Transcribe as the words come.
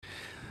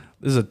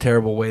This is a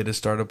terrible way to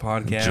start a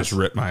podcast. Just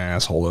rip my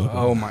asshole open.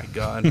 Oh my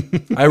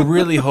god! I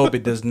really hope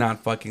it does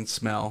not fucking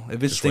smell.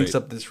 If it stinks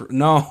up this,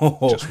 no,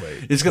 just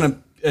wait. It's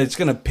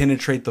gonna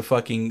penetrate the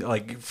fucking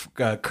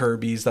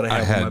Kirby's that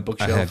I have on my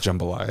boukshelf. I had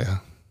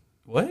jambalaya.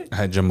 What? I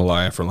had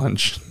jambalaya for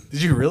lunch.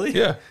 Did you really?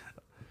 Yeah.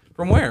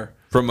 From where?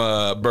 From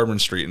Bourbon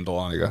Street in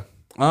Dahlonega.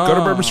 Go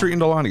to Bourbon Street in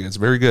Dahlonega. It's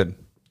very good.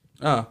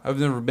 Oh, I've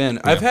never been.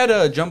 Yeah. I've had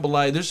a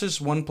jambalaya. There's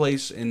this one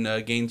place in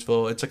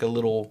Gainesville. It's like a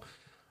little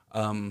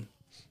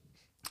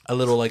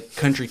like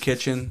country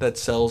kitchen that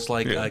sells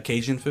like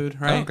Cajun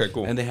food, right? Oh, okay,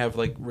 cool. And they have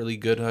like really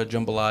good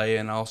jambalaya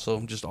and also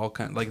just all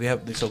kind like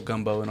they sell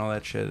gumbo and all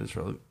that shit. It's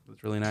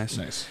really nice.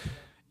 Nice.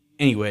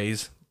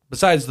 Anyways,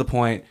 besides the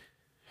point.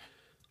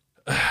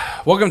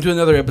 Welcome to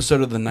another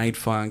episode of the Night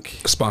Funk.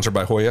 Sponsored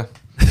by Hoya.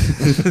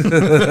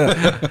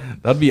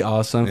 That'd be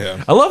awesome.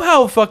 Yeah. I love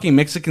how fucking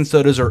Mexican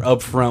sodas are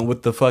up front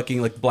with the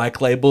fucking like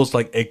black labels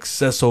like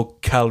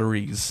exceso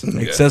calories,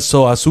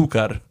 exceso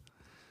azúcar.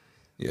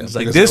 Yeah, it's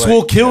like this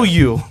will kill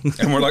you.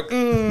 And we're like,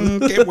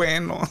 que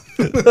bueno.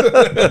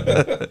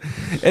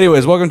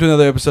 Anyways, welcome to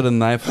another episode of the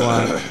Night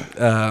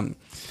Funk.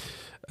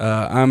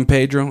 I'm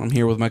Pedro. I'm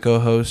here with my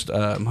co-host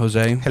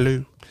Jose.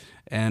 Hello.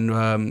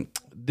 And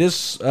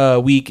this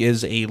week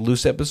is a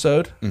loose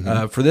episode.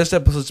 Mm-hmm. For this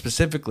episode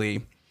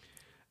specifically,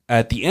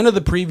 at the end of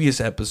the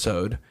previous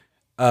episode,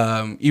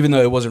 even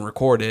though it wasn't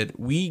recorded,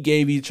 we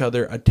gave each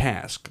other a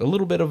task, a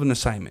little bit of an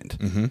assignment.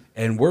 Mm-hmm.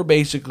 And we're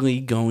basically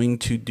going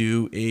to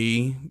do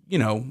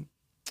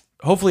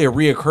hopefully a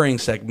reoccurring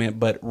segment,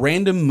 but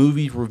random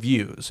movie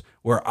reviews,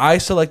 where I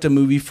select a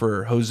movie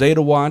for Jose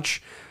to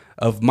watch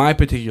of my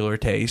particular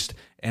taste,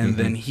 and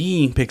then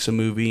he picks a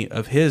movie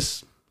of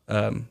his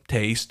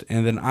taste,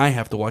 and then I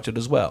have to watch it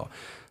as well.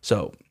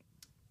 So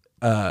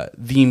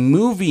the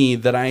movie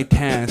that I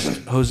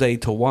tasked Jose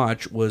to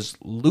watch was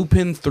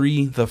Lupin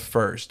 3 the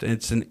First.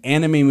 It's an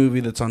anime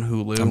movie that's on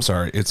Hulu. I'm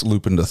sorry, it's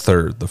Lupin the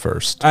Third the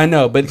First. I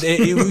know, but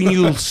when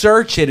you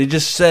search it, it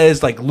just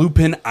says like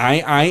Lupin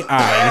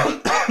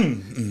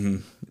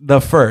the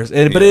First.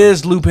 But it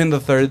is Lupin the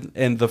Third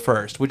and the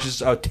First, which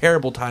is a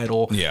terrible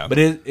title. Yeah. But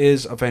it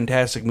is a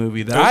fantastic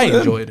movie that I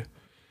enjoyed.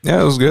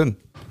 Yeah, it was good.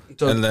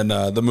 So, and then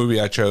the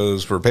movie I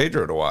chose for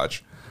Pedro to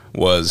watch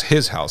was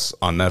His House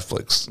on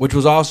Netflix. Which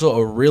was also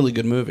a really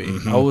good movie.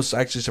 Mm-hmm. I was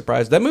actually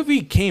surprised. That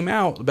movie came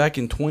out back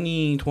in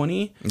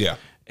 2020. Yeah.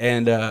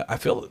 And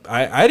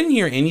I didn't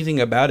hear anything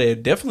about it.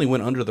 It definitely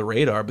went under the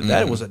radar, but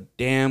that was a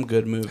damn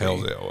good movie. Hell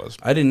yeah, it was.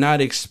 I did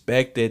not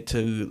expect it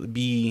to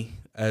be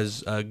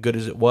as good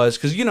as it was.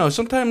 Because,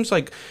 sometimes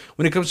like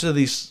when it comes to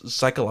these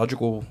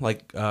psychological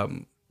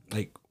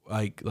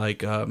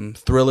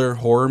thriller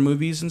horror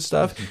movies and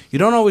stuff, you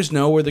don't always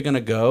know where they're gonna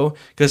go,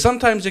 because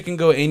sometimes it can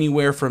go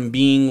anywhere from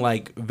being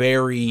like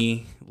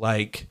very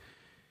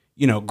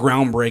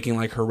groundbreaking,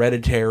 like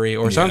Hereditary,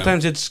 or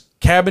sometimes it's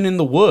Cabin in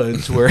the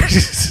Woods, where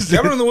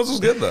Cabin in the Woods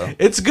was good though.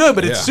 It's good,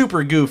 but it's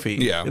super goofy.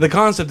 Yeah, the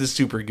concept is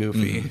super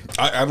goofy.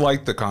 I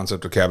like the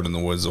concept of Cabin in the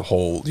Woods as a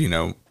whole.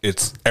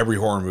 It's every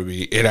horror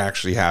movie. It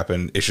actually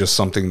happened. It's just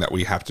something that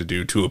we have to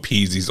do to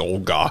appease these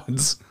old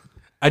gods.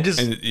 It's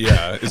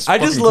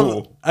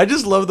cool. I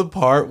just love the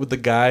part with the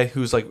guy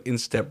who's like in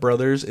Step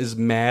Brothers is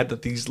mad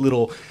that these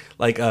little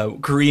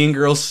Korean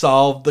girls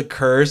solved the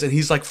curse, and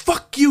he's like,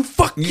 fuck you,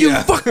 fuck you.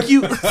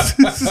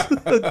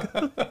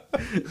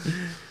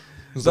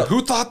 It's like,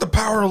 who thought the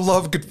power of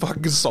love could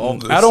fucking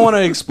solve this? I don't want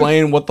to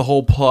explain what the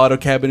whole plot of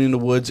Cabin in the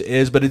Woods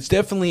is, but it's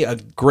definitely a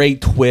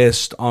great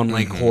twist on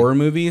like horror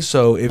movies.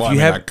 So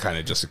I kind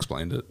of just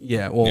explained it.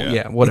 Yeah,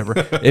 whatever.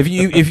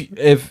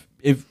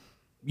 if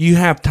you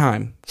have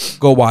time,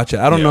 go watch it.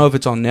 I don't know if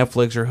it's on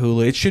Netflix or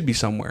Hulu. It should be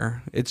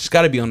somewhere. It's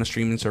got to be on a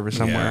streaming service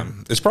somewhere.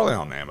 Yeah, it's probably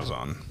on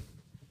Amazon.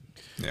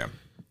 Yeah.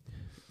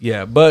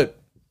 Yeah, but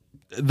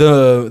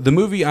the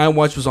movie I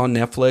watched was on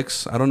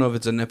Netflix. I don't know if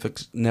it's a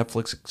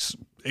Netflix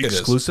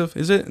exclusive.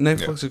 Is it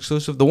Netflix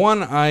exclusive? The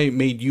one I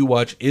made you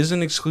watch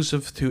isn't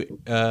exclusive to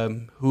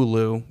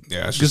Hulu.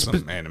 Yeah, it's just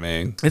some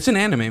anime. It's an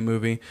anime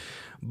movie.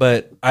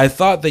 But I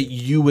thought that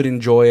you would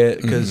enjoy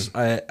it, because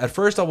at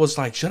first I was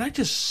like, should I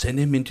just send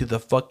him into the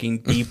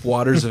fucking deep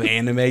waters of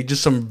anime?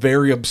 Just some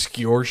very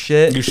obscure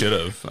shit. You should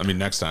have. I mean,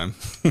 next time.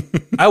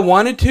 I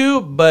wanted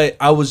to, but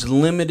I was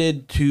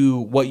limited to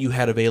what you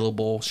had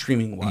available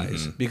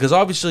streaming-wise. Because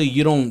obviously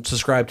you don't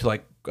subscribe to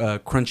like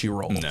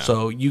Crunchyroll. No.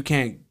 So you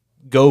can't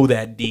go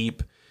that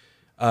deep.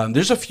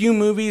 There's a few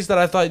movies that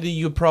I thought that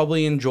you'd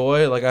probably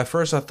enjoy. Like at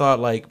first I thought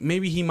like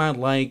maybe he might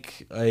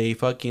like a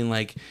fucking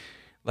like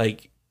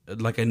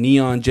a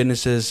Neon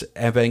Genesis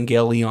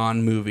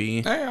Evangelion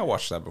movie. Hey, I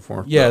watched that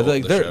before. Yeah,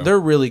 they're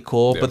really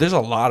cool, but there's a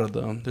lot of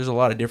them. There's a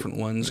lot of different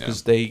ones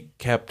because they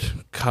kept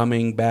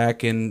coming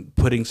back and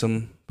putting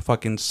some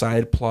fucking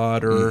side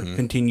plot or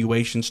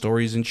continuation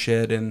stories and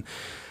shit. And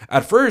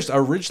at first,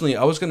 originally,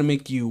 I was going to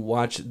make you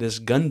watch this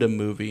Gundam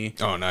movie.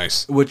 Oh,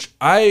 nice. Which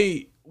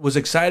I was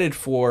excited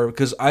for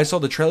because I saw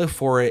the trailer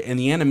for it and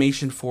the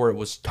animation for it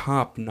was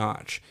top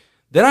notch.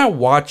 Then I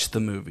watched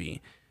the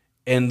movie.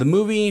 And the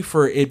movie,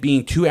 for it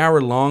being 2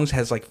 hour long,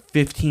 has like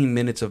 15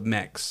 minutes of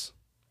mechs.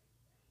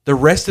 The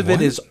rest of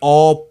it is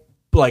all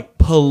like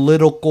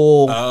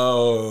political.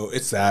 Oh,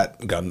 it's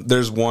that gun.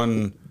 There's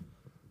one.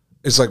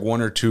 It's like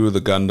one or two of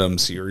the Gundam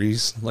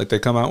series like they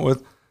come out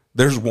with.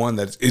 There's one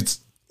that's it's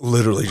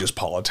literally just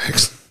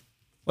politics.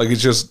 Like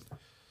it's just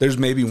there's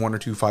maybe one or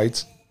two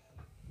fights,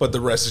 but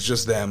the rest is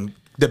just them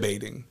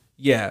debating.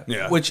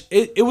 Yeah. Which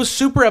it was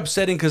super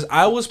upsetting because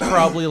I was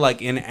probably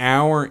like an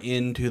hour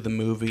into the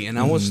movie and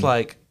I was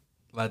like,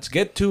 let's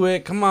get to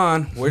it. Come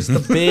on. Where's the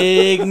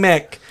big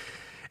mech?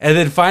 And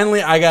then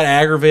finally I got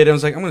aggravated. I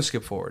was like, I'm going to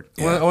skip forward.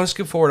 I want to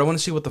skip forward. I want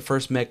to see what the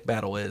first mech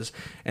battle is.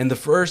 And the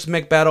first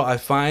mech battle, I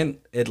find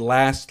it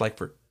lasts like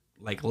for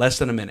like less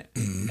than a minute.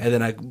 And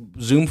then I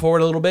zoom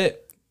forward a little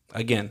bit.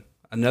 Again,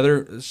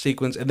 another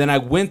sequence. And then I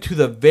went to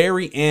the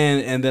very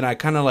end and then I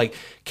kind of like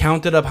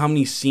counted up how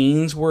many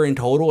scenes were in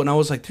total. And I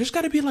was like, there's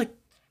got to be like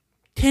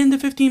 10 to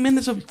 15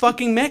 minutes of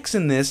fucking mechs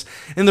in this.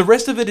 And the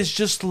rest of it is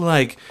just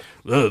like,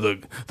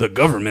 the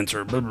governments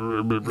are blah,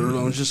 blah, blah, blah.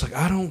 I was just like,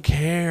 I don't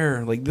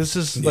care. Like, this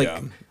is like,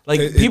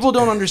 people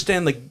don't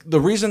understand. Like, the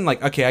reason,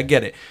 like, okay, I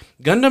get it.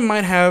 Gundam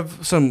might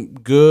have some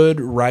good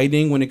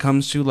writing when it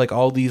comes to like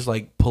all these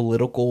like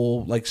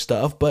political like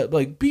stuff, but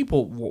like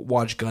people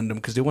watch Gundam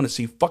because they want to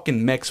see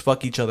fucking mechs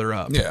fuck each other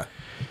up. Yeah,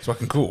 it's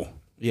fucking cool.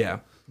 Yeah,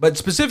 but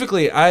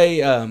specifically,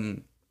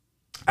 I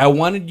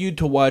wanted you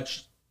to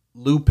watch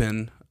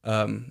Lupin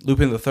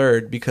the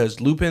Third because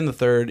Lupin the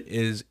Third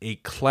is a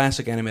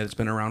classic anime that's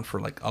been around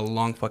for like a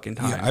long fucking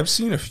time. Yeah, I've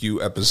seen a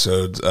few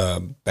episodes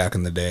back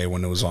in the day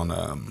when it was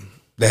on.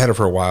 They had it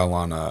for a while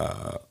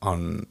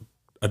on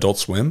Adult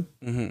Swim.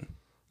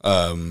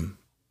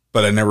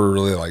 But I never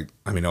really like.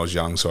 I mean, I was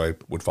young, so I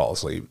would fall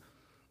asleep.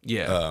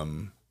 Yeah.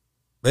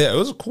 But yeah, it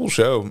was a cool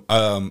show.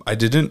 I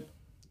didn't.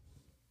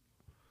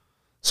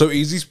 So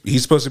he's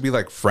supposed to be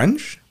like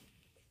French.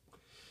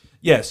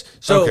 Yes.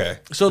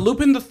 So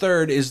Lupin the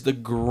Third is the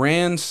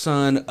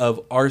grandson of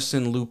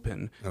Arsène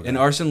Lupin. Okay. And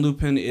Arsène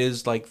Lupin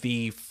is like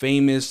the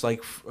famous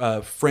like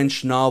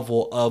French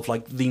novel of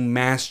like the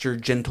master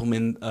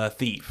gentleman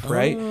thief,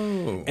 right?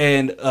 Oh.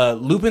 And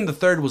Lupin the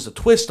Third was a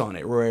twist on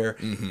it where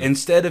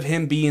instead of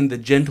him being the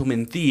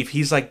gentleman thief,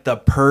 he's like the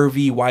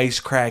pervy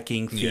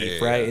wisecracking thief,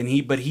 right? And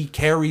he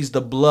carries the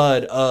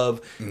blood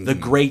of the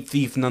great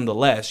thief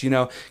nonetheless, you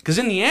know? Because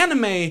in the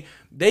anime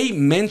they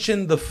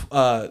mentioned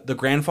the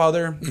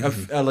grandfather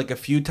like a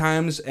few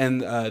times,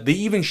 and they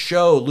even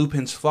show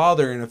Lupin's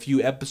father in a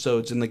few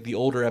episodes in like the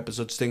older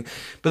episodes thing.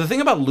 But the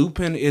thing about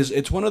Lupin is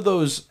it's one of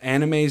those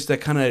animes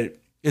that kind of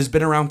has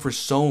been around for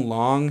so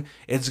long,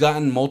 it's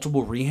gotten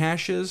multiple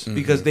rehashes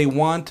because they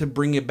want to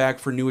bring it back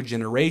for newer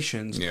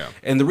generations. Yeah.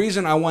 And the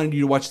reason I wanted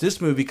you to watch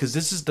this movie because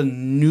this is the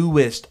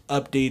newest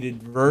updated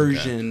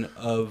version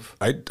of.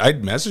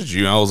 I'd messaged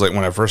you. I was like,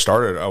 when I first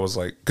started, I was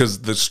like,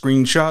 because the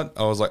screenshot,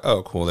 I was like,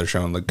 oh, cool. They're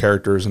showing the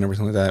characters and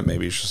everything like that.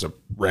 Maybe it's just a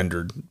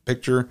rendered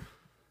picture.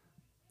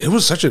 It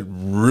was such a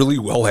really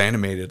well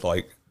animated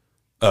like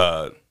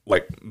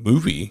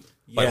movie.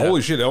 Like,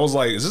 holy shit, I was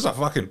like, is this a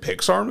fucking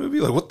Pixar movie?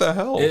 Like, what the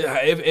hell?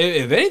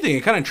 If anything,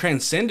 it kind of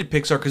transcended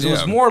Pixar because it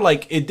was more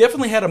like, it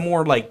definitely had a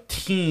more like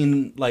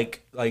teen, the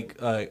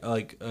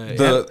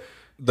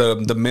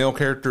male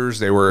characters,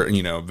 they were,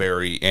 you know,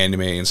 very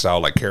anime in style,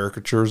 like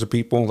caricatures of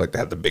people. Like, they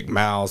had the big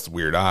mouths, the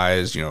weird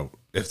eyes, you know,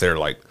 if they're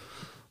like,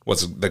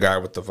 what's the guy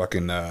with the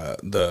fucking,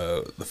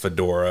 the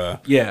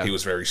fedora? Yeah. He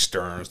was very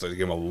stern, so they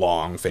gave him a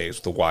long face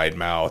with a wide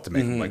mouth to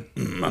make him like,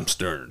 I'm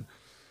stern.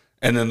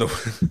 And then the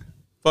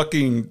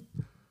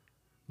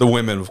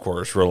women, of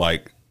course, were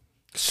like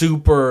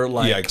super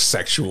like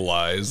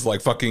sexualized, like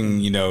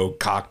fucking, you know,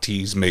 cock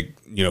tease make,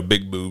 you know,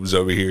 big boobs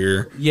over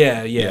here.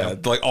 Yeah.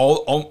 Like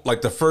all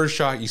like the first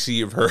shot you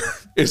see of her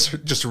is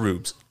just her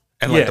boobs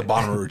and like the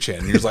bottom of her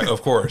chin. You're just like,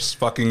 of course.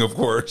 But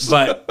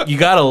you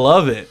gotta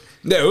love it.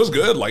 Yeah, it was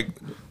good. Like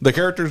the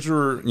characters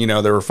were, you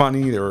know, they were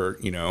funny. They were,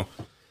 you know,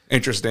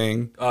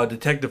 interesting.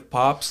 Detective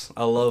Pops,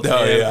 I love him.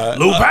 Yeah.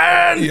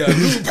 Lupin!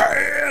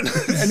 Lupin!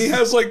 And he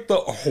has like the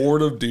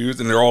horde of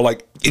dudes and they're all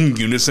like in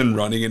unison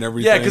running and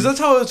everything. Yeah, because that's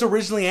how it was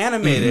originally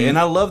animated. And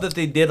I love that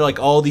they did like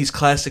all these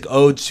classic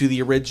odes to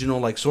the original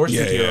like source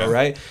material,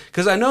 right?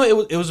 Because I know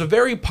it was a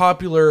very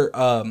popular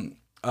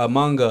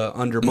manga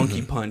under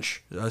Monkey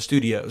Punch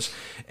Studios.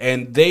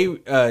 And they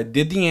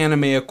did the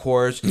anime, of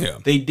course. Yeah.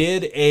 They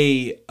did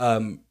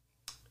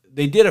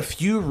a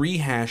few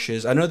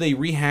rehashes. I know they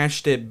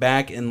rehashed it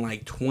back in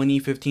like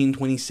 2015,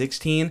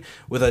 2016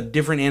 with a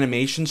different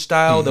animation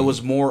style that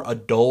was more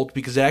adult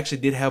because it actually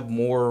did have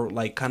more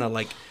like kind of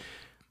like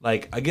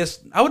I guess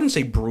I wouldn't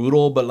say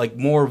brutal, but like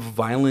more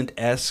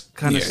violent-esque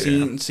kind of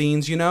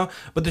scenes, you know?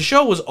 But the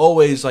show was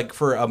always like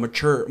for a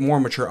more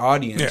mature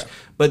audience. Yeah.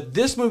 But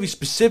this movie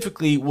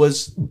specifically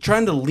was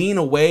trying to lean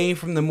away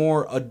from the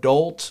more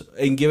adult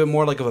and give it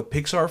more like of a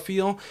Pixar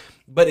feel,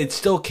 but it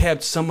still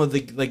kept some of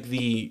the like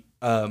the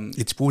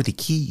it's for the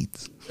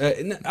kids.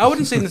 I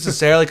wouldn't say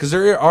necessarily because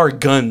there are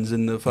guns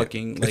in the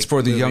fucking. Like, it's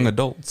for the young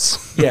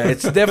adults. Yeah,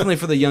 it's definitely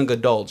for the young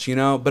adults, you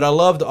know. But I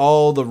loved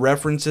all the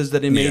references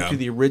that it made to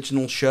the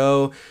original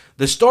show.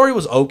 The story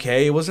was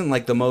okay. It wasn't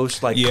like the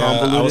most like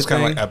convoluted. I was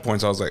kind of like at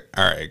points. I was like,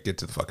 all right, get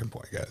to the fucking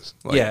point, guys.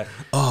 Like,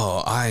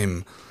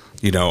 I'm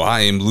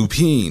I am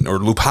Lupin or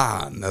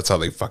Lupin. That's how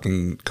they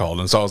fucking called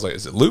him. So I was like,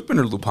 is it Lupin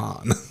or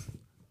Lupin?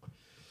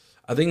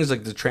 I think it's like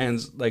I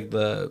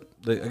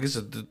guess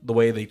the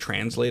way they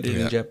translate it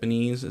in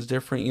Japanese is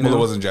different. Well, it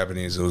wasn't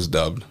Japanese; it was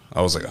dubbed.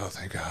 I was like, oh,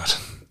 thank God.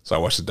 So I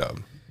watched the dub.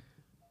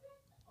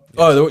 Yeah.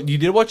 Oh, you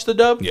did watch the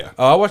dub? Yeah.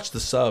 Oh, I watched the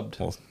subbed.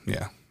 Well,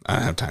 yeah, I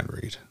don't have time to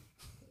read.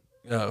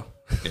 Oh,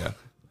 yeah,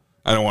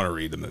 I don't want to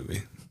read the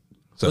movie.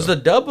 So. Was the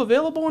dub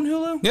available on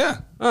Hulu?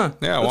 Yeah,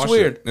 yeah. I watched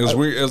weird. It was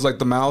weird. It was like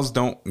the mouths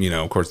don't,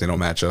 of course they don't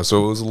match up,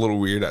 so it was a little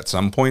weird at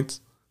some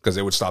points because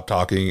they would stop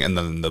talking and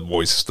then the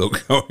voice is still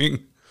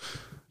going.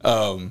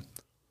 What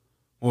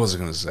was I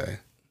going to say?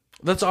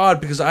 That's odd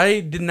because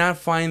I did not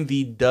find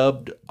the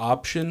dubbed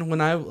option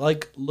when I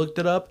looked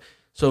it up.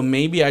 So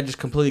maybe I just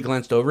completely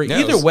glanced over it. Yeah,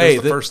 Either way, it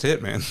was the first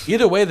hit, man.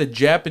 Either way, the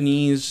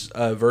Japanese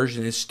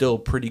version is still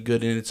pretty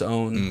good in its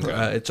own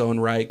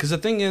right. Because the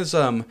thing is,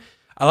 a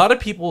lot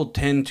of people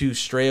tend to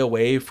stray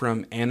away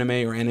from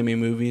anime or anime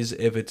movies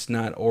if it's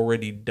not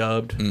already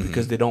dubbed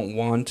because they don't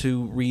want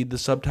to read the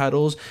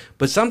subtitles.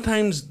 But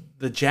sometimes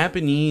the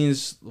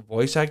Japanese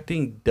voice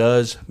acting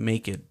does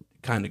make it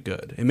kind of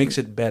good. It makes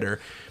it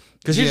better.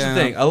 Because here's the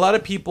thing: a lot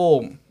of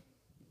people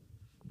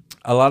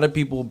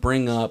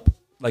bring up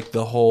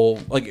the whole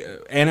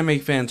anime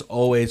fans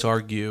always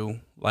argue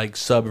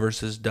sub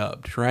versus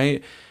dubbed,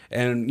 right?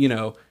 And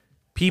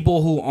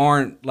people who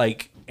aren't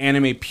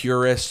anime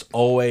purists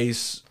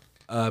always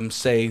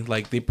say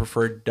they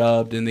prefer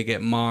dubbed and they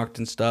get mocked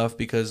and stuff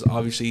because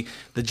obviously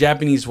the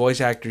Japanese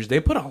voice actors, they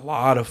put a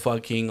lot of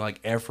fucking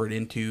effort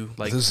into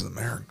this is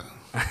America.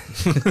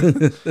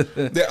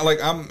 Yeah,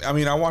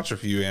 I watch a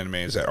few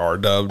animes that are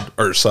dubbed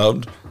or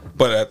subbed,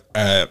 but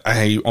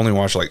I only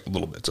watch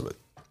little bits of it.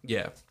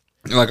 Yeah.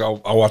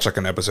 I'll watch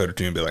an episode or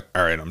two and be like,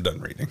 all right, I'm done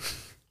reading.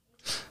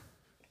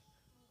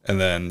 And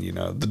then,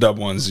 the dub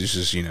ones is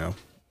just, I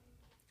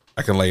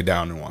can lay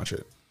down and watch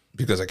it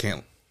because I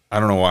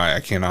don't know why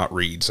I cannot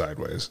read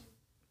sideways.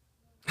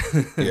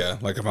 Yeah.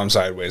 If I'm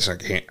sideways,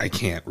 I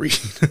can't read.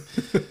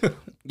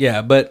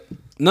 Yeah. But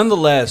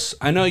nonetheless,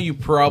 I know you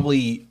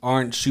probably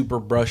aren't super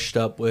brushed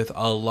up with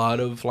a lot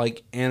of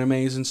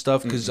animes and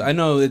stuff because I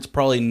know it's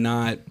probably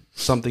not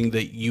something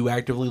that you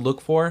actively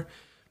look for.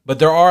 But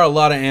there are a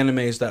lot of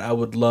animes that I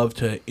would love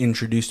to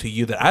introduce to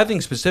you that I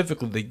think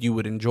specifically that you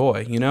would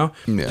enjoy, Yeah.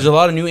 There's a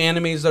lot of new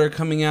animes that are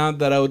coming out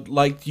that I would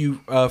like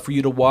for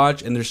you to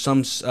watch, and there's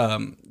some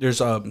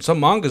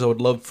mangas I would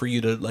love for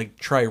you to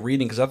try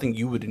reading because I think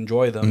you would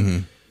enjoy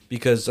them.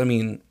 Because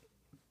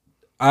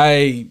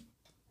I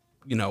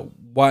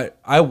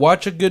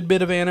watch a good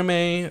bit of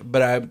anime,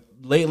 but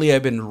lately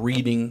I've been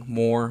reading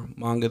more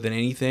manga than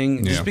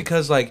anything, just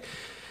because I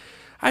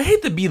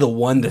hate to be the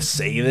one to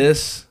say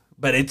this.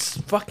 But it's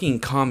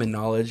fucking common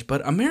knowledge.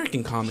 But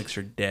American comics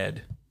are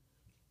dead.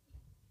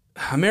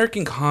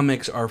 American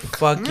comics are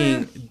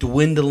fucking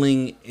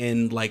dwindling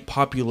in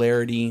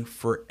popularity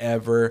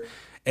forever.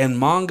 And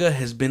manga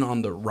has been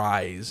on the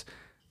rise.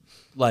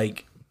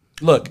 Look,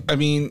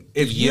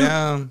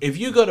 if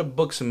you go to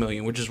Books A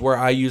Million, which is where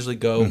I usually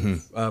go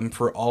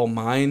for all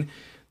mine,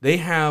 they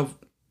have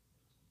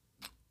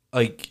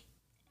a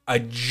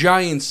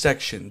giant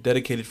section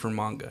dedicated for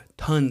manga.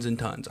 Tons and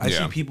tons. I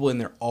see people in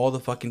there all the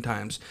fucking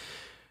time.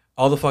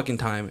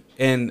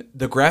 And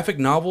the graphic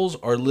novels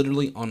are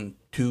literally on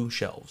 2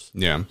 shelves.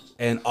 Yeah.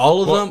 And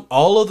all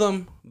of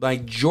them,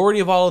 majority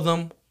of all of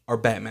them are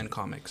Batman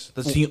comics.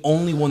 That's the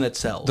only one that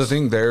sells. The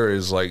thing there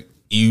is they're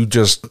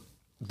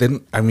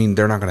not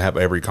going to have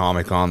every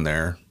comic on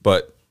there,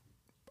 but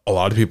a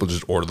lot of people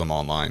just order them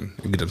online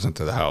and get them sent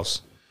to the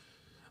house.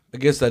 I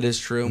guess that is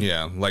true.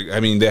 Yeah,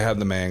 they have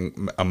the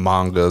mangoes,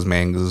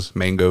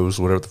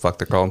 whatever the fuck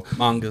they're called.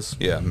 Mangas.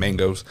 Yeah,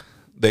 mangoes.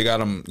 They got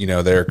them,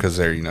 there because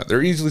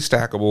they're easily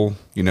stackable.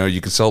 You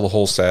can sell the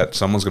whole set.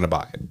 Someone's gonna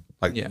buy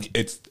it.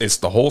 It's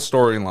the whole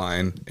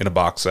storyline in a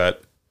box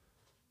set.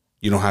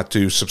 You don't have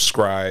to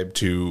subscribe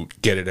to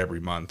get it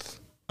every month,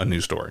 a new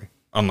story,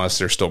 unless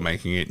they're still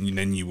making it, and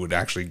then you would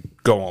actually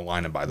go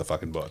online and buy the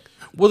fucking book.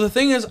 Well, the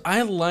thing is,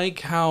 I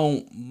like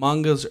how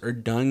mangas are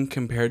done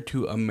compared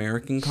to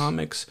American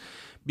comics,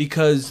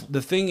 because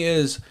the thing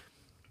is,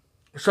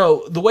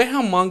 so the way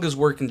how mangas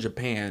work in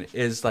Japan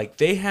is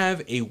they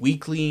have a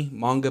weekly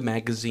manga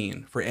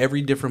magazine for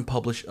every different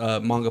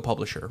manga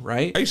publisher,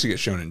 right? I used to get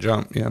Shonen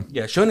Jump, yeah.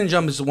 Yeah, Shonen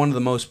Jump is one of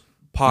the most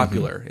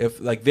popular. If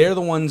they're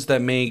the ones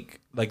that make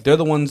they're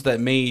the ones that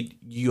made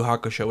Yu Yu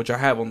Hakusho, which I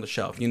have on the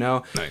shelf,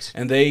 Nice.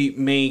 And they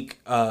make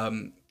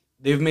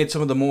they've made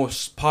some of the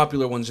most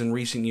popular ones in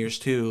recent years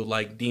too,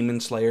 like Demon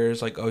Slayer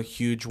is a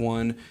huge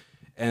one,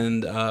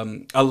 and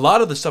a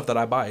lot of the stuff that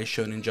I buy is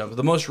Shonen Jump.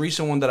 The most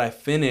recent one that I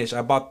finished,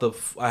 I bought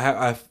I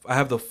have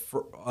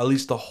at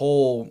least the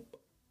whole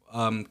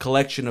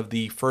collection of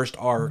the first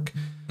arc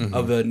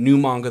of the new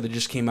manga that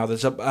just came out.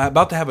 That's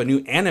about to have a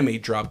new anime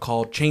drop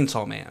called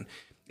Chainsaw Man.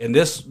 And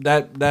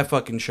that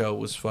fucking show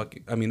was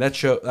fucking. I mean,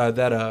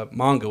 that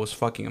manga was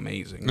fucking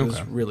amazing. It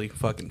was really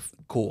fucking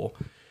cool.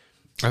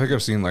 I think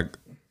I've seen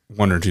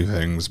 1 or 2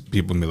 things.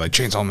 People be like,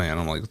 Chainsaw Man.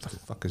 I'm like, what the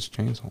fuck is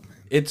Chainsaw Man?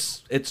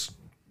 It's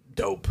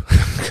dope.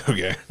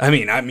 Okay. I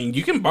mean,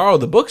 you can borrow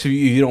the books if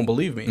you don't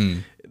believe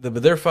me.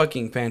 But they're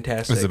fucking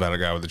fantastic. It's about a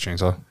guy with a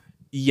chainsaw.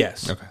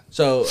 Yes. Okay.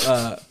 So,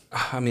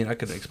 I mean, I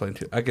could explain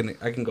too. I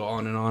can go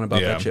on and on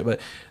about that shit, but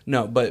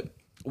no. But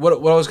what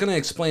I was gonna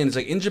explain is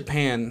like in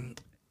Japan,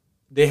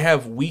 they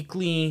have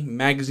weekly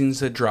magazines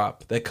that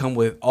drop that come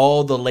with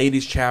all the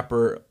latest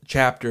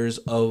chapters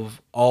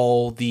of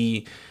all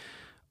the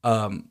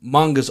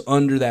mangas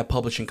under that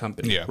publishing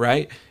company. Yeah.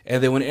 Right.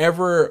 And then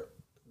whenever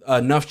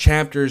enough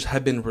chapters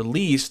have been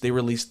released, they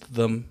release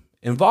them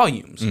in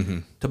volumes.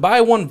 To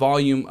buy one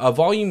volume, a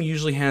volume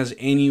usually has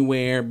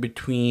anywhere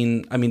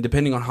between, I mean,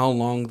 depending on how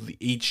long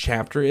each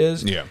chapter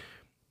is. Yeah.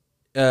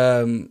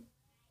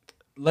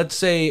 Let's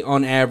say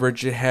on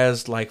average it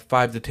has like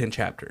 5 to 10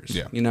 chapters.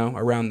 Yeah. You know,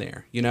 around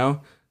there. You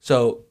know,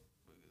 so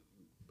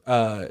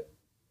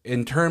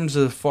in terms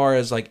of far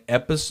as like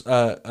as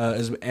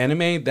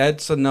anime,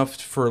 that's enough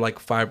for like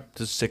 5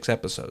 to 6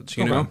 episodes.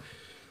 You know.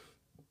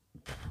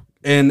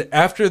 And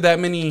after that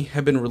many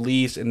have been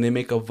released and they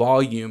make a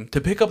volume,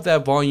 to pick up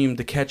that volume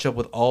to catch up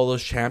with all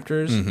those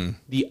chapters,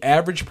 the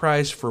average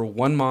price for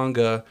one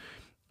manga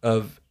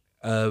of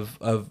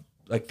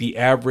like the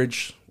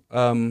average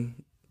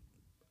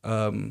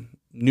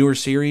newer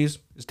series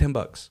is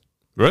 $10.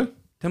 Really?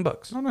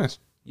 $10. Oh, nice.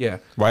 Yeah.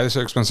 Why are they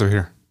so expensive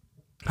here?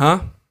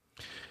 Huh?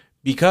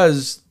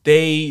 Because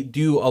they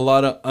do a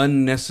lot of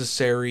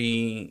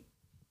unnecessary,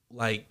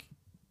 like,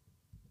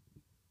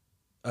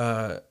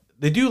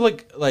 they do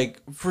like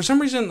for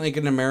some reason, like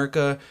in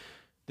America,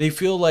 they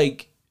feel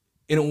like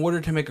in order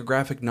to make a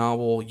graphic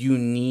novel, you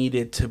need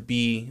it to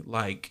be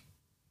like,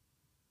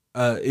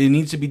 it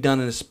needs to be done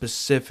in a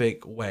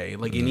specific way.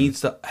 Like it needs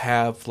to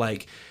have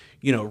like,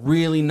 you know,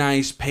 really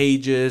nice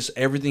pages.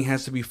 Everything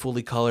has to be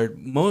fully colored.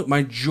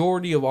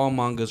 Majority of all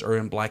mangas are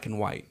in black and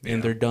white,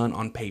 and they're done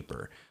on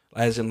paper,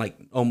 as in like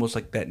almost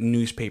like that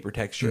newspaper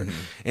texture.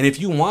 And if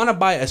you want to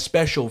buy a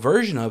special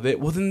version of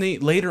it, well then they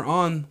later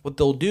on what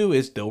they'll do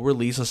is they'll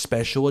release a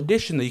special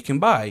edition that you can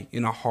buy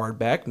in a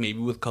hardback, maybe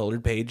with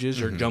colored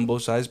pages or jumbo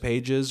size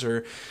pages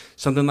or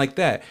something like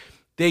that.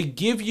 They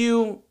give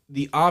you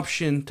the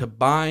option to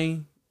buy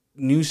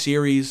new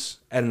series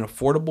at an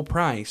affordable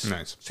price.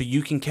 Nice. So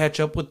you can catch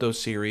up with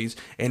those series,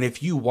 and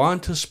if you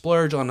want to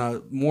splurge on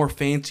a more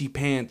fancy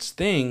pants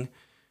thing,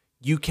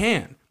 you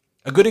can.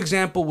 A good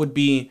example would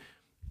be,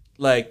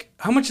 like,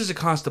 how much does it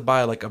cost to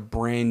buy like a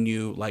brand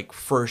new like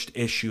first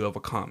issue of a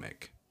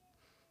comic?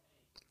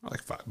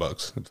 Like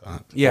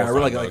 $5. Yeah,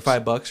 or like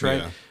 $5,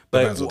 right? Yeah.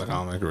 But Depends on the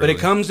comic, but really. it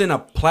comes in a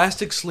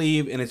plastic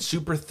sleeve and it's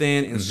super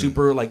thin and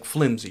super like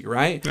flimsy,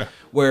 right? Yeah.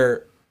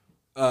 Where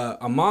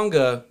a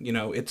manga, you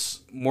know,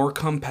 it's more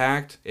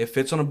compact. It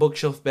fits on a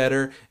bookshelf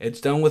better. It's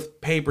done with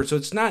paper, so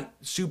it's not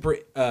super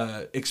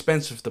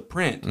expensive to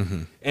print,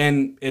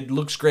 and it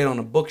looks great on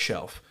a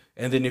bookshelf.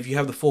 And then if you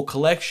have the full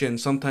collection,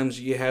 sometimes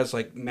it has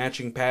like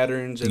matching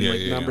patterns and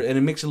number, and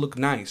it makes it look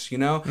nice, you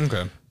know.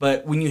 Okay.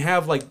 But when you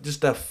have like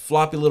just a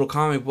floppy little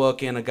comic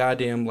book and a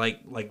goddamn like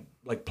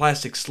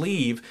plastic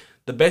sleeve,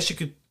 the best you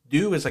could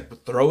do is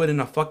like throw it in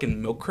a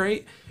fucking milk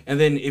crate. And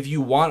then if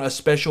you want a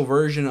special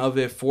version of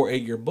it for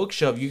your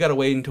bookshelf, you got to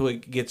wait until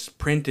it gets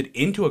printed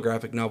into a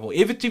graphic novel,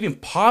 if it's even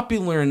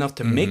popular enough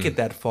to make it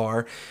that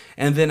far.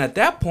 And then at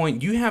that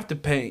point, you have to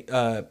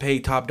pay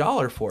top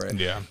dollar for it.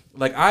 Yeah.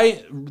 Like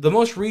the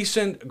most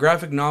recent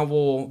graphic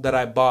novel that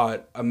I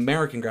bought,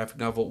 American graphic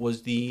novel,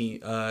 was the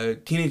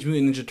Teenage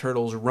Mutant Ninja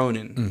Turtles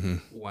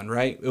Ronin one,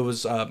 right? It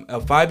was a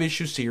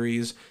 5-issue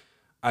series.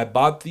 I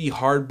bought the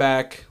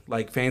hardback,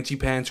 like fancy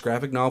pants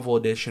graphic novel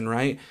edition,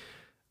 right?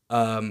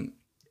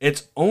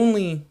 It's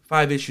only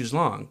 5 issues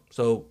long,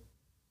 so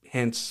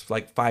hence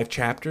like 5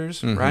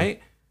 chapters,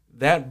 right?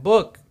 That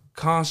book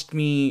cost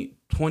me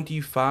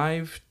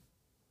 $25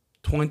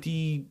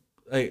 to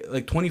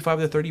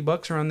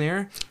 $30 around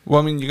there.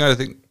 Well, I mean, you got to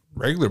think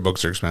regular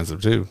books are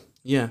expensive too.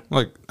 Yeah.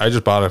 Like I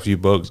just bought a few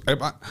books. I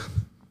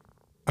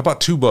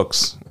bought 2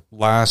 books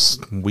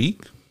last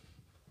week.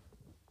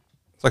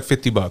 It's like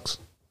 $50.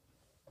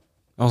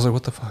 I was like,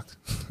 what the fuck?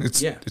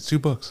 It's 2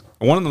 books.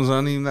 One of them's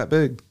not even that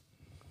big.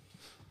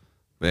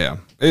 But yeah,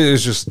 it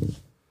is just,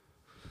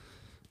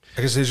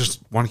 I guess they just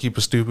want to keep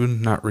us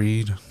stupid, not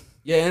read.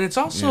 Yeah, and it's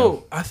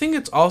also, I think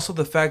it's also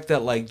the fact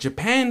that like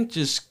Japan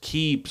just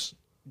keeps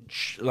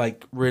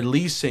like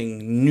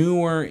releasing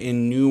newer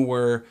and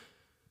newer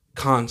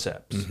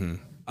concepts.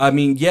 I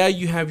mean, yeah,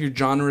 you have your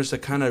genres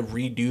that kind of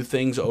redo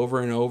things over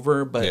and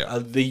over,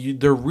 but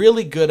they're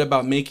really good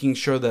about making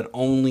sure that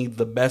only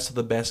the best of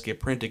the best get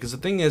printed. Because the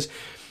thing is,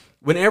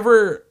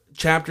 whenever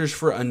chapters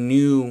for a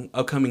new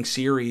upcoming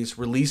series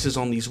releases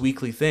on these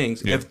weekly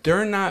things, if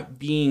they're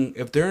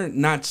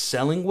not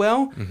selling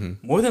well,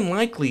 more than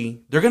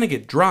likely they're gonna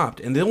get dropped,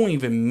 and they won't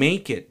even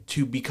make it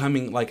to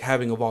becoming like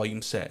having a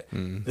volume set.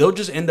 They'll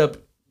just end up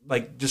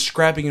like just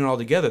scrapping it all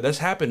together. That's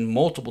happened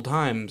multiple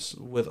times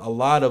with a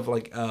lot of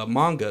like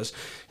mangas,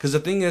 because the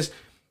thing is,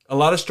 a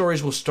lot of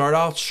stories will start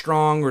off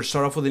strong or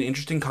start off with an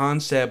interesting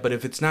concept, but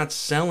if it's not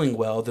selling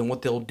well, then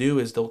what they'll do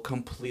is they'll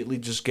completely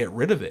just get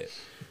rid of it.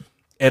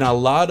 And a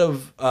lot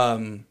of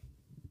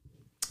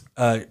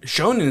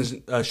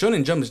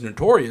Shonen Jump is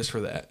notorious for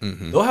that.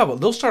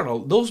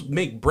 They'll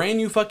make brand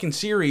new fucking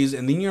series,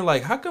 and then you're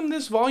like, how come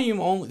this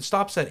volume only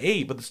stops at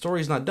 8, but the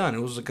story's not done?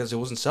 It was because it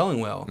wasn't selling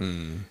well,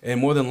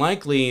 and more than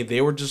likely they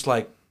were just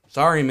like,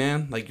 sorry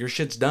man, like your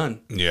shit's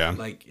done. Yeah,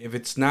 like if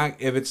it's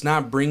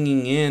not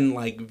bringing in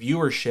like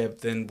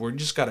viewership, then we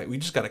just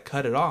gotta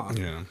cut it off.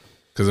 Yeah,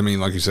 because I mean,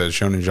 like you said,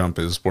 Shonen Jump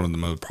is one of the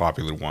most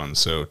popular ones.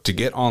 So to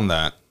get on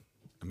that,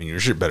 I mean, your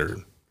shit better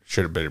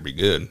be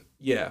good.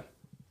 Yeah.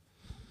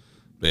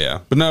 Yeah,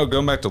 but no,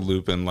 going back to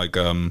Lupin, like,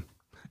 it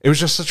was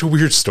just such a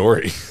weird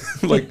story.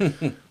 like,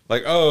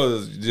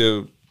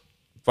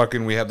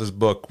 fucking, we have this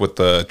book with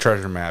the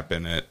treasure map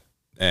in it,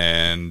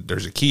 and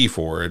there's a key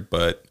for it,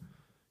 but,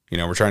 you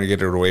know, we're trying to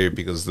get it away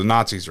because the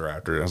Nazis are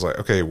after it. I was like,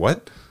 okay,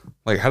 what?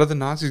 Like, how did the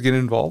Nazis get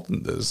involved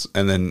in this?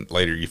 And then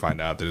later you find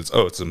out that it's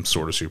some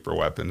sort of super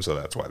weapon, so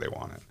that's why they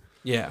want it.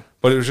 Yeah.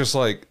 But it was just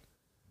like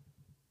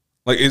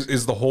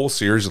is the whole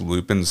series of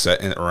Lupin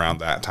set around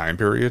that time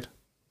period?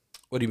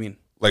 What do you mean?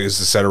 Like, is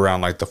it set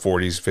around like the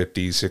 40s,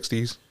 50s,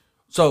 60s?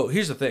 So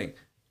here's the thing.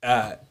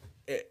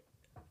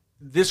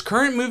 This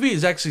current movie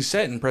is actually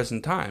set in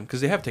present time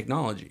because they have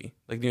technology,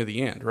 like near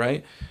the end,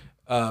 right?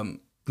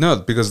 No,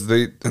 because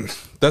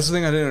that's the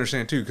thing I didn't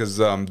understand too, because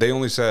they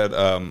only said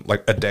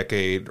like a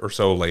decade or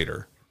so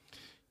later.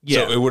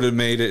 Yeah. So it would have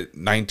made it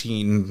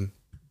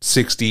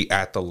 1960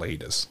 at the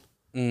latest.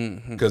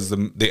 Because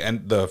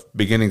the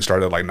beginning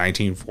started like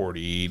 1944,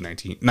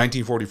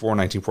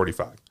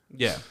 1945.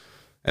 Yeah.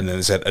 And then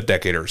it said a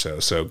decade or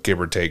so give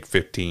or take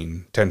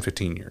 10,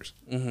 15 years.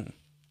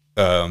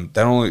 That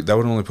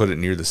would only put it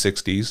near the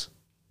 60s.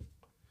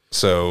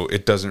 So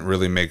it doesn't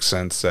really make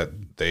sense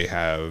that they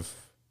have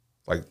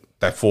like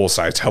that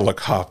full-size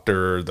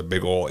helicopter, the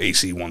big old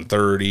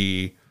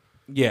AC-130.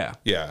 Yeah.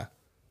 Yeah.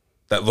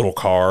 That little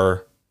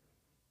car.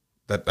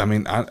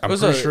 I'm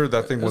pretty sure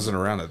that thing wasn't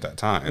around at that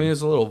time. I mean, it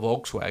was a little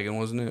Volkswagen,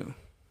 wasn't it?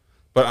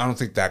 But I don't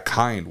think that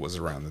kind was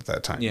around at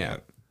that time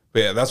yet.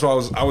 But yeah, that's why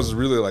I was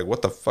really like,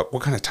 what the fuck?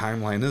 What kind of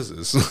timeline is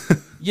this?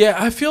 Yeah,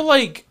 I feel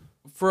like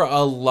for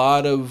a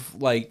lot of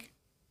like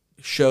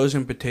shows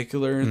in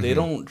particular, they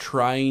don't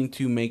try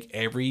to make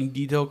every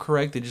detail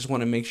correct. They just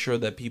want to make sure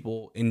that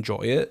people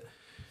enjoy it.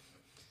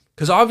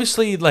 Because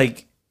obviously,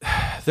 like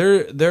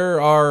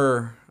there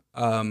are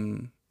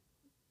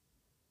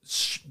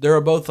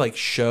both like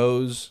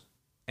shows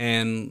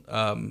and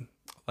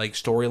like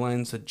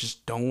storylines that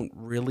just don't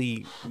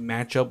really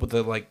match up with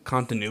the like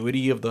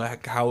continuity of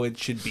how it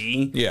should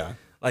be. Yeah.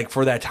 Like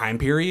for that time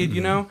period,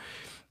 you know?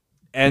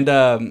 And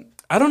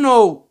I don't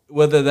know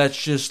whether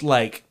that's just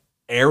like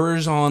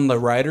errors on the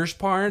writer's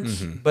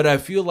parts, but I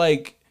feel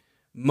like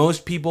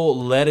most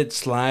people let it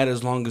slide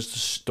as long as the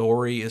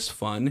story is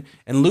fun.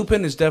 And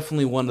Lupin is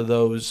definitely one of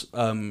those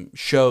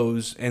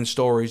shows and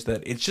stories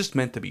that it's just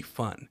meant to be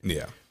fun.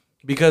 Yeah.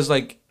 Because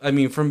like, I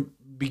mean, from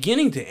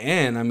beginning to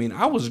end, I mean,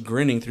 I was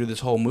grinning through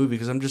this whole movie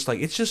because I'm just like,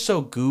 it's just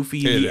so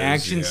goofy. The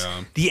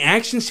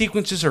action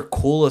sequences are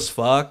cool as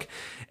fuck.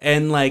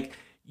 And like,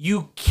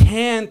 you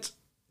can't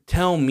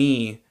tell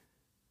me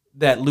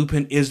that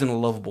Lupin isn't a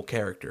lovable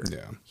character.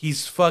 Yeah.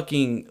 He's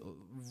fucking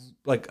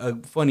like a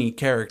funny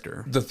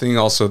character. The thing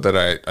also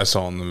that I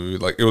saw in the movie,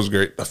 like it was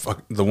great.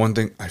 The one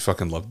thing I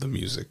fucking loved the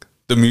music.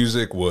 The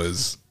music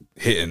was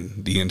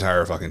hitting the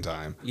entire fucking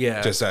time.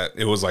 Yeah. Just that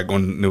it was like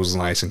when it was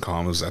nice and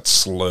calm, it was that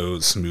slow,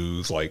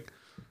 smooth, like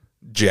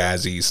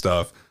jazzy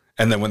stuff.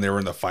 And then when they were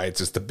in the fights,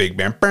 it's the big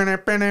band. And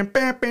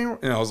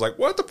I was like,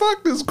 what the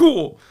fuck? This is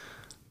cool.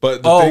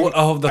 But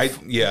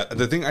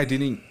the thing I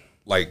didn't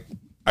like,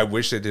 I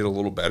wish they did a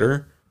little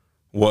better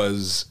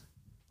was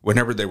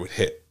whenever they would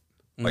hit.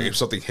 Like if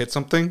something hit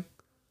something,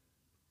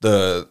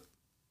 the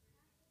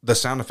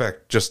sound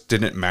effect just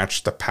didn't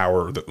match the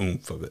power or the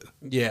oomph of it.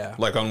 Yeah.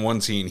 Like on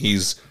one scene,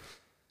 he's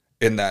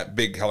in that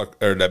big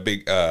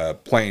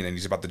plane and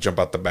he's about to jump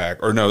out the back.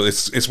 Or no,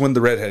 it's when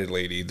the redheaded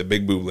lady, the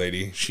big boob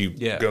lady, she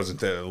goes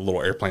into a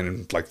little airplane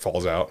and like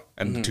falls out,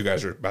 and the two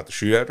guys are about to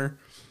shoot at her.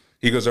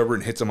 He goes over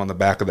and hits him on the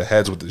back of the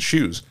heads with his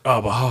shoes.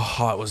 Oh, but how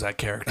hot was that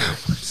character?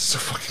 So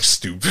fucking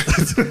stupid.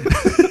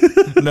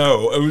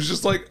 No, it was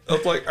just like, I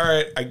was like, all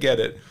right, I get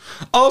it.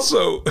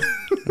 Also,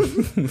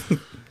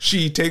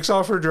 she takes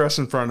off her dress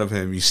in front of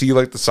him. You see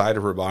like the side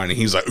of her body, and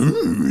he's like,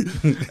 ooh.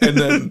 And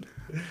then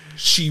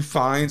she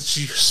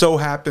so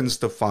happens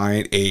to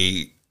find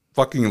a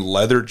fucking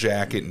leather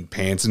jacket and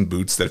pants and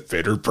boots that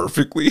fit her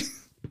perfectly.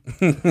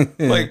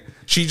 Like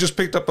she just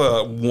picked up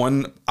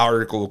one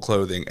article of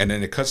clothing, and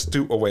then it cuts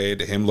away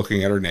to him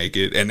looking at her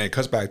naked, and then it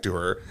cuts back to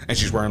her, and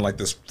she's wearing like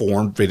this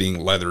form-fitting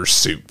leather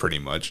suit, pretty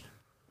much.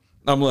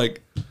 I'm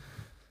like,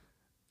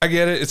 I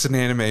get it, it's an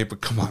anime,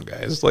 but come on,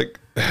 guys, like.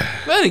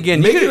 But again,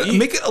 make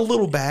it a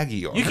little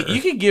baggy on her.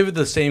 You could give it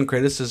the same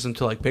criticism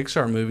to like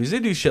Pixar movies. They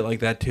do shit like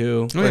that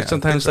too. Like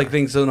sometimes Pixar. Like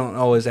things don't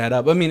always add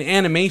up. I mean,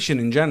 animation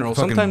in general.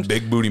 Fucking sometimes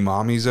big booty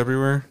mommies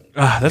everywhere.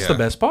 That's the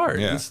best part.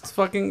 Yeah. It's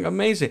fucking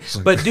amazing.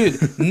 But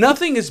dude,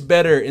 nothing is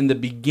better in the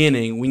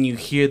beginning when you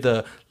hear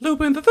the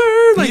Lupin the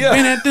Third. Like,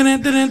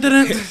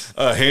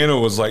 Hannah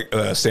was like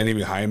standing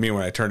behind me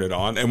when I turned it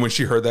on, and when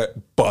she heard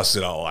that,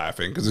 busted out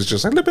laughing because it's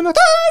just like Lupin the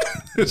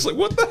Third. It's like,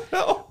 what the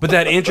hell? But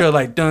that intro,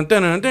 like dun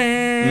dun dun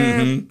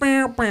dun,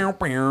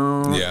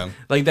 Yeah,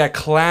 like that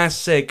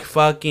classic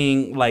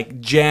fucking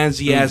like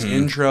jazzy ass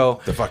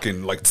intro. the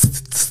fucking like.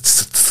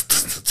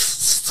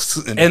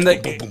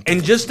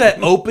 And just that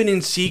opening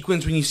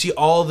sequence when you see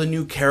all the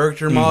new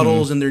character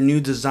models and their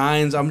new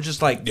designs, I'm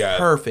just like,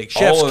 perfect.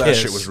 Chef's all of that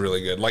kiss. shit was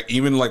really good. Like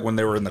even like when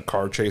they were in the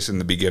car chase in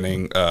the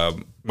beginning,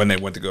 when they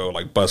went to go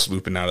like bust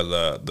Lupin out of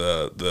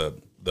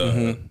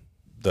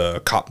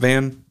the cop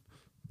van,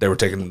 they were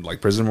taken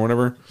like prison or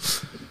whatever.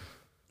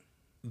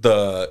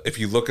 If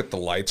you look at the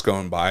lights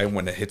going by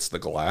when it hits the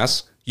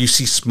glass, you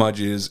see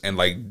smudges and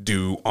like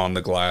dew on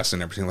the glass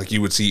and everything like you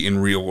would see in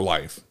real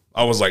life.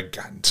 I was like,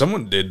 God,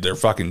 someone did their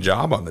fucking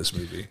job on this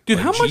movie. Dude,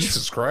 like, how much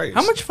Jesus Christ.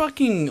 How much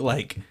fucking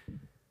like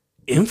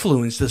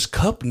influence does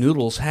cup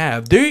noodles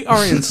have? They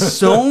are in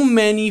so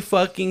many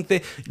fucking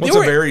things. Well, it's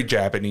a very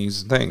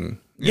Japanese thing.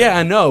 Yeah,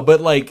 I know,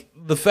 but like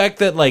the fact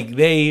that like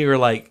they are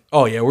like,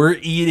 oh yeah, we're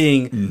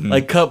eating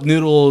like cup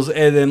noodles,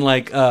 and then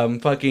like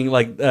fucking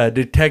like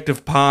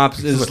Detective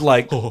Pops is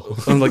like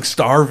I'm like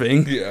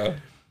starving. Yeah.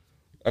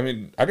 I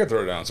mean, I could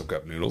throw down some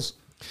cup noodles.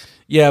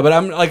 Yeah, but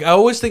I'm like, I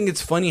always think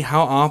it's funny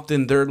how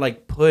often they're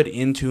like put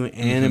into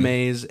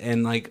animes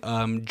and like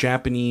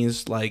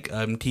Japanese like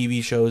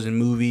TV shows and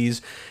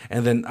movies,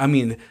 and then I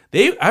mean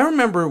I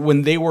remember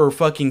when they were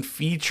fucking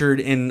featured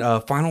in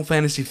Final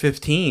Fantasy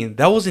 15.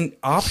 That was an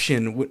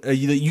option that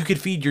you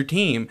could feed your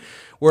team.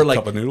 Where like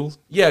cup of noodles?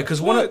 Yeah,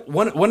 because one of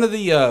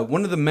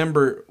the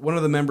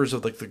members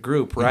of like the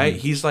group, right?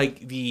 He's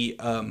like the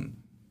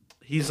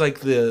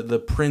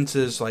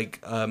prince's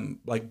like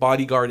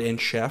bodyguard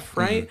and chef,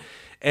 right?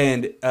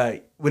 And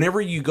whenever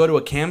you go to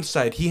a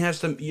campsite, he has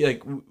to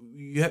like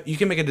you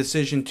can make a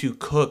decision to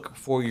cook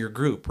for your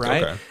group,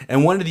 right? Okay.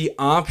 And one of the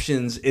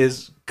options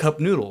is cup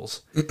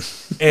noodles,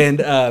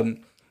 and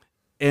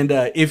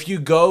if you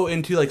go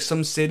into like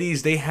some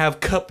cities, they have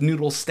cup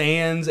noodle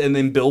stands and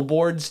then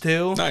billboards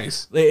too.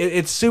 Nice.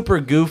 It's super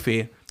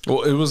goofy.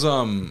 Well, it was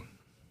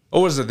what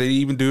was it? They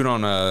even do it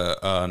on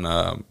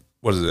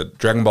what is it?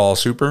 Dragon Ball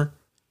Super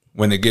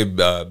when they give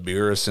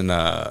Beerus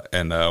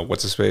and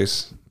what's his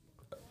face.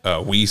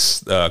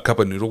 Whis cup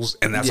of noodles,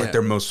 and that's like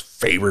their most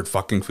favorite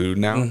fucking food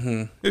now.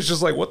 It's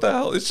just like, what the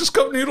hell? It's just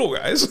cup noodle,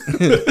 guys.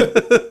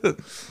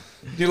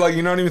 You're like,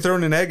 you're not even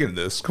throwing an egg in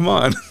this. Come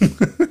on.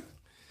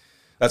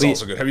 That's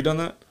also good. Have you done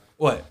that?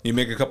 What? You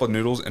make a cup of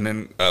noodles and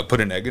then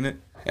put an egg in it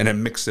and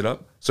then mix it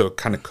up so it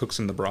kind of cooks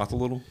in the broth a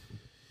little.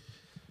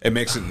 It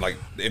makes it like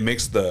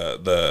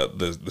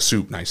the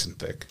soup nice and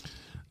thick.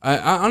 I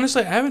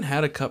honestly, I haven't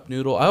had a cup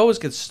noodle. I always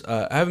get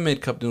I haven't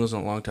made cup noodles in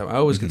a long time. I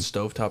always get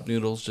stovetop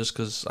noodles just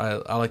because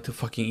I like to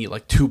fucking eat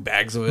like 2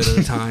 bags of it at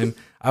a time.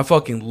 I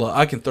fucking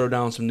I can throw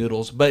down some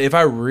noodles, but if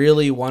I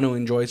really want to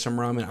enjoy some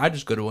ramen, I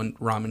just go to a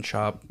ramen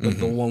shop, like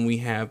the one we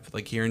have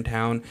like here in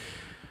town.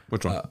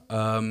 Which one?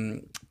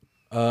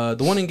 The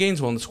one in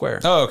Gainesville in the square.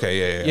 Oh,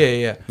 okay,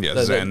 yeah.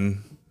 Zen.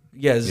 Zen.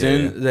 Yeah.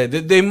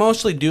 They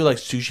mostly do like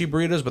sushi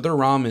burritos, but their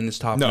ramen is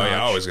top notch. No, yeah,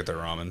 I always get their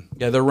ramen.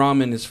 Yeah, their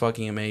ramen is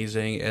fucking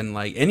amazing, and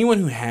like anyone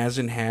who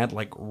hasn't had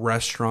like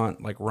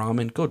restaurant like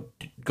ramen,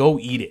 go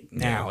eat it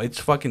now. Yeah. It's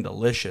fucking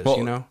delicious. Well,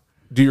 you know.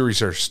 Do your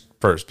research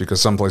first because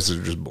some places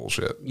are just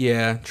bullshit.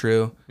 Yeah,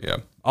 true. Yeah.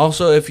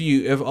 Also, if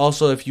you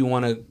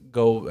want to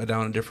go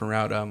down a different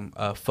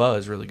route, pho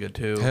is really good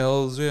too.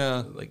 Hells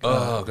yeah. Like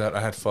oh god,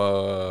 I had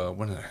pho.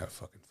 When did I have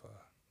fucking pho?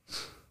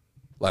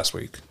 Last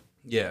week.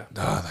 Yeah.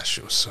 Oh, that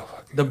shit was so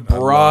fucking the good.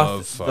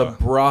 broth. The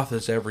broth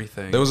is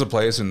everything. There was a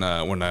place in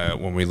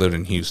when we lived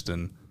in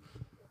Houston.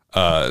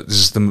 This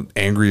is the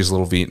angriest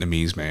little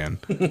Vietnamese man.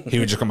 He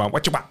would just come out,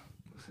 what you want?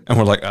 And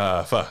we're like,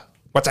 pho.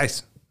 What's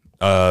ice?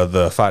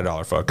 The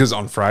 $5 pho. Because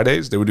on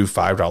Fridays they would do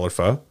 $5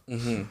 pho.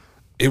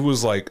 It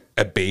was like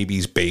a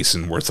baby's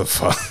basin worth of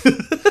pho.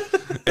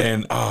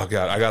 And oh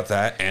god, I got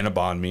that and a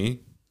banh mi,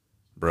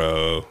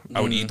 bro.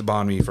 I would eat the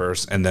banh mi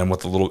first, and then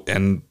with the little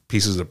end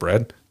pieces of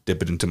bread,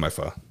 dip it into my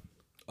pho.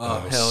 Oh,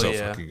 hell so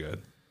yeah. Fucking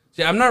good.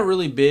 See, I'm not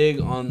really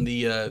big on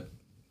the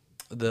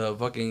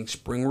fucking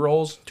spring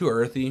rolls. Too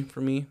earthy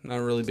for me. Not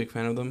a really big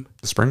fan of them.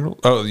 The spring roll?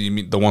 Oh, you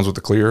mean the ones with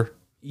the clear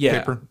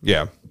paper?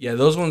 Yeah. Yeah,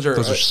 those ones are...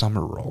 Those are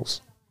summer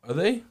rolls. Are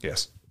they?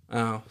 Yes.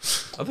 Oh. I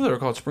thought they were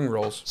called spring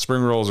rolls.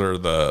 Spring rolls are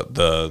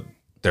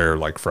they're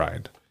like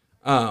fried.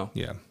 Oh.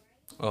 Yeah.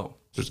 Oh.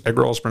 There's egg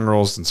rolls, spring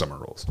rolls, and summer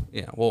rolls.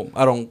 Yeah, well,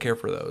 I don't care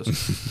for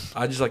those.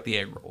 I just like the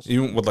egg rolls.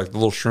 Even with like the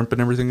little shrimp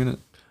and everything in it?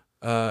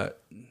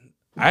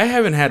 I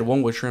haven't had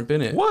one with shrimp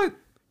in it. What?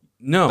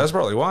 No. That's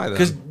probably why, then.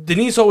 Because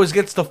Denise always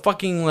gets the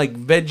fucking, like,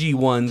 veggie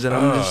ones, and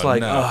I'm just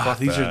like,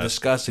 these are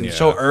disgusting. Yeah.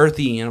 So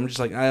earthy, and I'm just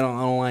like, I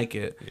don't like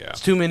it. Yeah. It's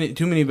too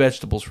many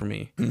vegetables for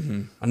me.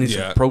 I need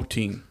some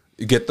protein.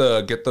 You get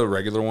the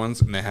regular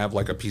ones, and they have,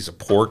 like, a piece of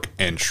pork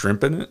and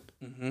shrimp in it.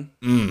 And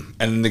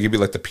then they give you,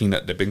 like, the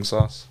peanut dipping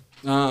sauce.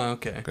 Oh,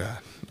 okay. God,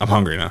 I'm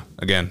hungry now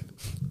again.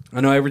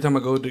 I know every time I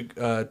go to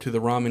the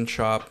ramen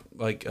shop,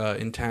 like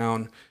in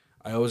town,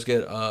 I always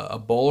get a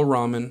bowl of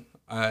ramen.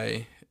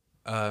 I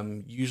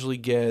usually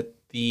get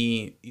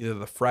either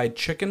the fried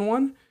chicken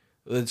one.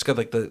 It's got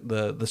like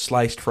the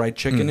sliced fried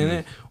chicken in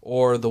it,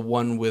 or the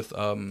one with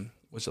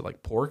was it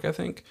like pork? I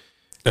think.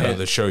 The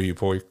shoyu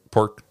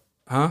pork.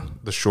 Huh?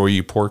 The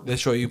shoyu pork. The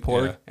shoyu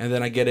pork, Yeah. and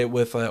then I get it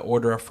with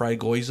order a fried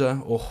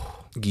gyoza.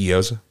 Oh,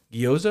 Gyoza.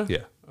 gyoza?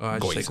 Yeah. Oh, I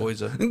just say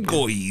gyoza.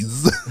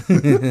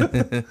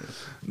 Gyoza.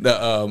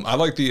 I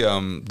like the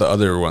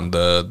other one,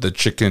 the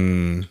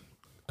chicken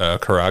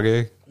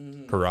karage,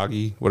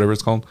 whatever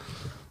it's called.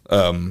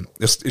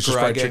 It's just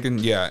fried chicken,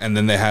 yeah, and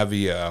then they have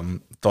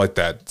the like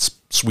that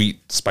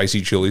sweet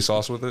spicy chili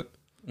sauce with it.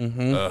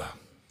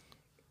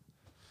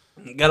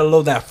 Gotta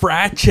love that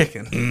fried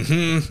chicken.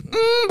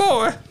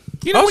 Boy,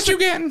 you know what you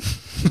getting.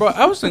 Bro,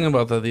 I was thinking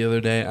about that the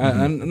other day.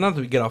 Not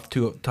to get off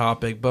too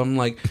topic, but I'm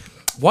like,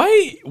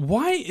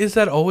 why is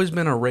that always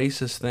been a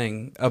racist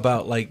thing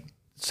about like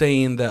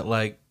saying that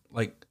like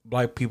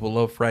black people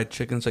love fried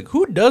chicken? It's like,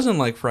 who doesn't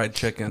like fried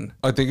chicken?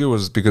 I think it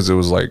was because it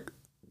was like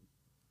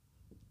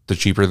the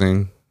cheaper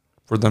thing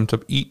for them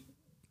to eat.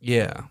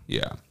 Yeah.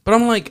 Yeah. But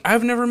I'm like,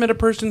 I've never met a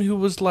person who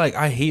was like,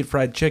 I hate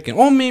fried chicken.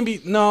 Oh,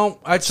 maybe, no,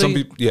 I'd say. Some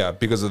people, yeah,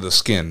 because of the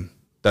skin.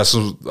 That's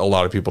what a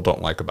lot of people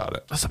don't like about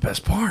it. That's the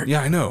best part.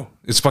 Yeah, I know.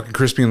 It's fucking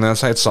crispy on the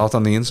outside, soft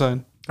on the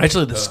inside.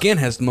 Actually, the skin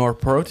has more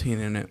protein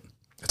in it.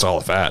 It's all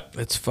the fat.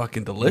 It's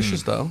fucking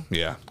delicious, though.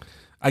 Yeah.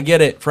 I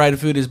get it. Fried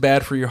food is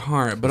bad for your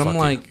heart. But I'm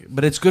like,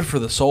 but it's good for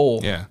the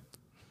soul. Yeah.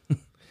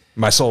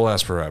 My soul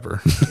lasts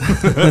forever.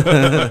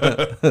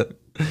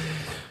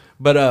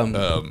 But,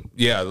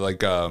 yeah,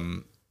 like,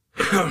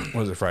 what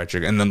was it, fried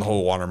chicken? And then the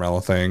whole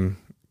watermelon thing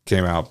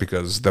came out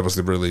because that was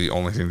the really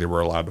only thing they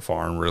were allowed to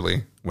farm,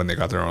 really, when they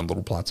got their own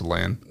little plots of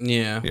land.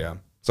 yeah. Yeah.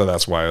 So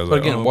that's why I was But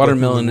like, again, oh,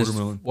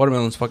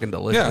 watermelon's fucking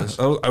delicious.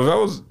 Yeah. I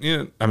was, you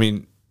know, I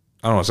mean,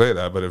 I don't want to say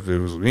that, but if it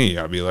was me,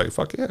 I'd be like,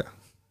 fuck yeah.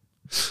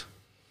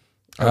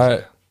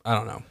 I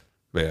don't know.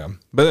 But yeah.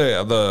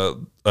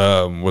 The,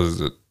 what is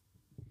it?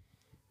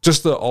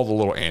 Just all the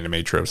little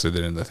anime tropes they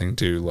did in the thing,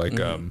 too. Like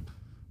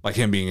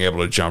him being able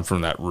to jump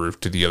from that roof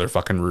to the other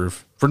fucking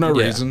roof for no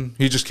reason.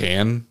 He just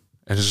can.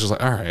 And it's just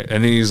like, all right.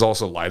 And he's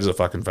also light as a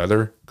fucking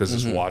feather because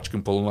his watch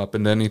can pull him up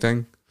into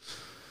anything.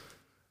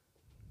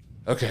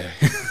 Okay.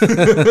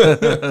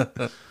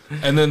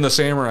 And then the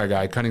samurai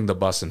guy cutting the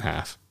bus in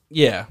half.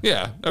 Yeah.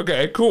 Yeah.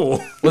 Okay,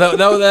 cool. Well,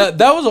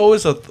 that was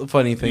always a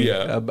funny thing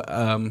Yeah.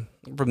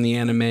 from the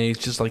anime.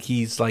 It's just like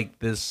he's like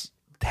this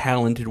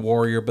talented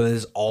warrior, but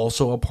is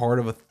also a part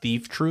of a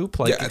thief troop.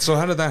 Like, Yeah, so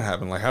how did that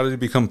happen? Like, how did he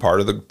become part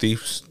of the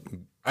thieves?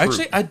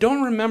 actually, I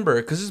don't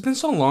remember because it's been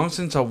so long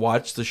since I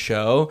watched the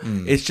show.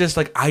 It's just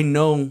like I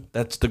know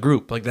that's the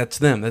group. Like that's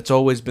them. That's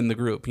always been the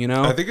group. You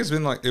know. I think it's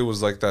been like it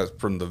was like that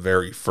from the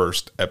very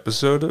first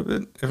episode of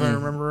it, if I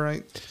remember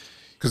right.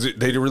 Because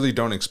they really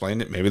don't explain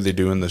it. Maybe they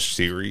do in the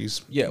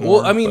series. Yeah, more,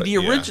 well, I mean,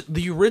 but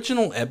the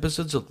original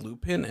episodes of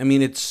Lupin, I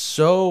mean, it's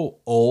so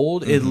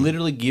old. It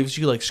literally gives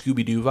you like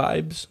Scooby-Doo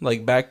vibes,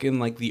 like back in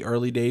like the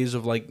early days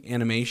of like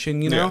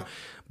animation, you know? Yeah.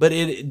 But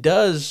it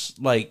does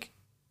like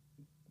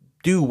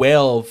do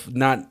well of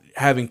not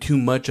having too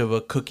much of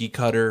a cookie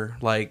cutter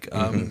like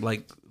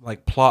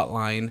like plot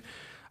line.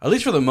 At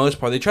least for the most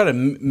part, they try to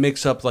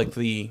mix up like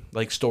the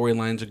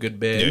storylines a good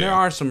bit, and there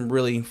are some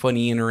really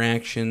funny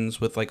interactions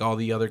with like all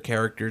the other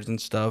characters and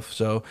stuff.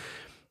 So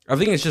I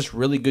think it's just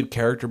really good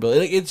character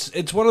building. Like,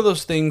 it's one of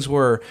those things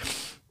where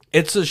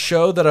it's a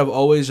show that I've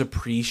always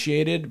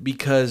appreciated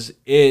because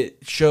it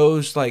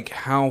shows like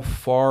how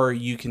far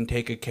you can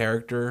take a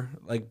character,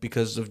 like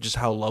because of just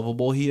how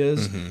lovable he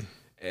is,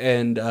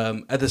 and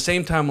at the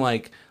same time,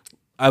 like.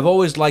 I've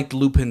always liked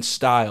Lupin's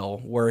style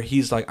where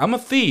he's like, I'm a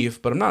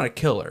thief, but I'm not a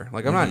killer.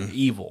 Like, I'm not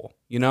evil,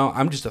 you know?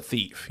 I'm just a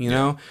thief, you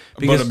know?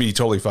 Because he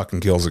totally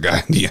fucking kills a guy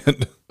in the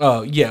end.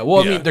 Oh, yeah.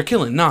 Well, I mean, they're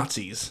killing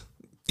Nazis.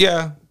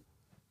 Yeah.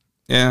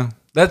 Yeah.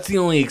 That's the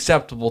only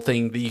acceptable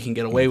thing that you can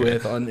get away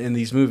with in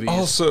these movies.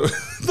 Also,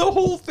 the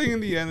whole thing in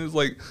the end is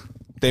like,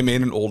 they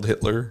made an old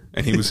Hitler,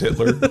 and he was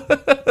Hitler.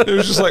 It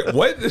was just like,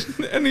 what?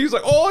 And he's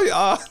like, oh,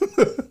 yeah.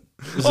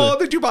 Oh,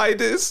 did you buy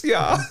this?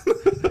 Yeah.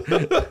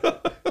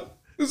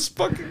 It's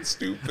fucking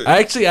stupid.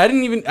 I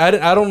don't even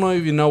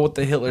know what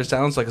the Hitler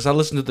sounds like because I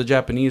listened to the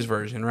Japanese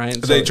version, right?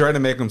 So, they try to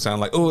make him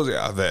sound like, oh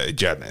yeah, very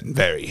German,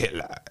 very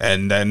Hitler,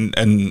 and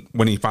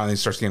when he finally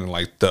starts getting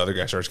like the other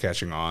guy starts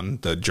catching on,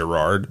 the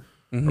Gerard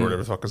or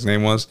whatever the fuck his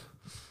name was,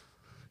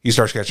 he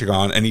starts catching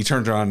on, and he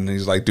turns around and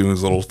he's like doing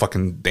his little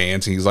fucking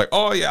dance, and he's like,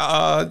 oh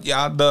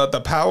yeah,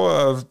 the power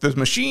of this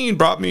machine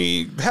brought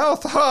me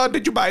health. Ha!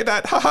 Did you buy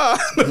that? Ha ha!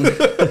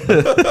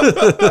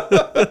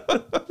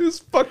 It's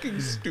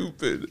fucking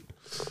stupid.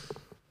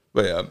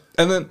 But yeah,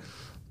 and then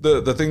the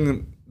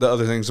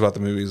other things about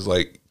the movie is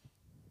like,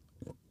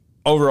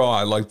 overall,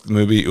 I liked the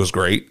movie. It was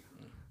great.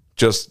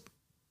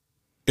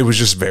 It was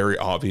just very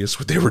obvious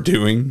what they were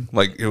doing.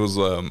 Like it was,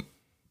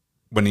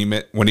 when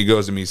he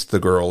goes and meets the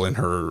girl in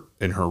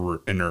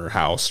her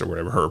house or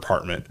whatever, her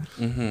apartment.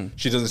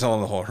 She doesn't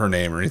tell him her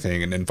name or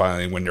anything, and then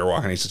finally when they're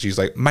walking, she's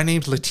like, "My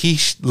name's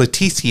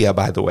Leticia,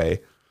 by the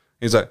way."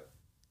 He's like,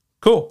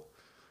 "Cool."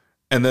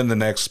 And then the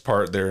next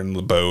part, they're in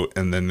the boat,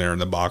 and then they're in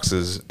the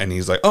boxes, and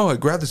he's like, "Oh, I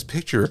grabbed this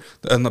picture.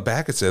 On the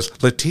back it says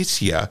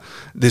Leticia.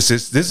 This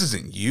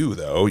isn't you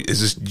though.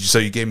 Is this so?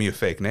 You gave me a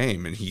fake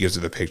name?" And he gives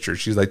her the picture.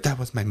 She's like, "That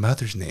was my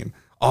mother's name.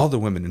 All the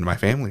women in my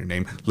family are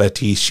named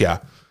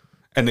Leticia."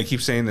 And they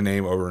keep saying the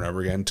name over and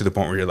over again to the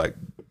point where you're like,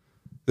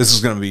 "This is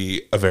going to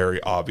be a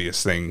very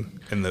obvious thing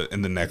in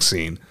the next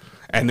scene."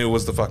 And it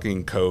was the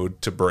fucking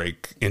code to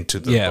break into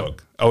the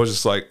book. I was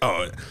just like,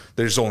 "Oh,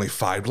 there's only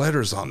 5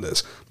 letters on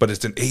this, but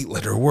it's an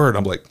 8-letter word."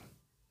 I'm like,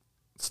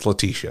 "It's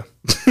Leticia."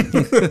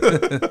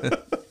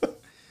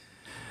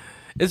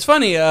 It's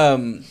funny.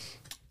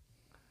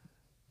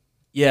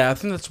 Yeah, I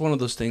think that's one of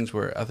those things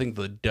where I think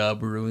the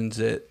dub ruins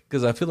it,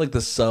 because I feel like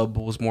the sub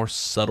was more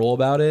subtle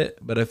about it,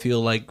 but I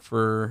feel like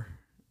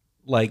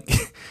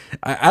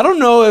I don't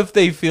know if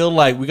they feel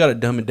like we got to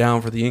dumb it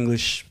down for the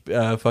English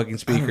fucking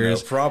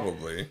speakers.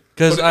 Probably.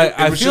 Because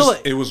I feel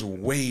like it was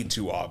way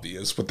too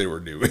obvious what they were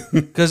doing.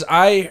 Because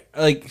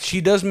she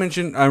does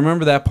mention, I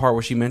remember that part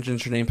where she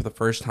mentions her name for the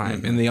first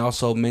time, and they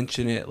also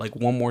mention it like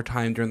one more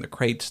time during the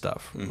crate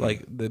stuff.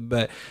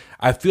 But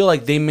I feel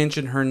like they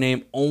mention her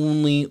name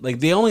only,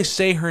 like they only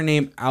say her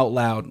name out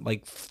loud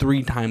like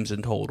 3 times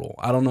in total.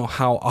 I don't know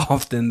how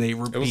often they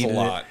repeat it. Was a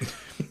lot.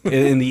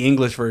 In the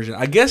English version,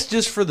 I guess,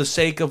 just for the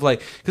sake of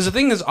because the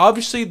thing is,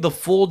 obviously the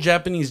full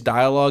Japanese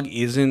dialogue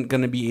isn't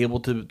going to be able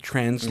to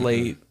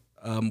translate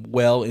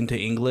well into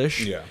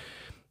English. Yeah.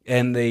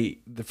 And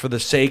for the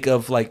sake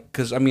of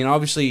because I mean,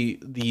 obviously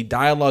the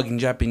dialogue in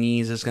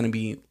Japanese is going to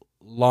be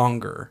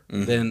longer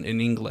than in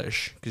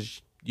English,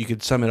 because you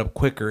could sum it up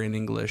quicker in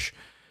English.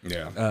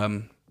 Yeah.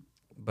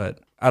 But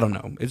I don't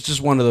know. It's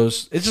just one of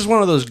those. It's just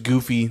one of those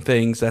goofy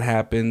things that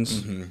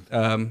happens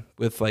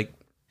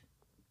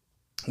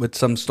with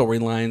some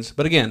storylines.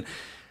 But again,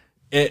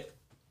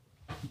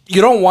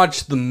 you don't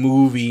watch the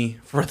movie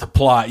for the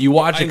plot. You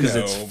watch it because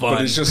it's fun.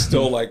 But it's just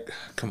still like,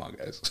 come on,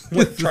 guys,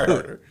 try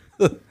harder.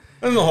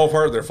 And the whole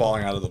part, they're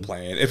falling out of the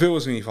plane. If it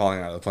was me falling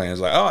out of the plane, it's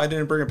like, "Oh, I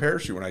didn't bring a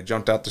parachute when I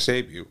jumped out to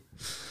save you."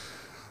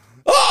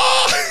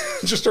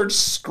 Just starts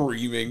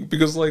screaming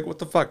because, what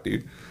the fuck,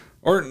 dude?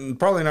 Or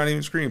probably not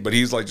even screaming, but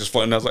he's just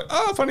floating. I was like,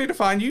 "Oh, funny to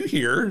find you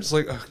here." It's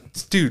like,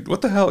 dude,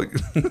 what the hell?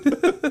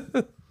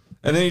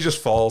 And then he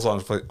just falls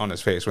on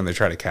his face when they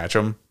try to catch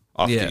him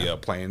off the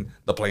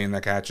plane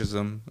that catches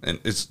him. And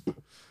it's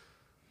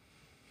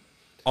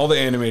all the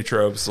anime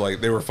tropes,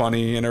 they were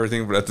funny and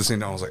everything, but at the same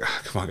time I was like,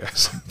 come on,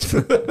 guys.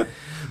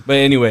 But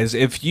anyways,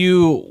 if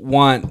you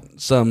want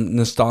some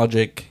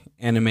nostalgic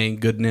anime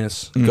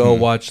goodness, go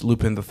watch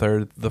Lupin the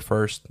Third,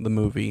 the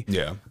movie,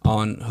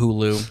 on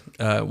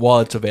Hulu while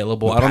it's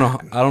available. I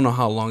don't know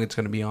how long it's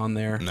going to be on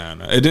there. No,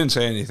 it didn't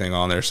say anything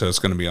on there, so it's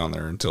going to be on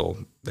there until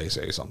they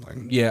say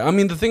something. Yeah, I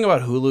mean, the thing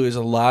about Hulu is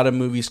a lot of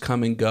movies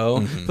come and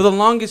go. For the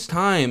longest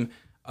time,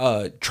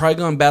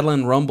 Trigun Battle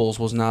and Rumbles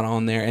was not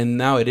on there, and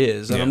now it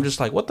is. And I'm just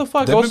like, what the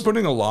fuck? They've been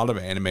putting a lot of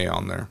anime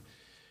on there.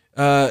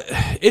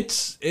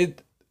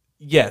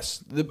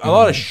 Yes, a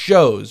lot of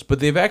shows, but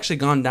they've actually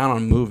gone down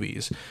on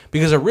movies.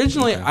 Because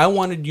originally I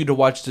wanted you to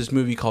watch this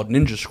movie called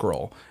Ninja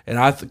Scroll, and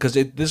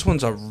this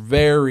one's a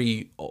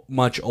very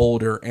much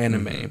older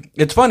anime.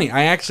 It's funny,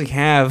 I actually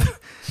have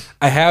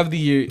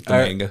the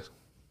manga.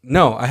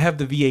 No, I have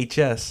the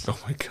VHS. Oh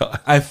my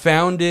god! I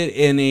found it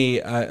in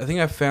I think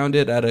I found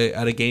it at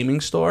a gaming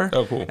store.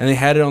 Oh, cool! And they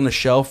had it on the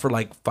shelf for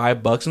 $5,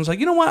 and I was like,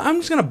 you know what? I'm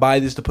just gonna buy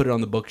this to put it on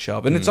the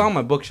bookshelf, and it's on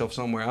my bookshelf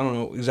somewhere. I don't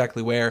know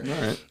exactly where.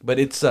 All right. But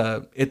it's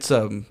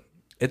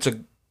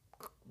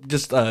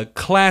just a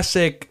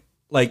classic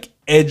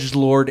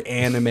edgelord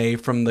anime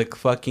from the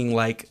fucking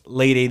late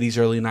 80s,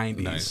 early 90s.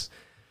 Nice.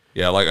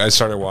 Yeah, I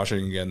started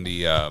watching again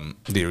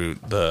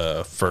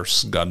the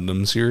first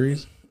Gundam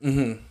series.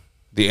 Mm-hmm.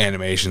 The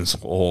animation's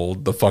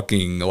old. The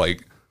fucking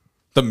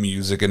the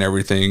music and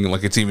everything.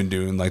 It's even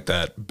doing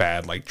that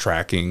bad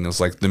tracking. It's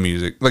the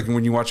music.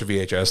 When you watch a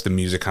VHS, the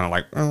music kind of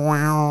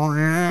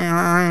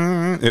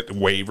it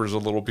wavers a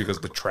little because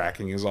the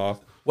tracking is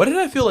off. Why did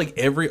I feel like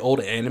every old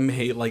anime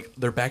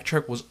their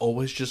backtrack was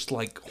always just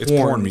horns? It's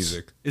porn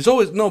music. It's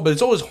always but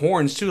it's always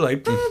horns too.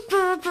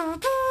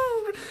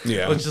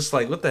 Yeah. It's just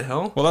what the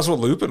hell? Well, that's what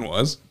Lupin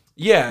was.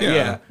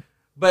 Yeah.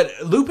 But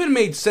Lupin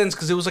made sense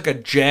because it was a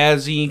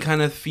jazzy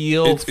kind of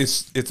feel.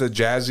 It's a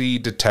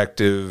jazzy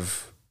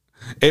detective.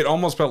 It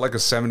almost felt like a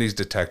 70s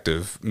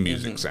detective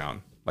music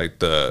sound.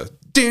 The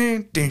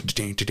ding ding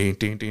ding ding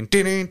ding ding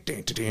ding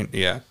ding ding.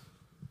 Yeah.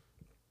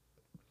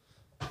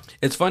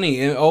 It's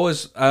funny. I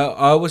always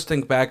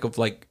think back of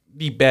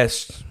the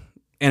best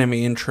anime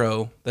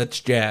intro that's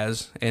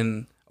jazz,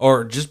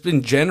 or just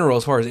in general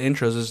as far as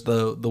intros is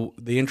the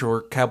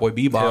intro for Cowboy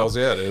Bebop. Hells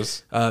yeah, it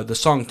is. The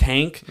song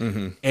Tank.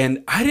 Mm-hmm.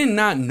 And I did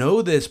not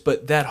know this,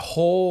 but that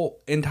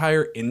whole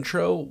entire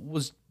intro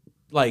was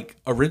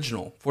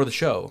original for the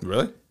show.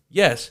 Really?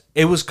 Yes,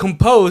 it was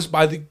composed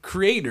by the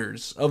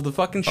creators of the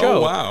fucking show.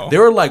 Oh, wow. They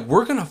were like,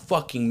 we're gonna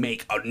fucking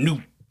make a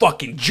new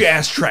fucking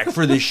jazz track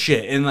for this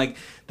shit, and like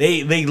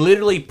they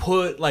literally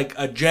put like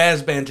a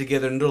jazz band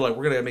together, and they're like,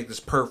 we're gonna make this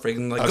perfect,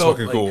 and like That's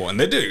fucking cool, and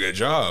they did a good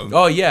job.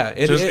 Oh yeah,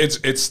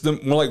 it's the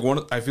more like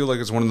one. I feel like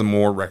it's one of the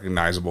more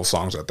recognizable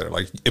songs out there.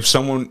 Like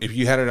if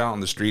you had it out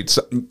on the streets,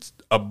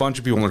 a bunch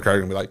of people in the crowd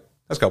are gonna be like,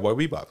 "That's Cowboy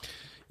Bebop."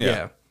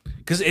 Yeah.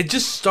 Because it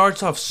just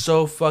starts off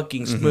so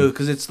fucking smooth.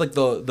 Because it's like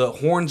the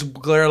horns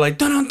glare like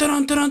dun dun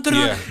dun dun dun,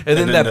 yeah. and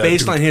then that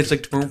bass line hits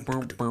like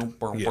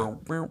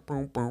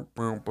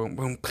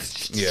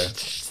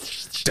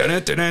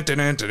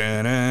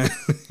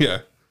yeah.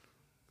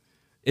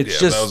 It's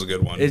just that was a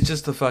good one. It's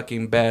just the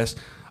fucking best.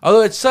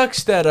 Although it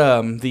sucks that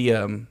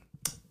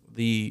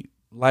the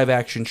live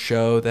action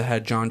show that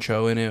had John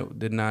Cho in it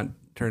did not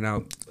turn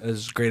out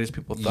as great as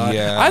people thought.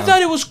 Yeah. I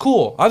thought it was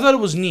cool. I thought it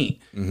was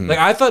neat. Like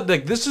I thought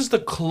like this is the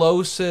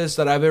closest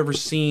that I've ever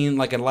seen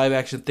like a live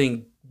action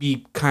thing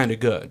be kind of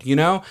good, you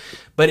know?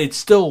 But it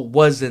still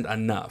wasn't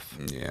enough.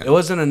 Yeah. It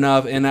wasn't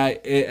enough, and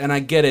I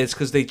get it. It's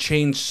because they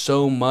changed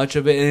so much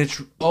of it, and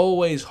it's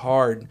always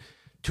hard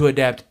to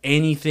adapt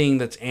anything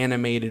that's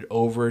animated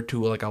over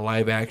to like a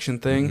live action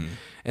thing,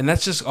 and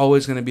that's just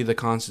always going to be the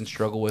constant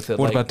struggle with it.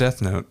 What about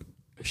Death Note?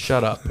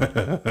 Shut up.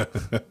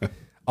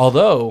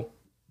 Although,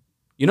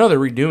 you know they're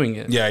redoing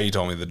it. Yeah, you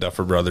told me the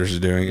Duffer Brothers are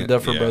doing it. The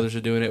Duffer Brothers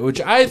are doing it, which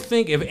I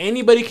think if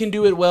anybody can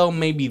do it well,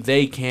 maybe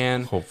they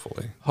can.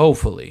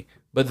 Hopefully.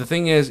 But the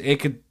thing is, it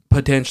could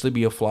potentially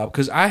be a flop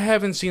because I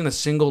haven't seen a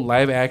single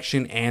live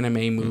action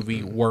anime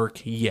movie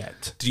work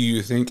yet. Do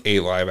you think a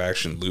live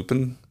action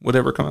Lupin would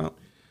ever come out?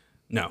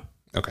 No.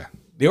 Okay.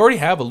 They already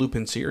have a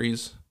Lupin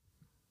series.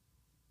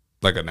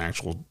 Like an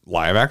actual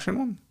live action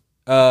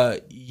one?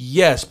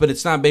 Yes, but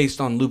it's not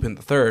based on Lupin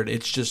the Third.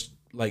 It's just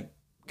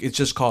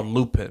called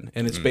Lupin,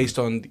 and it's based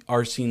on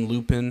Arsene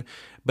Lupin.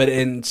 But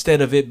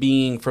instead of it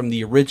being from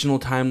the original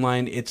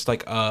timeline, it's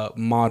like a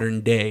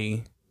modern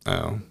day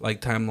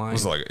like timeline.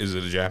 Is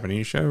it a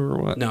Japanese show or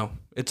what? No,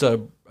 I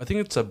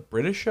think it's a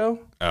British show.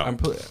 Oh,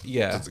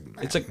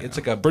 it's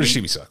like a British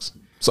TV sucks.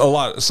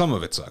 So some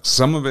of it sucks.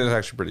 Some of it is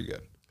actually pretty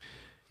good.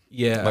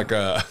 Yeah, like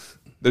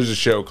there's a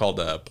show called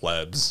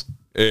Plebs.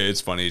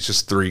 It's funny. It's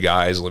just three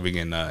guys living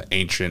in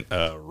ancient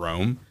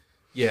Rome.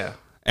 Yeah,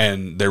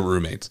 and they're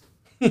roommates,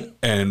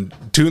 and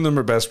two of them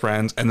are best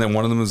friends, and then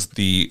one of them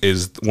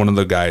is one of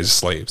the guys'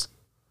 slaves.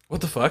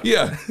 What the fuck?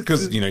 Yeah,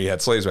 because you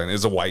had slaves back then.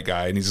 It's a white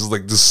guy, and he's just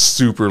like this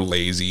super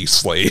lazy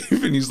slave,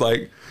 and he's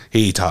like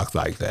he talks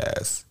like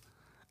this,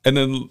 and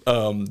then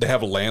they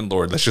have a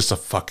landlord that's just a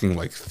fucking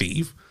like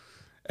thief.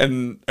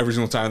 And every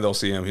single time they'll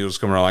see him, he'll just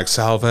come around like,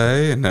 salve,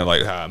 and they're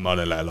like,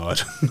 money,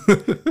 landlord.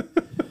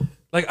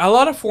 Like, a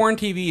lot of foreign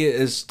TV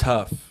is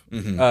tough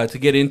to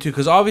get into,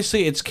 because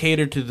obviously it's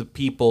catered to the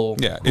people.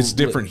 Yeah, it's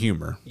different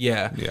humor.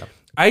 Yeah. Yeah.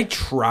 I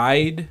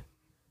tried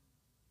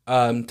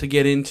to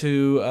get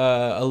into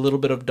a little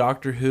bit of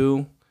Doctor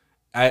Who.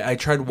 I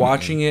tried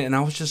watching it, and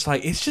I was just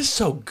like, it's just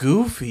so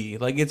goofy.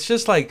 Like, it's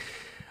just like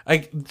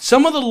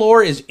some of the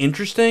lore is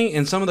interesting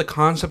and some of the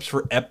concepts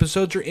for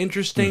episodes are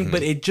interesting,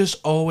 but it just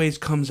always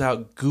comes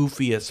out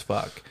goofy as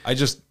fuck.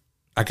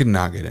 I could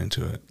not get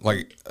into it.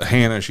 Like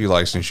Hannah, she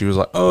likes it, and she was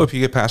like, oh, if you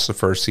get past the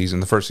first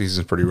season's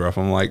pretty rough.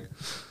 I'm like,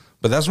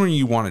 but that's when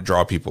you want to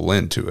draw people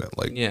into it.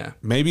 Like, yeah,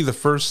 maybe the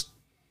first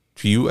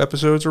few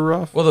episodes are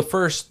rough. Well, the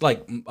first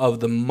of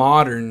the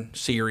modern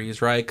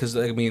series, right? Because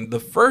I mean, the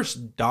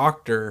first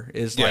Doctor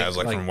is it was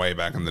like from way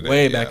back in the day.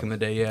 Way back in the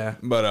day, yeah.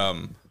 But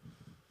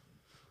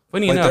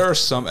funny enough, there are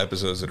some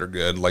episodes that are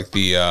good, like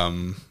the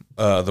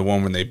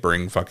one when they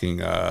bring fucking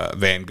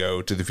Van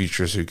Gogh to the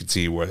future so you could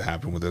see what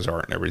happened with his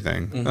art and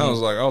everything. And I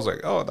was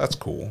like, oh, that's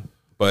cool.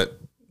 But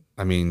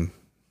I mean,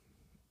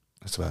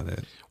 that's about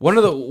it. One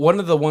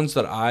of the ones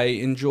that I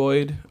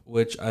enjoyed,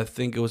 which I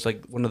think it was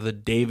like one of the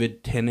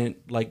David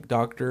Tennant like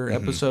Doctor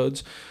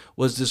episodes,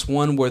 was this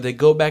one where they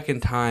go back in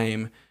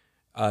time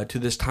to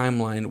this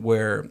timeline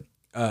where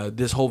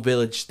this whole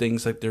village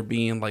thinks like they're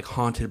being like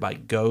haunted by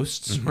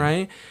ghosts,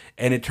 right?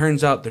 And it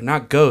turns out they're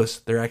not ghosts;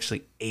 they're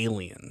actually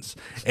aliens.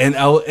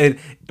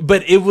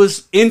 But it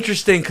was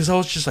interesting because I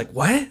was just like,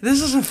 "What?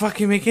 This doesn't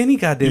fucking make any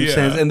goddamn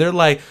sense." And they're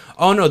like,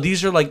 "Oh no,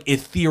 these are like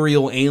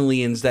ethereal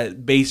aliens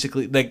that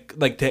basically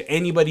like to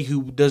anybody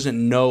who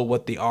doesn't know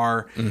what they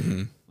are."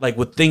 Like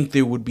would think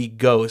they would be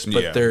ghosts,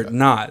 but they're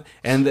not.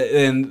 And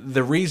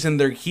the reason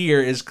they're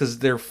here is because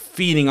they're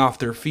feeding off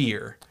their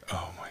fear.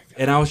 Oh my god!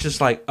 And I was just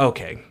like,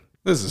 okay.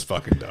 This is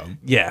fucking dumb.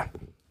 Yeah,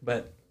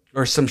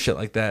 or some shit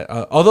like that.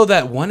 Although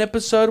that one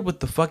episode with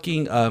the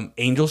fucking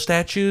angel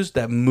statues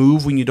that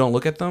move when you don't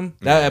look at them,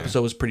 that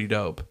episode was pretty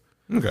dope.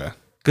 Okay.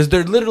 Because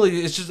they're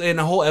literally, it's just in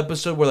a whole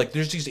episode where like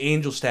there's these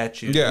angel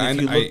statues. Yeah, and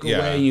if you look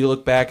away and you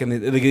look back and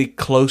they get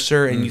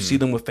closer and you see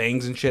them with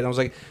fangs and shit. And I was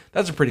like,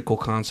 that's a pretty cool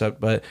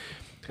concept. But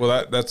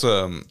that's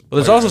Well,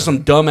 there's also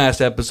some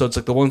dumbass episodes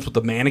like the ones with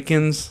the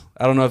mannequins.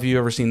 I don't know if you've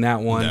ever seen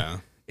that one. No.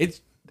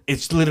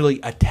 It's literally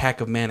Attack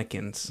of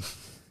Mannequins.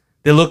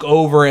 they look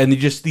over and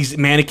these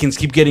mannequins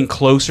keep getting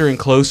closer and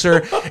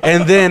closer.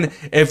 And then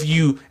if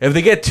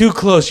they get too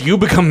close, you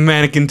become a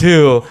mannequin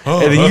too.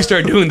 And then you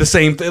start doing the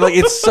same thing. Like,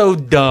 it's so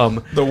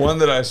dumb. The one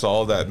that I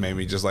saw that made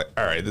me just like,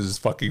 all right, this is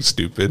fucking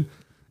stupid,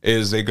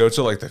 is they go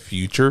to like the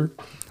future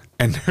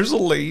and there's a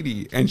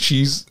lady and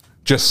she's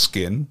just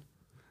skin.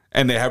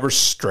 And they have her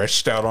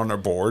stretched out on a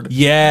board.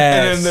 Yes.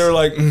 And then they're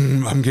like,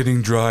 I'm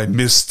getting dry,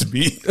 missed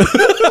me.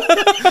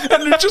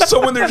 And they're just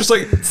so when they're just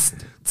like...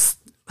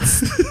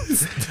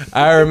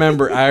 I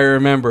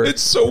remember.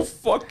 It's so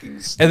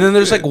fucking stupid. And then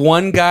there's like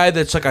one guy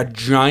that's like a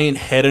giant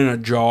head in a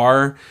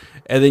jar.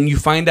 And then you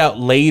find out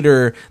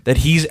later that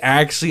he's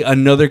actually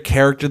another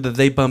character that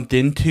they bumped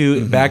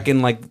into back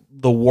in like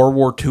the World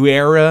War II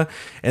era.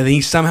 And then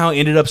he somehow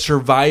ended up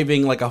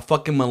surviving like a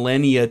fucking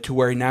millennia to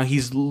where now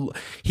he's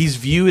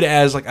viewed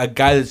as like a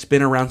guy that's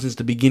been around since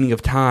the beginning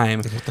of time.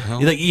 What the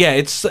hell? Like, yeah,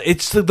 it's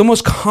the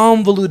most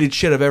convoluted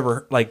shit I've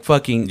ever like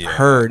fucking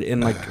heard in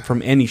like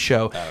from any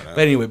show. But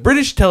anyway,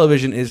 British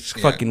television is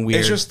fucking weird.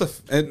 It's just the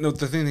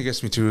thing that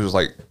gets me too is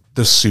like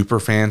the super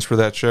fans for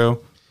that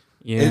show.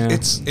 Yeah,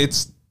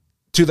 it's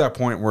to that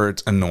point where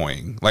it's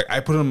annoying. Like I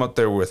put them up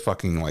there with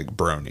fucking like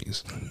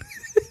bronies.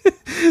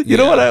 You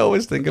know what I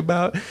always think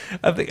about?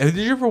 Did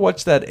you ever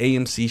watch that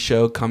AMC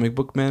show, Comic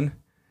Book Men?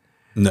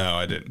 No,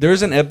 I didn't.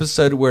 There's an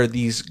episode where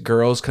these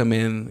girls come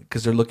in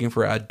because they're looking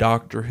for a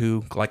Doctor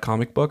Who like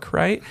comic book,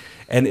 right?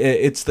 And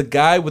it's the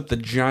guy with the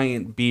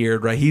giant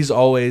beard, right? He's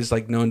always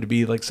like known to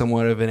be like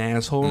somewhat of an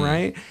asshole,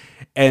 right?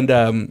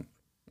 And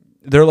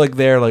they're like,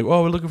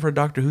 oh, we're looking for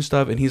Doctor Who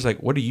stuff, and he's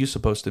like, what are you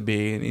supposed to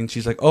be? And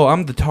she's like, oh,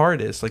 I'm the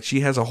TARDIS. Like she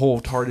has a whole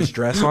TARDIS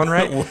dress on,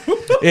 right?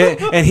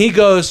 And he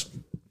goes.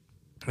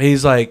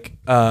 He's like,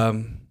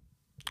 well,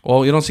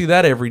 you don't see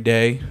that every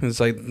day. It's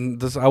like,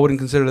 I wouldn't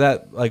consider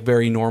that like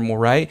very normal,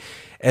 right?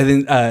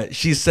 And then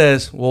she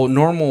says, well,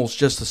 normal is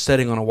just a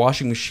setting on a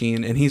washing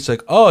machine. And he's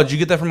like, oh, did you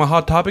get that from a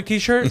Hot Topic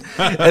t-shirt?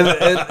 and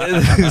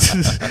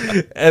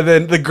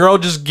then the girl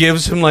just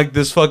gives him like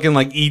this fucking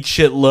like eat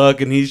shit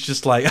look. And he's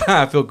just like,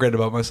 I feel great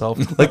about myself.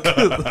 Like,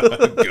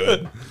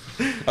 good.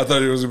 I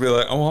thought it was going to be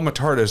like, oh, I'm a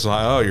TARDIS.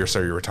 Like, oh, you're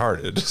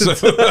retarded.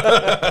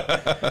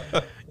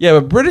 Yeah,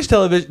 but British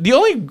television, the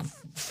only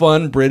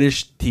fun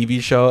British TV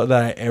show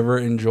that I ever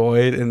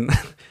enjoyed, and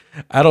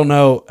I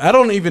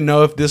don't even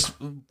know if this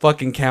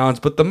fucking counts,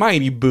 but The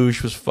Mighty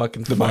Boosh was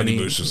fucking funny. The Mighty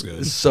Boosh was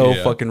good. So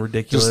fucking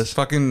ridiculous. Just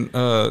fucking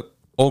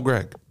old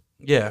Greg.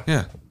 Yeah.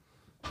 Yeah.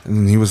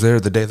 And he was there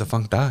the day the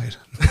funk died.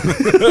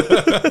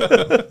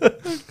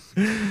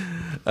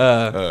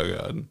 Oh,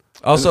 God.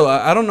 Also,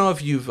 I don't know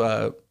if you've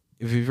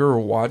ever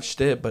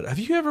watched it, but have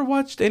you ever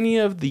watched any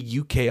of the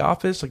UK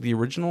Office, like the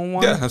original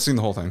one? Yeah, I've seen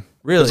the whole thing.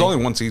 Really? It's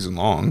only one season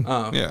long.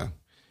 Oh. Yeah.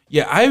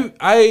 Yeah,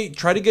 I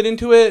tried to get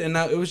into it, and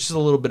it was just a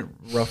little bit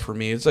rough for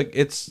me. It's like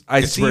it's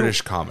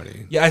British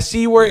comedy. Yeah, I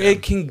see where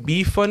it can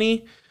be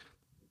funny,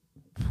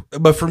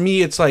 but for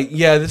me, it's like,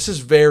 yeah, this is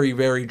very,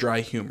 very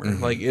dry humor.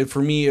 Like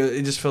for me,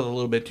 it just felt a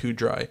little bit too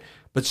dry.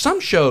 But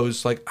some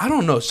shows, like I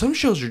don't know, some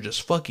shows are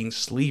just fucking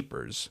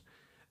sleepers.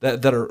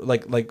 That are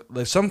like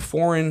some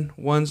foreign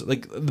ones.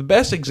 Like the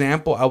best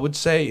example I would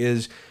say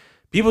is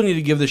people need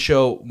to give the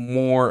show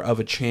more of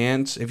a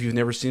chance if you've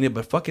never seen it.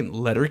 But fucking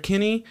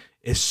Letterkenny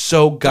is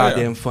so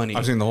goddamn funny.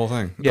 I've seen the whole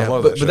thing. Yeah, I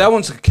love but that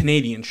one's a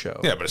Canadian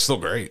show. Yeah, but it's still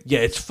great. Yeah,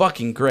 it's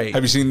fucking great.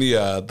 Have you seen the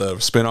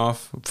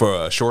spinoff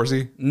for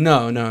Shoresy?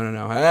 No.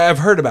 I've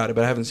heard about it,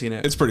 but I haven't seen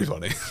it. It's pretty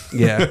funny.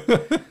 Yeah.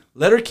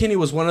 Letterkenny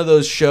was one of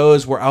those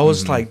shows where I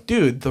was like,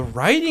 dude, the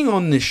writing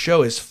on this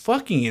show is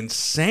fucking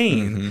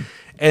insane.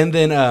 And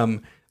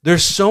then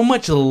there's so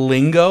much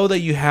lingo that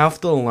you have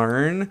to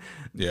learn.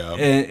 Yeah.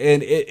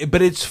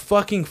 But it's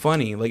fucking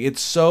funny. Like it's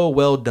so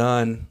well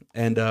done,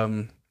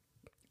 and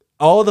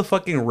all the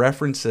fucking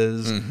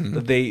references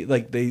that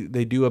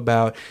they do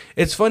about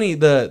it's funny.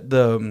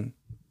 The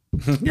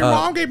your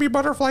mom gave me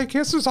butterfly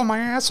kisses on my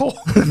asshole.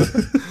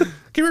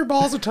 Give your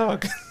balls a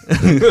tug.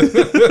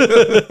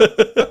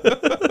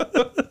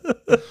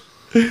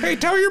 Hey,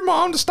 tell your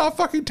mom to stop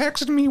fucking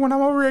texting me when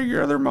I'm over at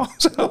your other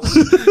mom's house.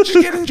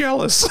 She's getting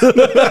jealous.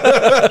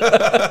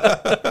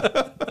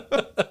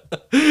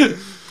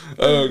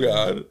 Oh,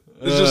 God.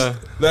 It's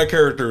just that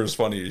character is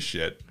funny as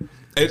shit.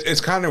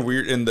 It's kind of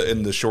weird in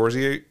the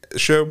Shoresy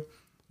show.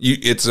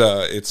 It's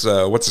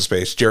what's his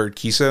face? Jared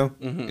Kiso.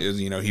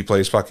 He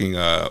plays fucking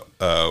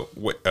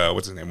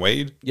what's his name?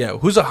 Wade. Yeah,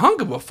 who's a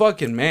hunk of a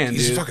fucking man.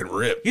 He's dude. fucking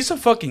ripped. He's a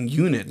fucking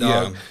unit,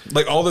 dog. Yeah,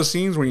 like all the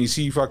scenes when you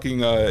see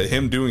fucking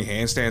him doing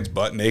handstands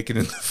butt naked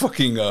in the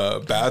fucking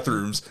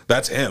bathrooms.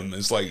 That's him.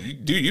 It's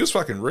like, dude, he was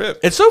fucking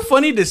ripped. It's so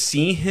funny to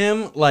see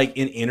him like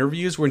in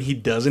interviews when he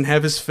doesn't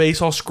have his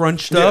face all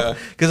scrunched up,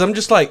 because I'm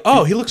just like,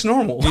 oh, he looks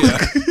normal.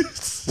 Yeah.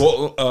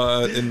 Well,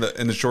 in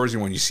the Shoresy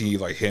one, you see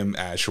like him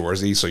as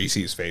Shoresy, so you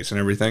see his face and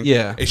everything.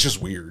 Yeah, it's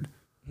just weird.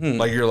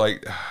 Like you're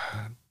like,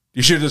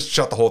 you should have just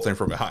shot the whole thing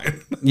from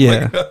behind.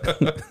 Yeah.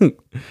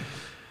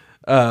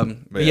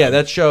 Yeah,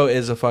 that show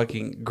is a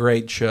fucking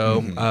great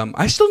show.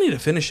 I still need to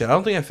finish it. I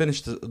don't think I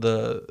finished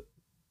the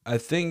I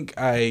think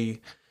I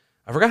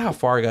I forgot how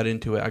far I got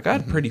into it. I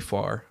got pretty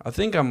far. I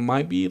think I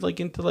might be like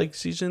into like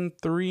season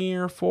 3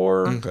 or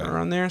 4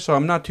 around there. So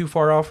I'm not too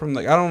far off from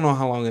like, I don't know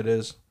how long it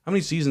is. How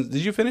many seasons?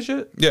 Did you finish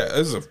it?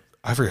 Yeah,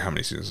 I forget how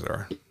many seasons there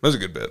are. That's a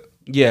good bit.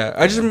 Yeah,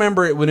 I just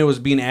remember it when it was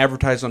being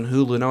advertised on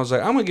Hulu, and I was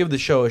like, I'm gonna give the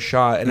show a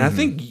shot. And I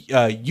think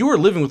you were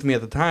living with me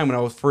at the time when I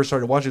was first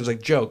started watching. It was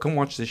like, Joe, come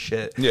watch this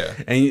shit. Yeah,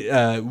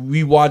 and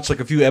we watched like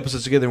a few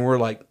episodes together, and we're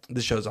like,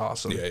 this show's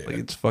awesome. Yeah. Like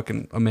it's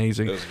fucking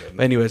amazing.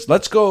 But anyways,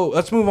 let's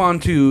move on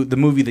to the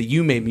movie that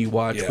you made me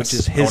watch, which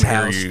is His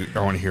House. I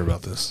want to hear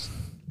about this.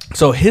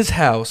 So His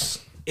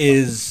House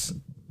is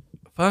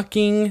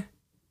fucking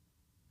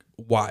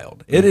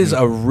wild. It is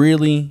a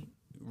really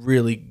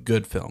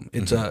good film.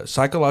 It's a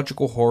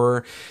psychological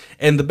horror,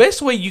 and the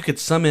best way you could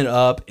sum it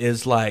up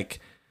is like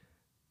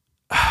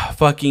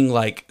fucking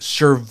like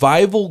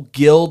survival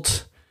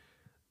guilt.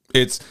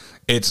 It's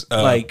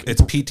like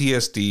it's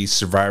PTSD,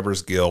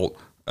 survivor's guilt,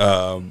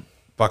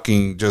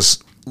 fucking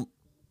just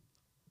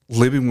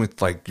living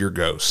with like your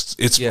ghosts.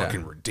 It's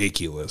fucking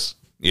ridiculous.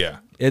 Yeah,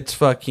 it's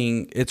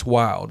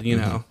wild, you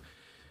know.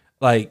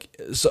 Like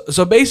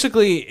so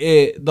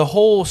basically the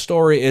whole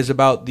story is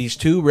about these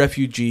two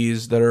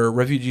refugees that are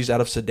refugees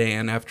out of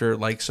Sudan after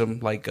like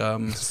some like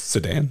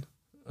Sudan?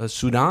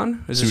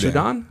 Sudan? Is it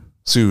Sudan?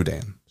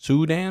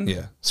 Sudan.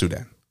 Yeah,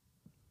 Sudan.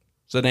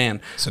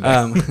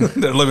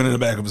 They're living in the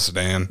back of a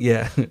sedan.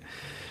 Yeah.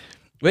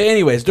 But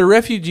anyways, they're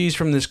refugees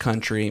from this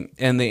country,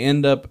 and they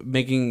end up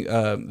making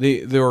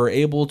they were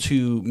able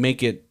to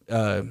make it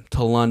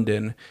to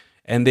London.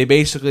 And they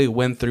basically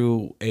went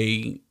through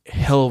a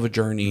hell of a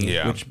journey,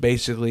 which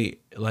basically,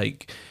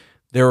 like,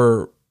 they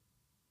were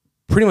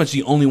pretty much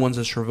the only ones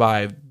that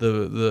survived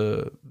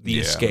the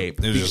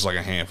escape. It was just like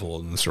a handful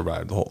of them that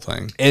survived the whole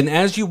thing. And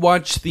as you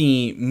watch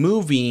the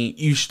movie,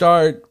 you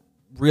start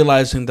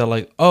realizing that,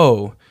 like,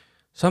 oh,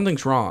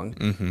 something's wrong.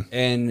 Mm-hmm.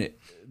 And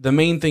the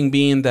main thing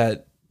being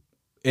that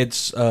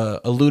it's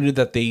alluded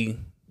that they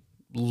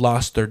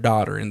lost their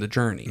daughter in the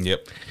journey.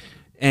 Yep.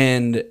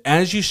 And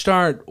as you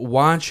start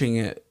watching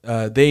it,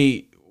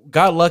 they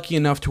got lucky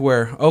enough to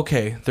where,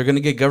 okay, they're going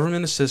to get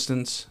government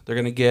assistance. They're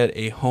going to get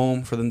a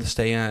home for them to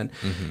stay in.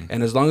 Mm-hmm.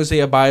 And as long as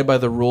they abide by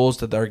the rules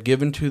that are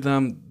given to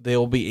them,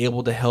 they'll be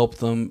able to help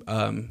them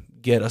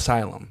get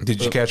asylum.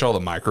 Did you catch all the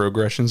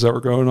microaggressions that were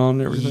going on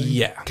and everything?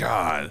 Yeah.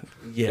 God.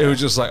 Yeah. It was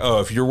just like,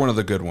 oh, if you're one of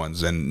the good ones,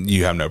 then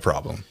you have no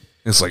problem.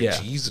 It's like,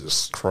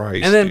 Jesus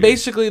Christ. And then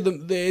basically,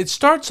 it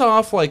starts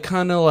off like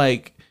kind of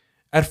like,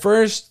 at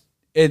first,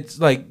 it's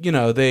like, you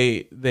know,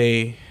 they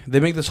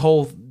make this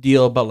whole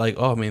deal about like,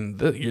 oh, I mean,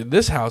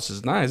 this house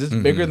is nice. It's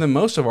bigger than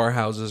most of our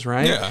houses,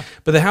 right? Yeah.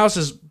 But the house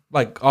is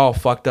like all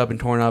fucked up and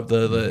torn up.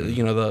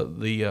 You know,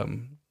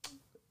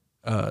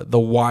 the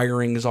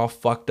wiring is all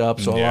fucked up,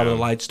 so a lot of the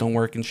lights don't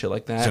work and shit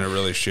like that. It's in a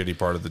really shitty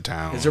part of the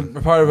town. It's a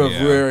part of a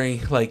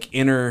very like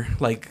inner,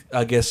 like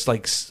I guess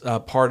like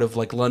part of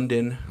like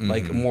London,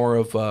 like more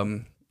of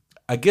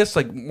I guess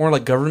like more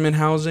like government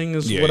housing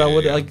is what I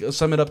would like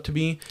sum it up to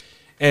be.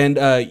 And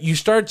you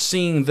start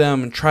seeing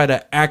them try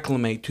to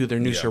acclimate to their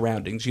new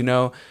surroundings. You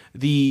know,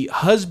 the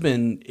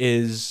husband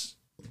is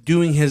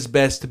doing his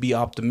best to be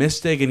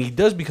optimistic, and he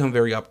does become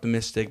very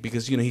optimistic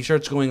because, you know, he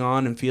starts going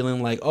on and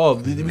feeling like, oh,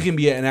 we can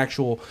be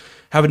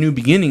have a new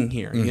beginning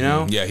here, you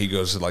know? Yeah, he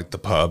goes to like the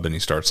pub and he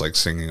starts like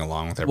singing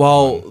along with everyone.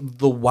 Well,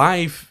 the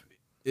wife,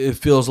 it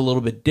feels a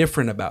little bit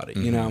different about it,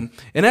 you know?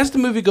 And as the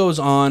movie goes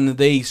on,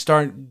 they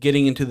start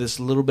getting into this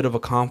little bit of a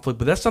conflict,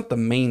 but that's not the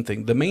main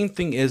thing. The main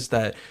thing is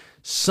that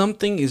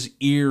something is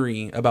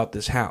eerie about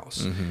this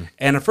house.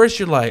 And at first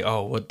you're like,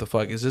 oh, what the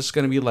fuck? Is this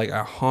going to be like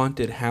a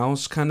haunted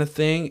house kind of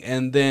thing?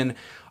 And then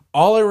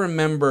all I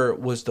remember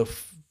was the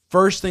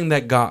first thing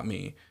that got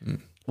me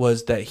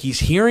was that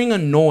he's hearing a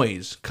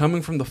noise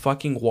coming from the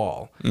fucking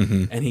wall.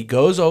 And he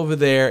goes over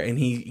there and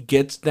he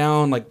gets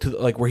down like to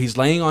like where he's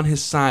laying on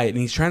his side and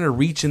he's trying to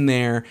reach in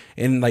there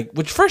and like,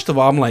 which first of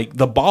all, I'm like,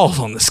 the balls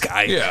on this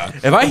guy. Yeah.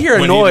 If I hear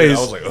a noise,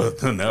 I was like,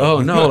 oh no.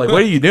 Oh no, like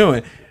what are you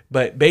doing?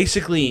 But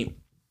basically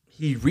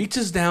he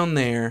reaches down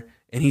there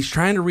and he's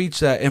trying to reach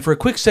that. And for a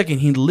quick second,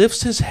 he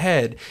lifts his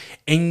head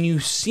and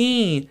you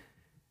see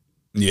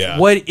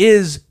what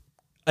is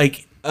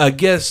like, I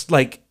guess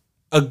like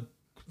a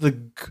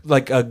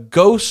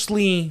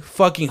ghostly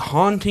fucking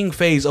haunting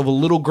face of a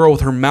little girl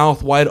with her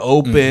mouth wide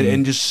open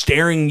and just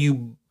staring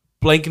you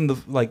blank in the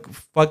like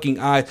fucking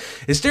eye.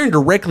 It's staring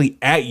directly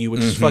at you,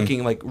 which is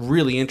fucking like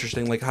really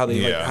interesting, like how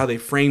they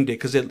framed it,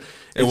 because it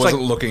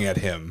wasn't like, looking at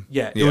him.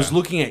 Yeah, it was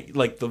looking at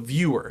like the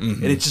viewer,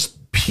 and it's just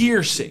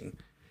piercing.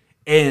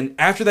 And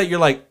after that, you're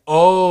like,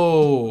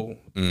 oh,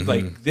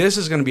 like this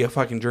is gonna be a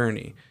fucking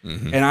journey.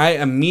 And I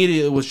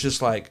immediately was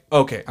just like,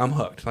 okay, I'm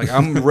hooked. Like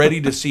I'm ready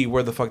to see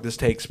where the fuck this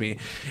takes me.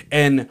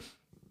 And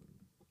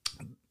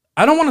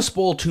I don't want to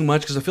spoil too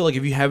much because I feel like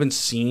if you haven't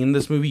seen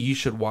this movie, you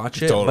should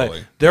watch it. Totally.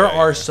 But there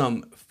are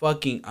some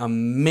fucking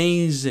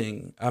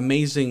amazing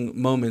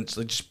moments,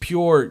 like just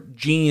pure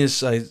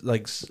genius,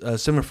 like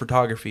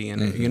cinematography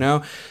in it, you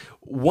know?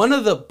 one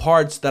of the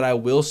parts that I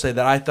will say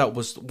that I thought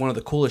was one of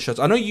the coolest shots.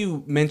 I know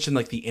you mentioned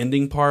like the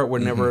ending part,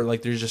 whenever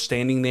like they're just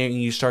standing there and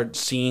you start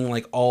seeing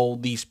like all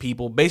these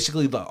people,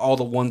 basically all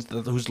the ones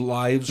whose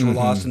lives were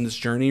lost in this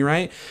journey,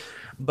 right?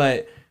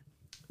 But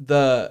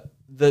the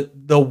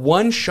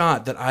one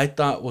shot that I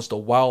thought was the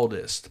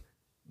wildest,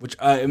 which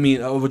I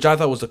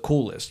thought was the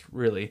coolest,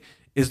 really,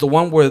 is the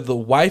one where the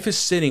wife is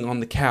sitting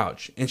on the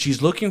couch and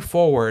she's looking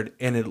forward,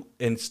 and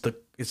it's the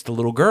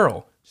little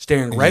girl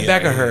staring right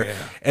back at her.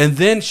 And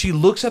then she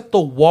looks at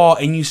the wall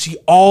and you see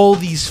all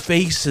these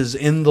faces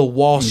in the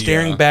wall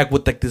staring back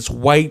with like this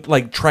white,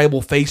 like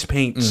tribal face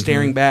paint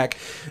staring back.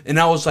 And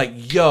I was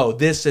like, yo,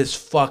 this is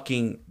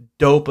fucking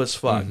dope as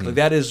fuck. Like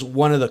that is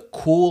one of the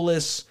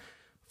coolest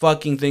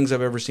fucking things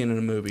I've ever seen in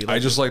a movie. Like, I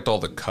just liked all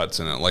the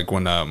cuts in it. Like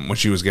when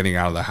she was getting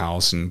out of the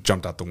house and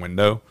jumped out the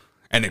window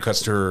and it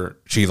cuts to her,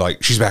 she's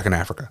back in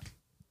Africa.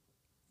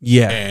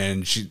 Yeah.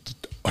 And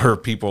her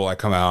people like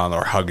come out and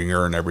are hugging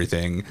her and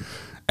everything.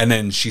 And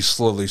then she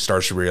slowly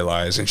starts to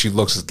realize, and she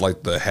looks at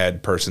like the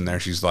head person there.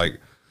 She's like,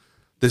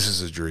 this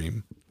is a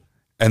dream.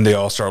 And they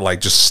all start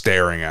like just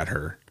staring at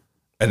her.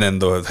 And then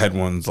the head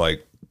one's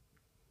like,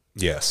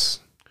 yes.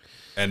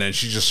 And then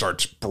she just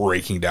starts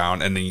breaking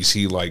down. And then you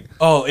see like,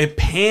 oh, it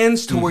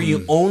pans to where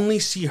you only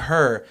see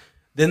her.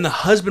 Then the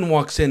husband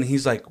walks in and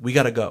he's like, we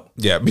got to go.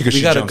 Yeah, because she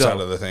jumps out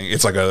of the thing.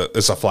 It's like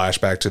it's a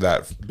flashback to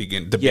that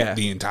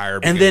the entire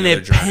beginning. And then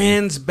it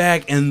pans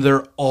back and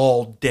they're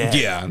all dead.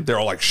 Yeah, they're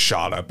all like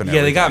shot up and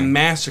everything. They got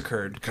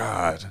massacred.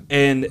 God.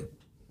 And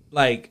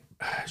like,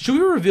 should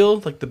we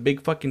reveal like the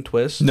big fucking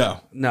twist? No,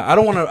 I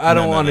don't want to. I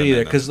don't want to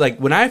either. Because like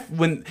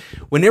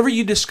whenever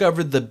you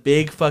discover the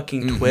big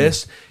fucking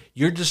twist,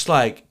 you're just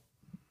like,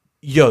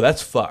 yo,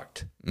 that's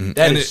fucked.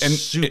 That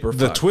is super fucked.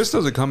 The twist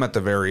doesn't come at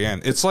the very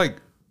end. It's like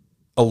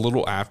a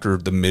little after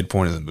the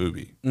midpoint of the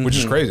movie, which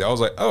is crazy. I was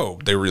like, oh,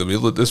 they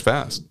revealed it this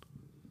fast.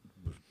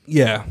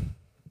 Yeah.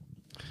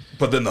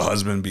 But then the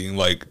husband being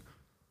like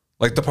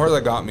the part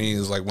that got me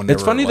is like whenever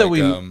it's funny that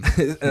we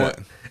what?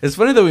 It's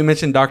funny that we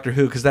mentioned Doctor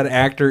Who because that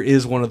actor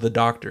is one of the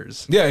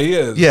doctors. Yeah, he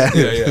is. Yeah.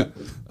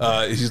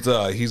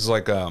 He's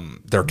like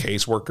their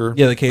caseworker.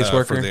 Yeah, the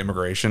caseworker for the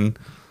immigration.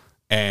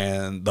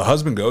 And the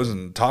husband goes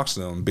and talks to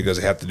them because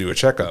they have to do a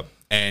checkup.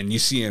 And you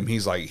see him,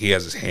 he's like, he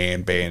has his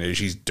hand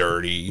bandaged, he's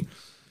dirty.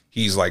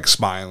 He's like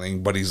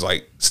smiling, but he's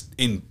like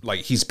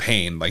he's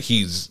pained, like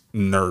he's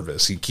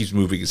nervous. He keeps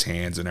moving his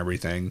hands and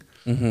everything.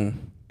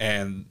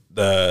 And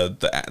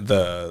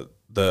the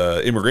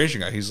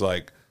immigration guy, he's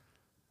like,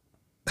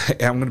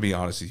 hey, I'm gonna be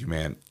honest with you,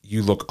 man.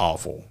 You look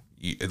awful.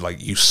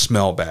 You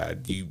smell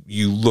bad.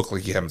 You look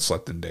like you haven't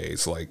slept in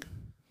days. Like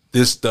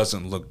this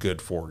doesn't look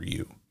good for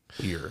you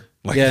here.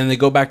 Like, and they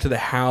go back to the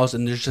house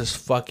and there's just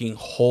fucking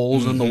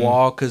holes in the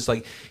wall because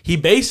like he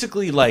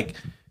basically like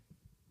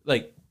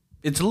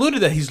it's alluded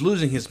that he's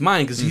losing his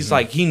mind because he's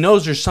like, he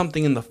knows there's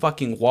something in the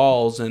fucking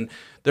walls, and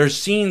there's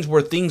scenes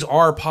where things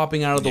are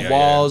popping out of the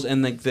walls,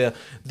 and like the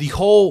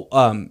whole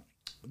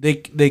they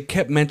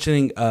kept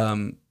mentioning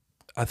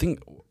I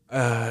think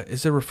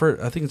is it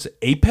referred? I think it's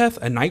Apeth,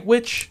 a night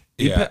witch.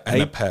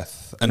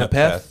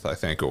 Apeth, I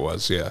think it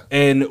was, yeah.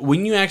 And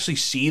when you actually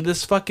see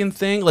this fucking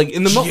thing, like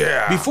in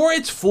the before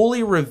it's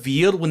fully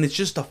revealed, when it's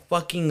just a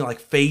fucking like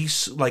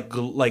face, like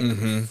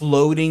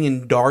floating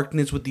in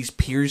darkness with these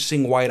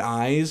piercing white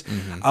eyes,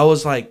 I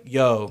was like,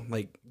 yo,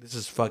 like this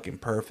is fucking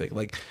perfect.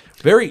 Like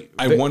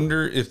I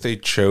wonder if they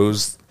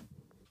chose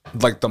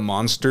like the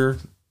monster.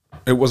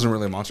 It wasn't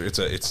really a monster.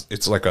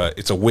 It's like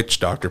a witch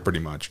doctor pretty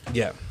much.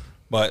 Yeah.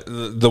 But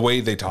the way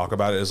they talk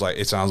about it is like,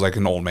 it sounds like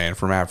an old man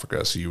from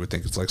Africa. So you would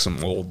think it's like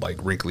some old, like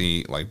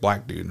wrinkly, like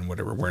black dude and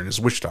whatever wearing his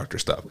witch doctor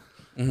stuff.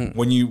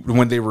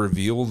 When they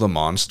reveal the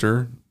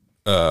monster,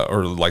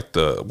 or like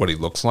what he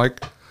looks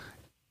like,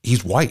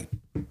 he's white.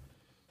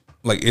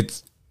 Like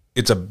it's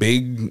a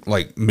big,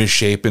 like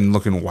misshapen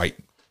looking white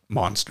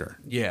monster.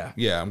 Yeah.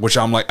 Yeah. Which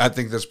I'm like, I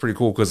think that's pretty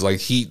cool. Cause like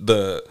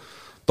the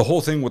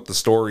whole thing with the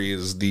story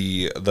is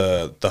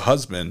the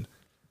husband,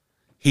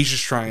 he's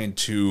just trying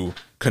to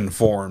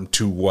conform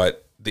to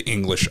what the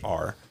English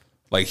are.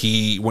 Like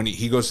when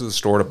he goes to the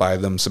store to buy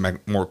them some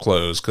more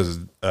clothes because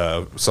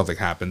something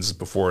happens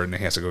before and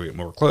he has to go get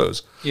more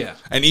clothes. Yeah.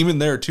 And even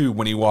there too,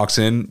 when he walks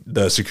in,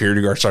 the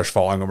security guard starts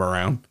following him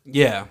around.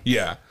 Yeah.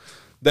 Yeah.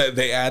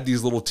 They add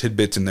these little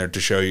tidbits in there to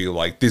show you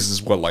like, this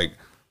is what like,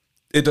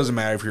 it doesn't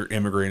matter if you're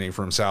immigrating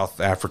from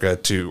South Africa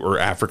or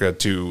Africa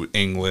to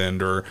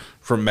England or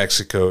from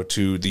Mexico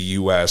to the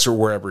US or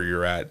wherever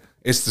you're at.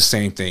 It's the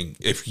same thing.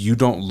 If you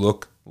don't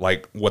look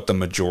like what the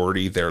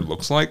majority there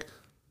looks like,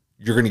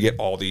 you're going to get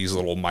all these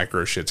little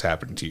micro shits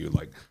happening to you,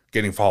 like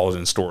getting followed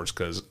in stores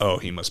because, oh,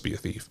 he must be a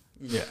thief.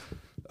 Yeah.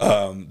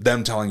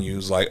 Them telling you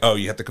is like, oh,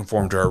 you have to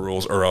conform to our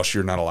rules or else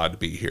you're not allowed to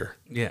be here.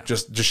 Yeah.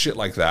 Just shit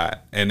like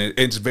that. And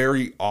it's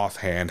very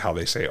offhand how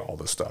they say all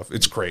this stuff.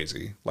 It's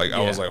crazy. Like, I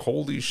was like,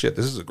 holy shit,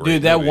 this is a great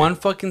Dude, that movie. one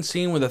fucking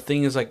scene where the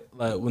thing is like,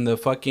 when the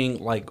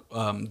fucking, like,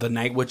 the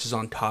night witch is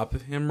on top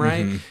of him,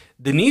 right?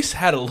 Denise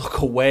had to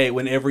look away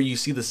whenever you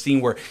see the scene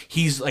where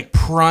he's like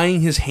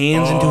prying his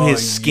hands into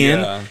his skin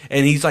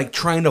and he's like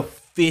trying to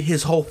fit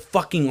his whole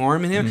fucking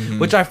arm in him,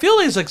 which I feel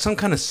is like some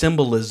kind of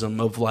symbolism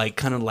of like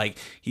kind of like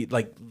he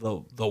like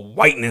the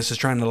whiteness is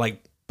trying to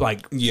like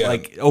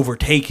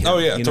overtake him. Oh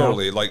yeah, you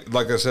totally. know?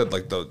 Like I said,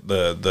 like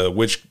the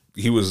witch,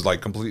 he was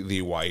like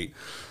completely white.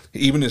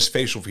 Even his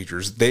facial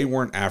features, they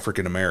weren't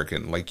African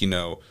American. Like, you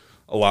know,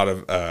 a lot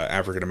of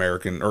African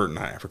American, or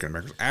not African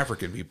Americans,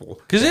 African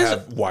people, because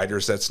have wider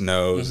sets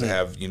nose,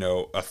 have, you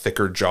know, a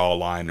thicker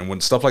jawline and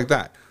when stuff like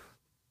that.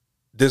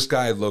 This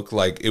guy looked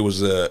like it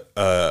was a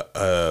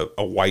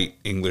white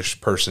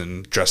English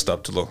person dressed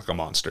up to look like a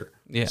monster.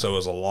 Yeah. So it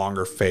was a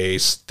longer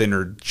face,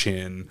 thinner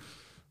chin,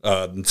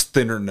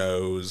 thinner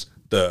nose,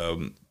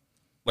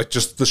 like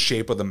just the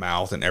shape of the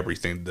mouth and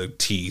everything, the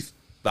teeth,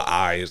 the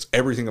eyes,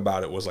 everything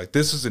about it was like,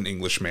 this is an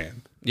English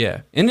man.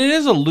 Yeah, and it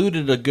is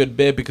alluded a good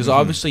bit because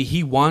obviously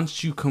he wants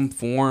to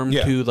conform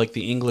to like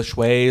the English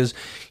ways.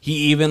 He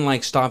even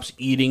like stops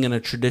eating in a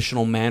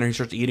traditional manner. He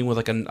starts eating with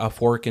like a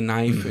fork and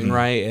knife, and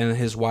and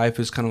his wife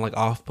is kind of like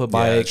off put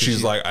by it.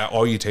 She's like,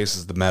 all you taste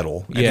is the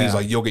metal, and he's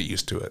like, you'll get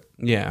used to it.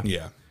 Yeah,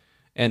 yeah.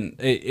 And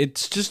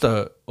it's just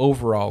a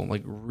overall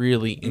like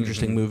really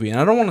interesting movie, and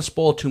I don't want to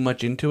spoil too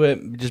much into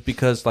it just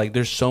because like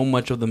there's so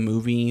much of the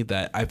movie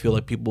that I feel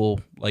like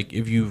people like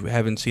if you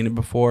haven't seen it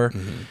before.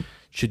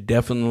 Should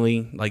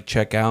definitely like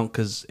check out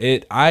because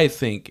I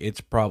think it's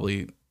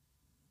probably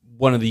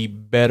one of the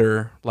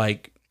better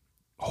like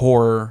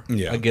horror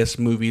I guess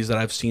movies that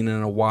I've seen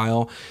in a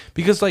while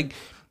because like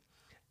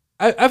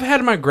I've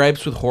had my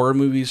gripes with horror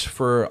movies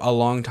for a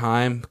long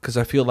time because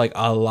I feel like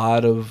a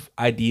lot of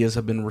ideas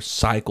have been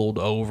recycled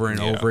over and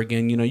over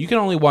again. You know, you can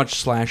only watch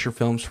slasher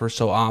films for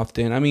so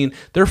often. I mean,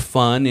 they're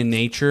fun in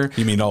nature.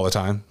 You mean all the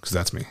time? Because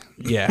that's me.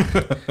 Yeah.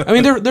 I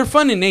mean, they're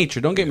fun in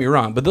nature. Don't get me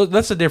wrong. But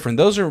that's the difference.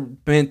 Those are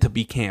meant to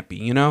be campy,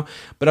 you know?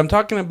 But I'm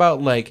talking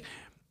about, like,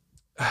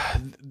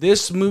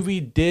 this movie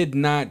did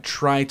not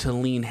try to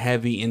lean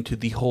heavy into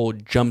the whole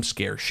jump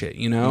scare shit,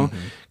 you know?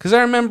 Because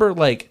I remember,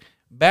 like,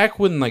 back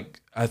when, like,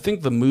 I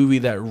think the movie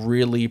that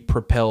really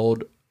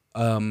propelled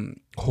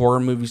horror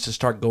movies to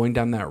start going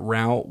down that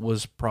route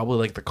was probably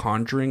like The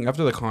Conjuring.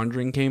 After The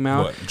Conjuring came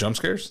out, what, jump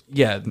scares?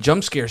 Yeah,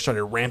 jump scares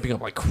started ramping up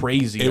like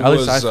crazy. At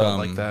least I felt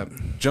like that.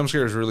 Jump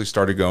scares really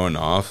started going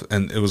off,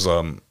 and it was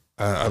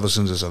I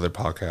listened to this other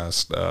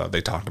podcast.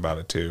 They talked about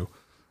it too.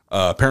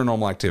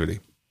 Paranormal Activity.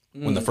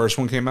 When the first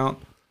one came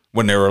out,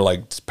 when they were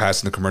like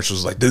passing the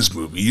commercials, like, this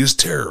movie is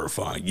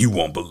terrifying. You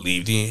won't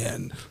believe the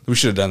end. We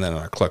should have done that on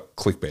our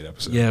clickbait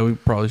episode. Yeah, we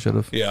probably should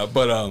have. Yeah,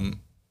 but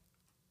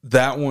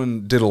that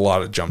one did a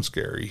lot of jump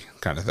scary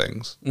kind of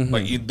things.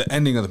 Like the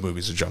ending of the movie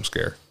is a jump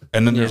scare,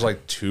 and then there's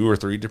like 2 or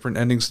 3 different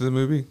endings to the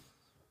movie.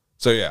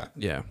 So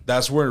yeah,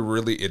 that's where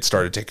really it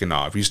started taking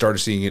off. You started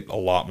seeing it a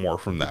lot more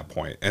from that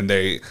point, and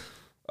they.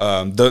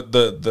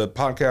 The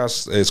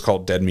podcast is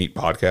called Dead Meat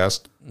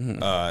Podcast,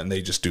 and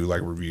they just do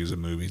like reviews of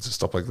movies and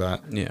stuff like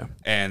that. Yeah,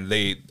 and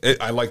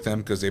I like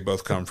them because they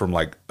both come from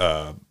like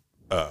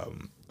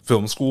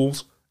film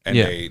schools, and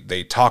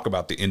they talk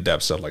about the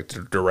in-depth stuff, like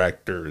the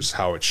directors,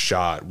 how it's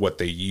shot, what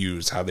they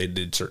use, how they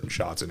did certain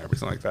shots, and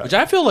everything like that. Which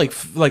I feel like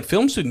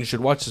film students should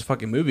watch this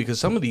fucking movie because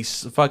some of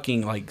these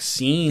fucking like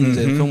scenes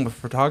and film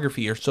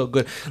photography are so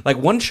good. Like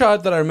one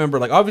shot that I remember,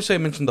 like obviously I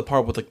mentioned the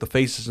part with like the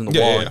faces in the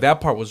wall. Like,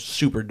 that part was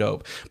super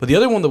dope. But the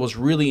other one that was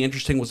really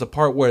interesting was the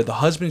part where the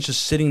husband's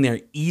just sitting there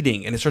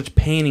eating, and it starts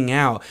panning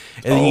out,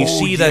 and then you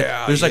see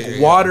that there's like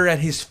water at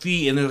his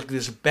feet, and there's like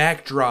this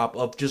backdrop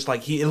of just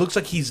like it looks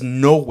like he's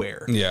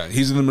nowhere. Yeah,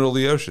 he's in the middle of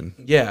the ocean.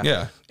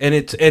 Yeah. And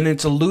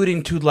it's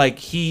alluding to like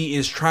he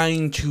is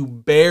trying to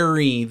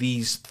bury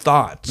these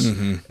thoughts,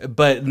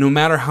 but no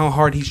matter how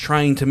hard he's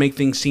trying to make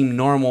things seem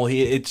normal,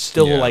 it's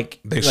still like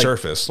they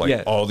surface.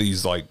 All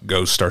these like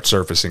ghosts start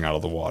surfacing out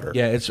of the water.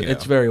 Yeah,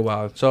 it's very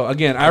wild. So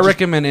again, I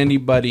recommend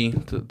anybody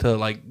to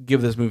like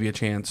give this movie a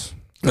chance.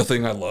 The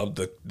thing I love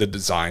the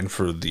design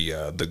for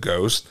the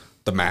ghost,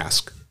 the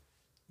mask.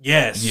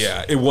 Yes.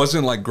 Yeah, it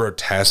wasn't like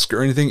grotesque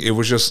or anything. It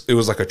was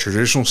like a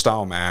traditional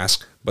style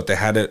mask, but they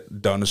had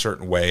it done a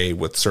certain way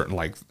with certain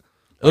like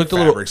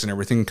fabrics and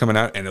everything coming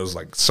out, and it was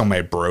like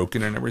somebody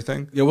broken and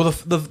everything. Yeah, well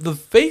the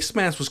face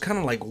mask was kind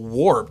of like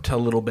warped a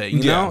little bit,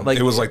 you know? Like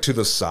it was like to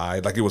the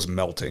side, like it was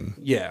melting.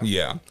 Yeah.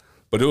 Yeah.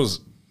 But it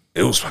was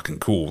fucking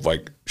cool.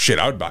 Like shit,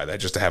 I would buy that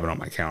just to have it on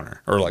my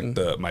counter or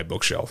like my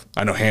bookshelf.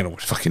 I know Hannah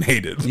would fucking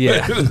hate it.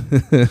 Yeah.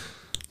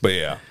 But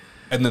yeah.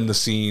 And then the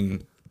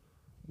scene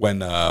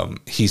when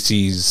he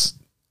sees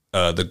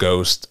the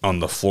ghost on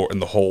the floor, in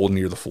the hole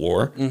near the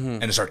floor,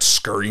 and it starts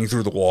scurrying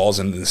through the walls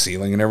and the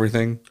ceiling and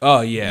everything.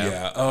 Oh, yeah.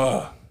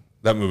 Yeah.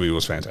 That movie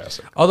was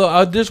fantastic.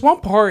 Although there's one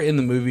part in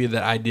the movie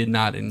that I did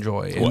not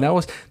enjoy, and that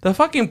was the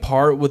fucking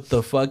part with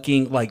the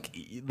fucking like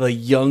the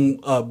young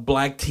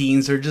black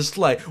teens are just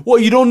like, well,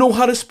 you don't know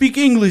how to speak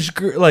English,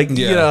 like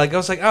you know, like I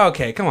was like, oh,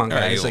 okay, come on,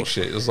 guys, like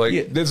shit. It was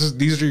like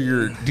these are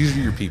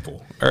your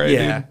people, all right,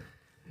 dude?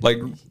 Like.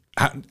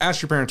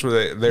 Ask your parents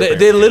where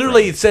they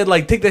literally said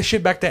like take that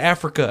shit back to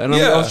Africa, and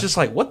I was just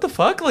like, what the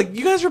fuck, like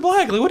you guys are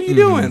black, like what are you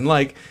doing,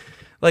 like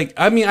Like,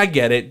 I mean, I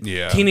get it.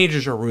 Yeah.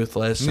 Teenagers are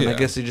ruthless, and I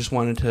guess they just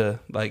wanted to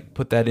like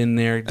put that in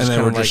there. And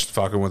they were just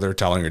fucking with her,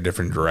 telling her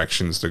different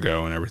directions to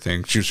go and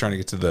everything. She was trying to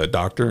get to the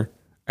doctor,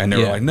 and they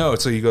were like, "No,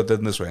 so you go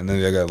this way." And then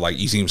they got like,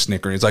 you see him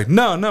snickering. He's like,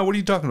 "No, what are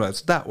you talking about?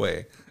 It's that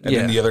way." And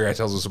then the other guy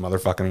tells us some other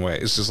fucking way.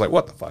 It's just like,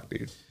 what the fuck,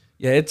 dude?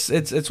 Yeah,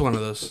 it's one of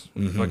those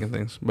fucking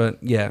things. But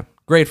yeah,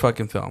 great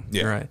fucking film.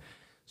 Yeah. All right.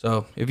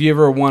 So if you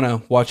ever want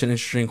to watch an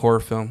interesting horror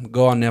film,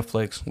 go on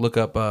Netflix, look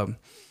up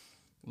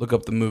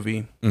the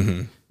movie.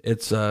 Mm-hmm.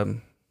 It's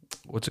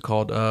what's it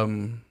called?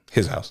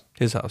 His House.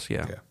 His House.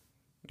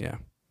 Yeah.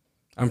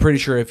 I'm pretty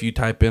sure if you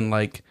type in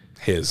like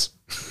his,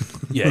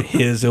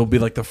 it'll be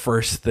like the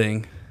first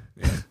thing.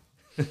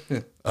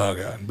 Yeah. Oh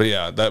god, but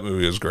yeah, that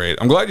movie was great.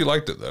 I'm glad you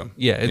liked it though.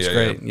 Yeah, it's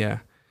great. Yeah.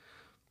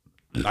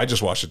 I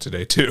just watched it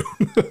today too.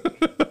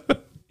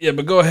 Yeah,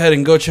 but go ahead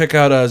and go check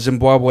out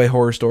Zimbabwe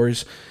Horror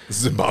Stories.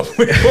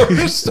 Zimbabwe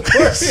Horror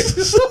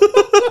Stories.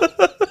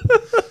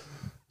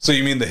 So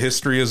you mean the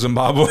history of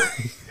Zimbabwe?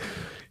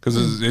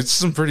 Because it's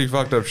some pretty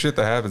fucked up shit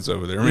that happens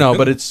over there. No,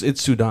 but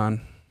it's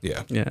Sudan.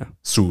 Yeah.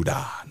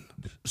 Sudan.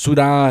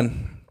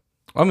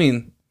 I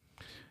mean,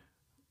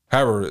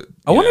 however,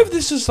 I wonder if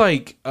this is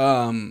like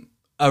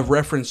a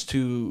reference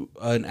to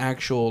an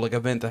actual like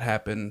event that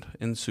happened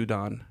in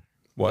Sudan.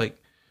 What?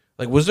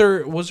 Like was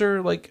there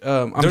like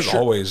there's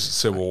always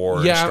civil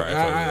war. Yeah, and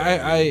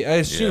strife I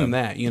assume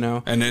that, you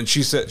know. And then she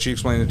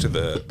explained it to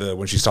the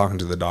when she's talking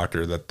to the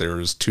doctor that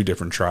there's two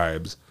different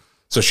tribes,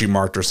 so she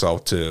marked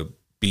herself to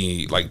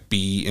be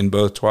in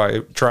both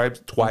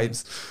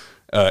tribes,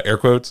 air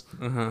quotes,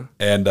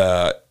 and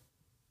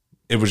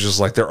it was just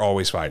like they're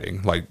always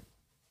fighting. Like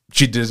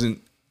she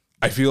doesn't.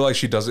 I feel like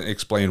she doesn't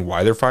explain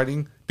why they're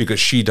fighting because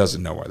she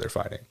doesn't know why they're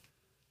fighting.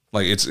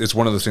 Like it's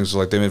one of those things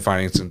where, like, they've been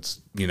fighting since,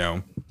 you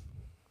know,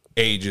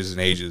 ages and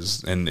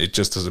ages, and it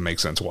just doesn't make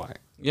sense why.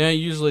 Yeah,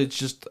 usually it's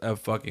just a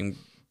fucking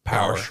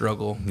power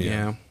struggle.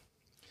 Yeah.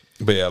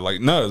 But yeah,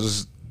 like, no,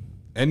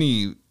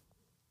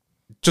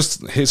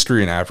 just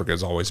history in Africa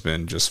has always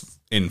been just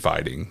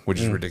infighting, which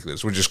is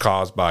ridiculous, which is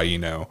caused by, you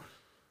know,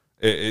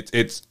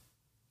 it's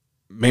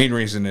main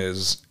reason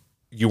is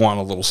you want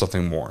a little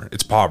something more.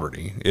 It's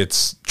poverty.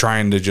 It's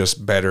trying to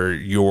just better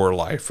your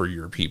life for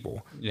your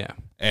people. Yeah.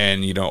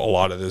 And, you know, a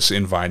lot of this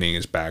infighting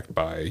is backed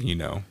by, you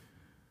know,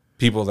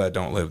 people that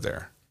don't live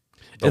there.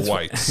 The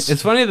whites.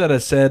 It's funny that I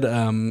said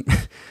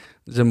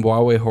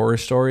Zimbabwe Horror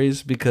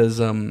Stories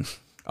because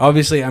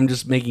obviously I'm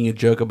just making a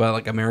joke about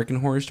like American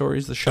Horror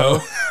Stories, the show.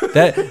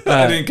 That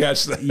I didn't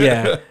catch that.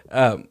 Yeah.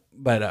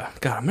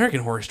 But God, American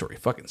Horror Story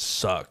fucking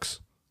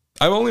sucks.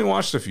 I've only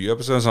watched a few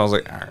episodes and I was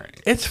like, all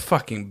right. It's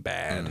fucking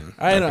bad.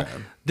 I know.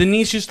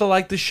 Denise used to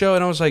like the show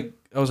and I was like,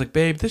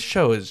 babe, this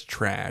show is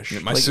trash. Yeah,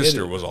 my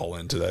sister was all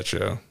into that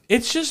show.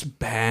 It's just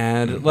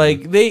bad.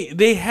 Like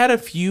they had a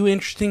few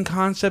interesting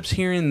concepts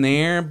here and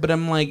there, but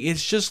I'm like,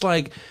 it's just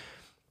like,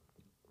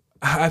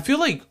 I feel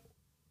like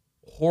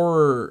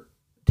horror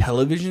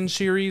television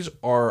series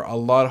are a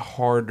lot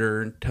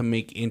harder to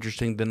make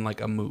interesting than like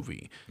a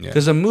movie.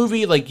 Because a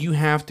movie, like, you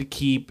have to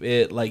keep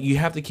it, like, you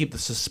have to keep the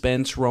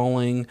suspense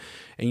rolling,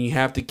 and you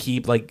have to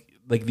keep like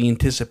the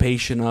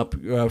anticipation up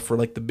for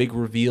like the big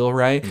reveal,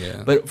 right?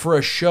 Yeah. But for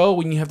a show,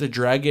 when you have to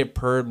drag it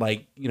per,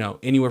 like, you know,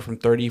 anywhere from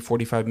 30,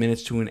 45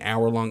 minutes to an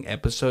hour-long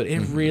episode, it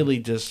really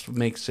just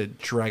makes it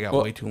drag out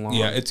way too long.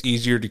 Yeah, it's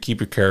easier to keep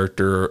a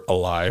character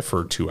alive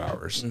for 2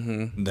 hours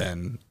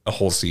than a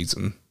whole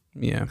season.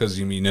 Yeah. Because,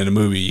 you mean, in a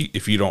movie,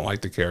 if you don't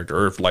like the character,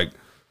 or if, like,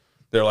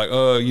 they're like,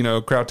 oh, you know,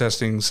 crowd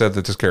testing said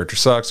that this character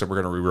sucks, so we're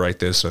going to rewrite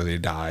this so they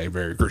die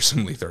very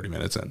gruesomely 30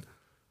 minutes in.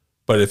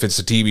 But if it's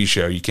a TV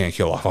show, you can't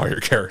kill off all your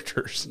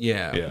characters.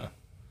 Yeah. Yeah.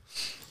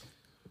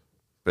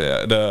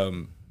 But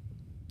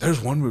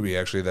there's one movie,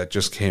 actually, that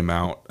just came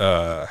out.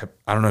 I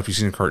don't know if you've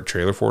seen a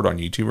trailer for it on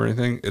YouTube or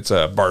anything. It's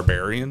a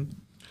Barbarian.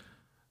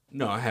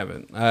 No, I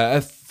haven't.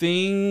 I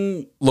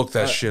think... Look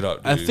that shit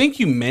up, dude. I think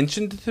you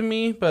mentioned it to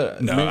me,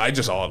 but... No, I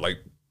just saw it like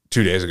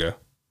 2 days ago.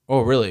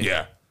 Oh, really?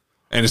 Yeah.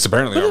 And it's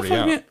apparently already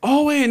out.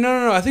 Oh, wait,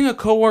 no. I think a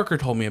coworker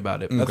told me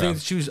about it. Okay.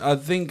 I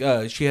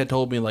think she had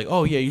told me, like,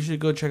 oh, yeah, you should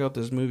go check out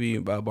this movie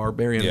about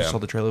Barbarian. I saw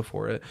the trailer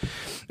for it.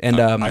 And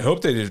I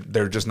hope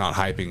they're just not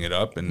hyping it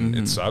up and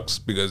it sucks,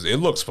 because it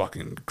looks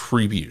fucking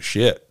creepy as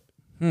shit.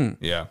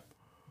 Yeah.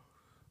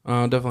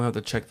 I'll definitely have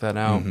to check that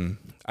out.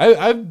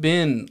 I've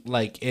been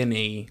like in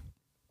a,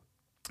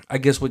 I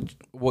guess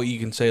what you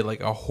can say,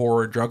 like a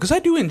horror drama, because I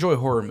do enjoy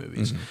horror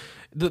movies.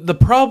 The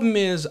problem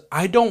is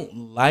I don't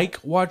like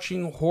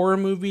watching horror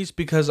movies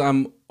because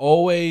I'm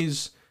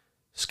always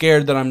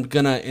scared that I'm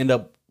gonna end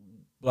up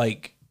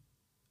like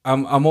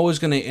I'm always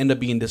gonna end up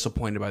being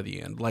disappointed by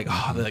the end. Like,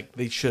 oh, like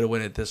they should have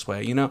went it this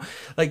way, you know?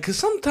 Like, because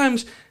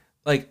sometimes,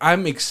 like,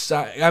 I'm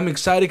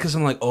excited because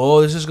I'm like,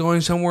 oh, this is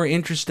going somewhere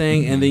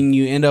interesting, and then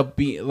you end up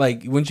being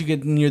like, once you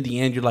get near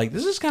the end, you're like,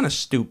 this is kind of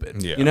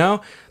stupid, you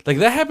know? Like,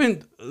 that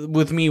happened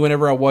with me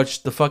whenever I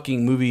watched the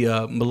fucking movie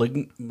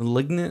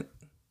Malignant.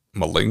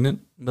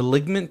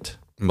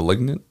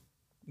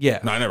 Yeah.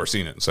 No, I never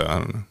seen it, so I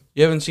don't know.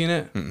 You haven't seen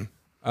it?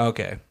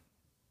 Okay.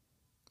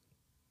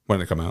 When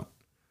did it come out?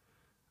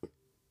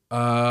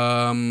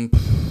 Good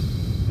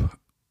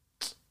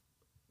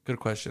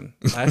question.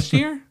 Last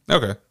year?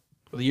 Okay.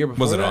 Or the year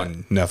before? Was it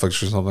on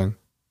Netflix or something?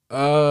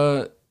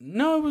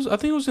 No, it was. I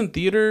think it was in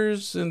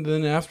theaters, and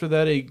then after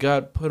that, it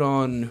got put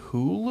on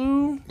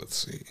Hulu. Let's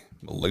see.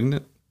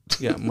 Malignant?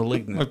 Yeah,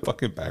 Malignant. My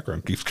fucking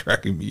background keeps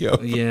cracking me up.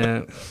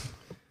 Yeah.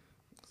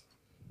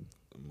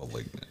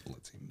 Malignant.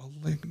 Let's see.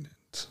 Malignant.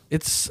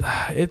 It's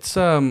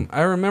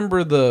I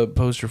remember the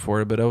poster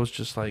for it, but I was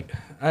just like,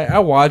 I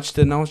watched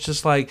it and I was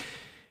just like,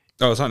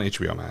 Oh, it's on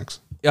HBO Max.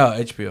 yeah,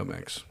 HBO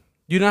Max.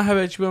 Do you not have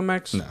HBO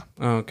Max? No.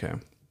 Oh, okay.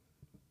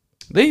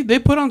 They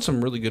put on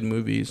some really good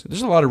movies.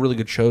 There's a lot of really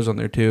good shows on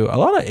there too. A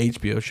lot of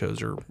HBO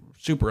shows are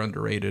super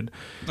underrated.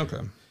 Okay.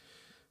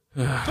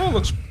 Oh, it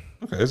looks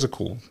okay. It's a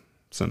cool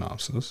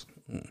synopsis.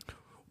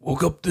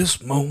 Woke up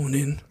this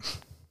morning,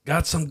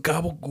 got some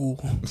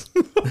gabagool.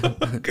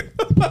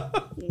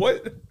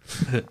 What?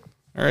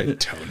 All right,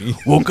 Tony.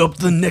 Woke up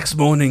the next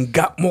morning,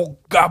 got more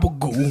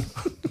gabagool.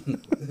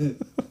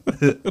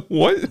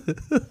 What?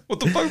 What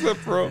the fuck's that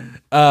from?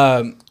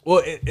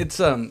 Well, it's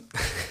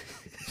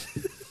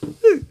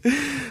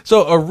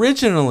So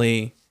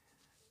originally,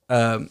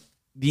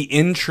 the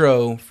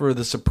intro for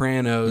The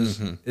Sopranos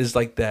is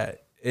like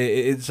that.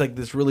 It's like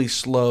this really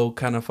slow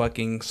kind of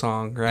fucking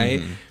song,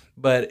 right?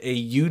 But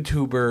a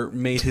YouTuber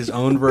made his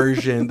own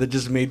version that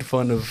just made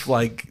fun of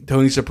like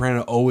Tony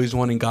Soprano always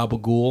wanting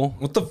gabagool.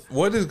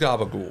 What is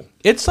gabagool?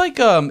 It's like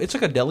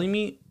a deli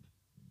meat.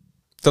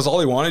 That's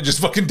all he wanted, just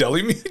fucking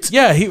deli meat?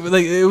 Yeah,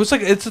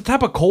 it's a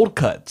type of cold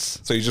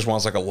cuts. So he just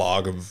wants like a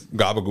log of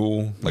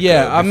gabagool? Like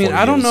I mean,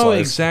 I don't know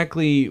slice?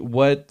 exactly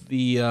what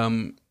the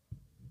I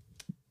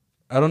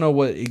don't know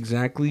what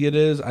exactly it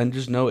is. I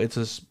just know it's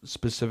a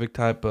specific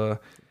type of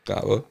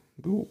gabagool.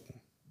 Well,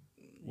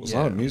 it's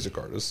not a music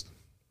artist.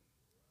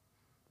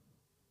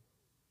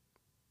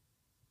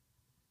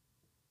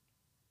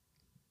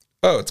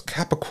 Oh, it's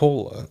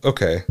capicola.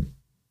 Okay.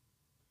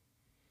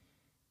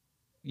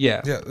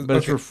 Yeah, but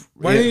okay. it's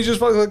why didn't you just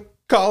fucking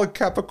call it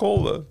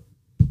capicola?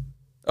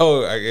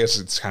 Oh, I guess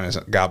it's kind of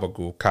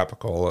gabagool,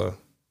 capicola,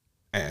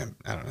 and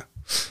I don't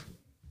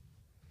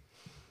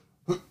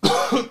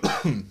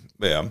know.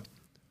 Yeah.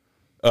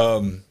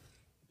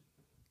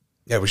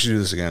 Yeah, we should do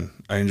this again.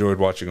 I enjoyed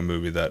watching a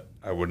movie that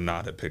I would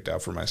not have picked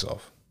out for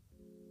myself.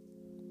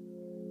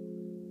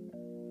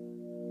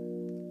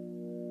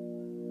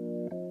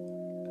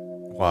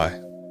 Why?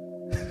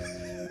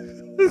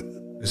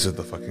 Is it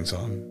the fucking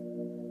song?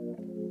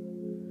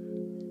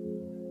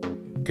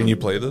 Can you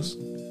play this?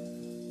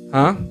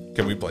 Huh?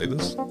 Can we play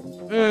this?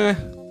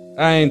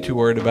 I ain't too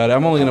worried about it.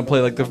 I'm only gonna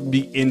play like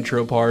the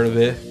intro part of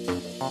it.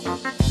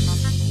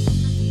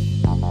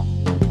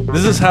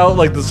 This is how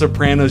like The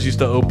Sopranos used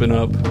to open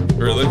up.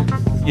 Really?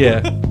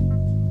 Yeah.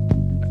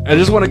 I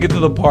just want to get to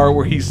the part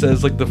where he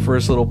says like the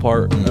first little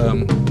part. I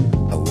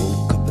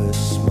woke up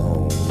this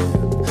morning,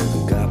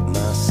 got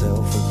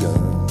myself a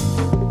gun.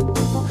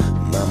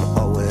 Mama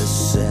always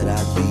said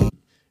I'd be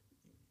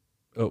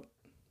Oh.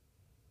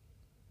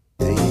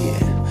 the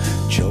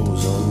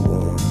chosen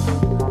one.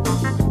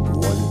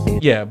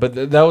 Yeah, but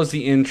that was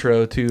the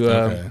intro to.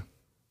 Okay.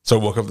 So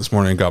I woke up this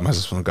morning and got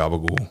myself some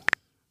gabagool.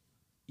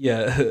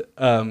 Yeah,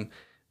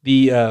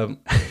 the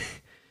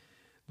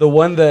the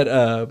one that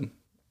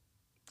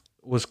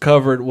was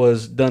covered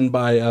was done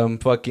by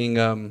fucking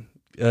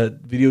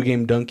video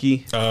game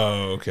donkey.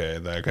 Oh, okay,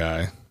 that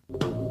guy.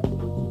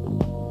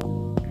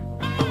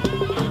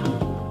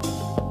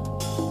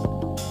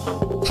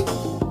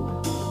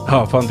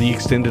 Oh, I found the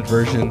extended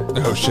version.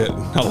 Oh shit!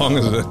 How long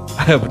is it?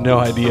 I have no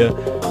idea.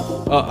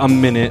 A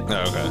minute.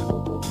 Oh, okay.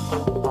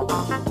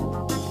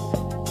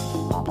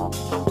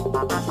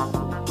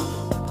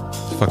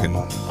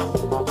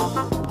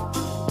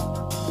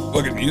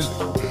 Fucking music.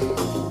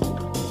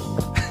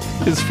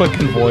 His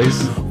fucking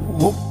voice.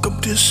 Woke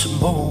up this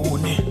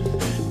morning,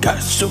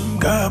 got some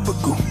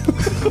gabagool.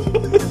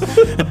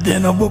 And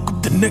then I woke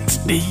up the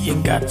next day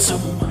and got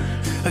some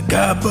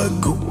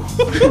gabagool.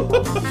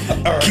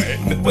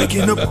 Keep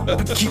waking up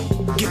and keep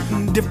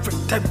getting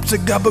different types of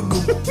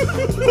gabagool.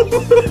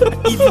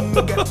 I even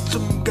got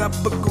some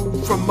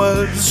gabagool from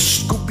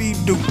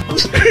Scooby-Doo.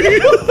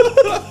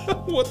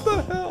 What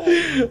the hell?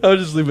 I'll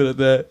just leave it at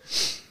that.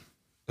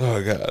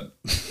 Oh god.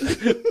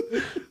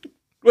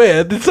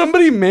 Wait, did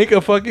somebody make a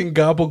fucking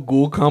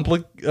gabagool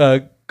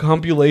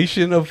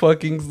compilation of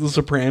fucking The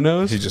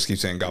Sopranos? He just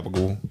keeps saying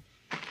gabagool.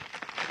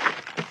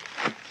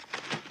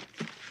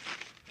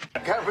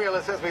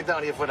 Gabriela says me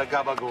down here for the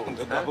gabagool.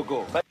 The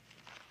gabagool.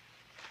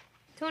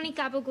 Don't eat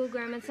gabagool,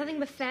 Grandma. It's nothing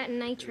but fat and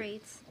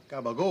nitrates.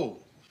 Gabagool.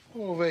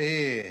 Over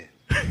here.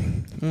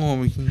 Oh,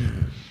 we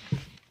can.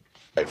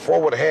 Hey,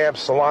 forward ham,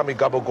 salami,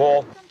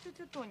 gabagool.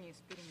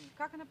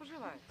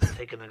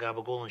 Taking the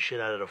gabagool and shit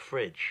out of the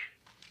fridge.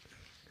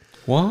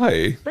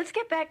 Why? Let's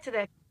get back to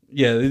that.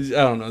 Yeah, I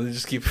don't know. They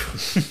just keep.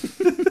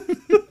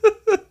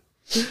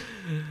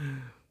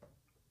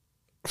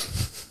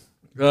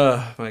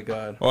 Oh my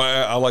god. Well,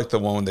 I like the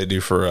one they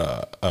do for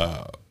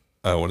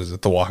what is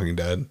it? The Walking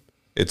Dead.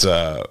 It's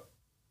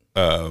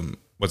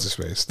what's his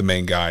face? The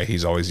main guy.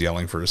 He's always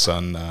yelling for his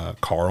son,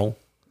 Carl.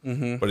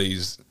 but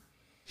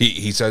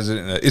he says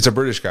it. It's a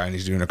British guy, and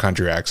he's doing a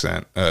country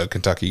accent, a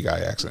Kentucky guy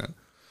accent.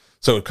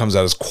 So it comes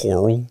out as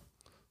coral.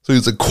 So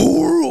he's like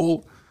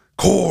coral,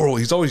 coral.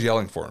 He's always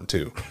yelling for him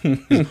too.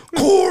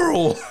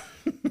 Coral.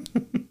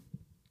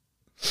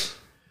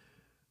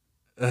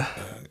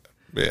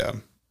 Yeah.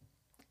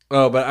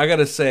 Oh, but I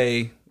gotta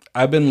say,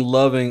 I've been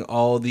loving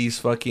all these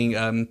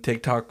fucking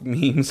TikTok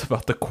memes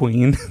about the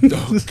Queen.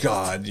 Oh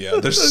God, yeah.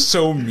 They're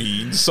so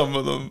mean. Some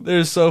of them.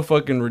 They're so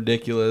fucking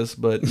ridiculous,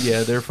 but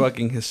yeah, they're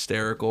fucking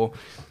hysterical.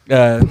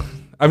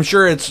 I'm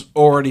sure it's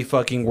already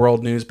fucking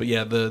world news, but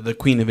yeah, the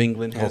Queen of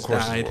England has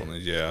died.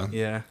 Yeah.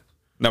 Yeah.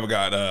 Now we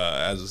got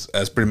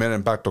as Primer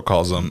Impacto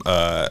calls him,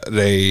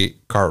 Rey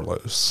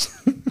Carlos.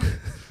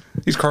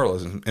 He's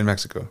Carlos in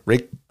Mexico.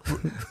 Rey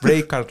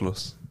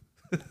Carlos.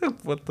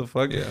 What the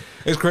fuck? Yeah,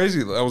 it's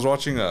crazy. I was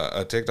watching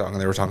a TikTok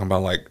and they were talking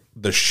about like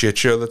the shit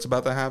show that's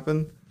about to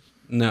happen.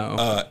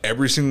 No,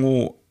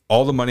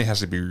 all the money has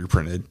to be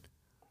reprinted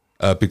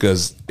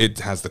because it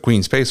has the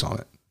Queen's face on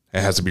it.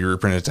 It has to be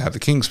reprinted to have the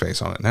King's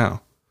face on it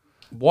now.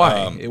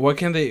 Why? What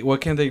can't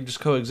they just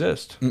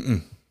coexist?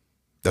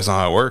 That's not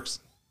how it works.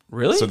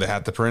 Really? So they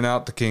have to print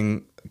out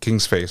the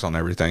King's face on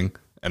everything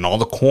and all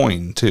the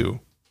coin too,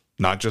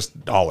 not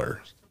just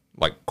dollars,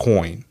 like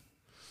coin.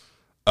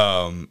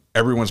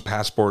 Everyone's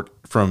passport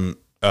from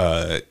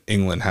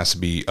England has to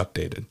be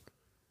updated.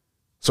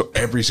 So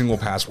every single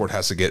passport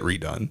has to get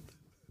redone.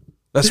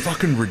 That's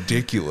fucking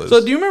ridiculous. So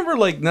do you remember,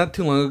 like, not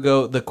too long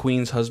ago, the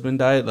Queen's husband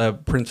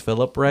died, Prince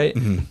Philip, right?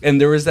 Mm-hmm.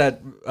 And there was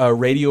that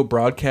radio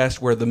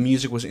broadcast where the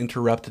music was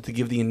interrupted to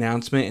give the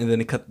announcement, and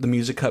then the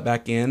music cut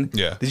back in.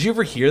 Yeah. Did you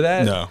ever hear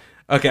that? No.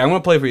 Okay, I'm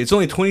going to play for you. It's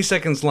only 20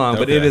 seconds long,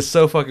 but it is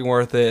so fucking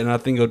worth it, and I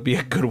think it would be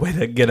a good way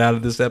to get out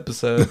of this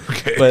episode.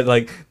 Okay. But,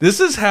 like, this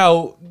is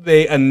how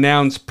they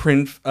announced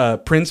Prince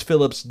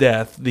Philip's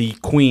death, the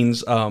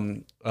Queen's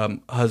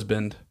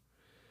husband.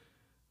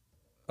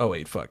 Oh,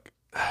 wait, fuck.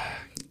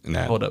 An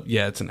ad. Hold up.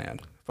 Yeah, it's an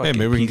ad. Hey,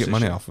 maybe we can get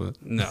money off of it.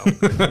 No. I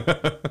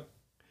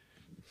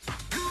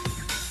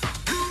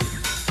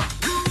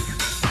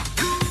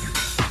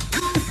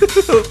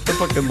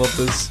fucking love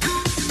this.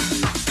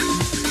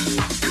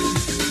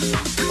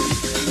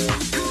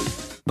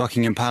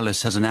 Buckingham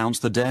Palace has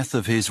announced the death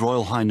of His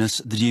Royal Highness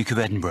the Duke of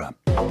Edinburgh.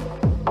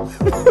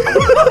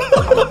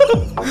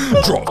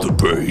 Drop the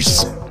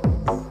bass.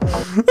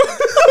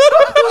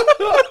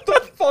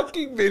 The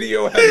fucking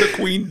video had the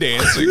Queen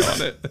dancing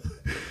on it.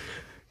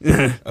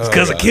 It's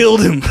because I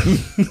killed him.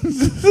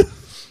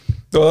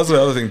 So that's the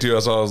other thing too. I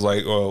was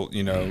like, well,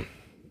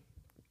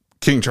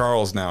 King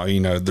Charles now,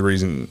 the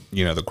reason,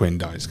 the Queen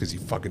dies because he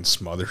fucking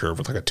smothered her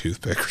with like a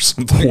toothpick or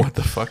something. What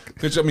the fuck?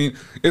 Which, I mean,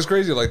 it's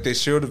crazy. Like, they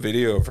showed a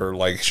video of her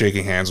like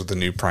shaking hands with the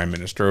new prime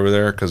minister over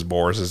there because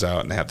Boris is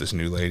out and they have this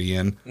new lady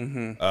in,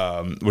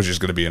 which is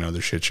going to be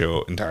another shit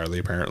show entirely,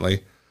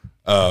 apparently.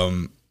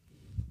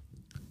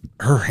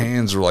 Her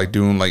hands are like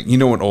doing like,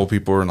 when old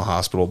people are in the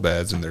hospital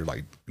beds and they're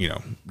like,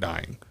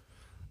 dying.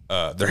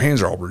 Their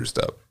hands are all bruised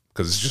up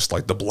because it's just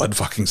like the blood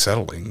fucking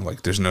settling.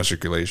 Like, there's no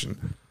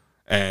circulation.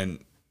 And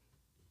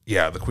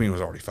yeah, the Queen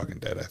was already fucking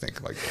dead, I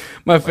think. Like,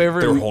 my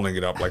favorite, they were holding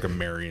it up like a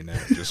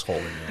marionette, just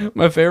holding it up.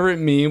 My favorite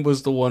meme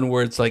was the one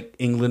where it's like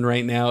England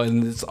right now,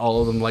 and it's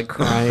all of them like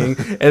crying,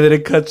 and then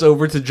it cuts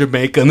over to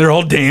Jamaica, and they're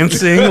all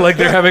dancing like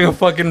they're having a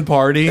fucking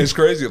party. It's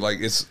crazy. Like,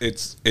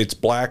 it's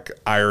Black,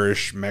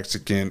 Irish,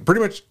 Mexican, pretty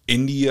much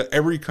India,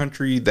 every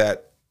country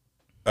that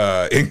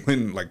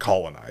England like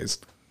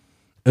colonized.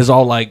 It's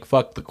all like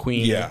fuck the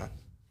Queen. Yeah,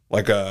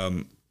 like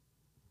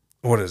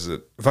what is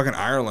it? Fucking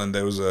Ireland.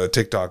 There was a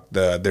TikTok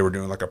that they were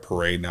doing like a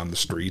parade down the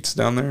streets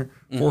down there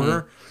for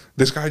her.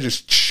 This guy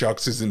just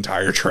chucks his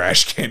entire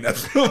trash can at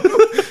them.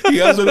 He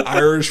has an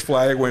Irish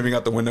flag waving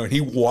out the window, and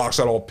he walks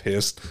out all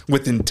pissed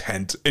with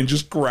intent and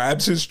just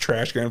grabs his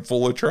trash can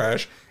full of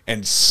trash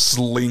and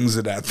slings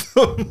it at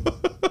them.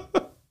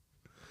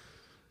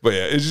 But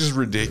yeah, it's just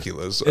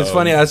ridiculous. It's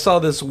funny. I saw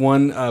this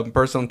one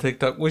person on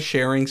TikTok was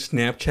sharing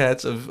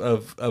Snapchats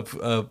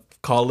of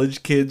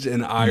college kids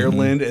in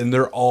Ireland, and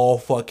they're all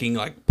fucking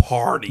like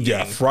partying.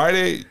 Yeah,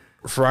 Friday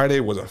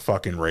was a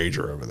fucking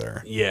rager over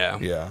there.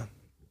 Yeah.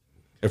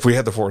 If we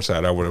had the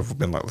foresight, I would have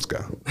been like, let's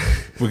go.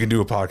 We can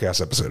do a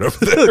podcast episode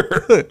over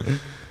there.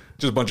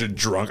 Just a bunch of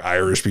drunk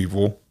Irish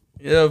people.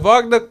 Yeah,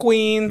 fuck the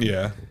Queen.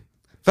 Yeah.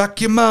 Fuck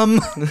your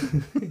mum.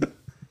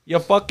 You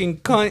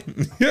fucking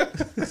cunt. Yeah.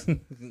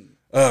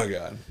 Oh,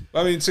 God.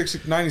 I mean,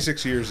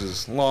 96 years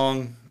is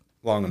long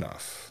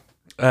enough.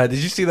 Did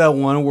you see that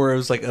one where it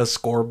was like a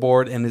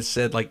scoreboard and it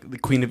said like the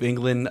Queen of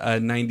England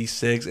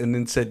 96 and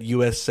then said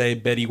USA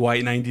Betty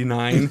White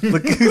 99?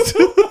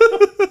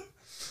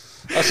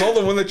 I saw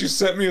the one that you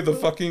sent me of the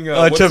fucking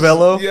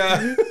Chavello.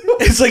 Yeah,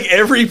 it's like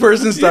every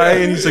person's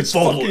dying and he's like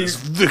flawless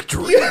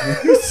victory.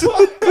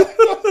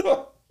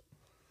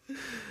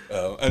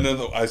 And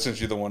then I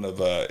sent you the one of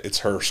it's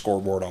her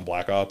scoreboard on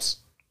Black Ops.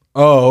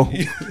 Oh.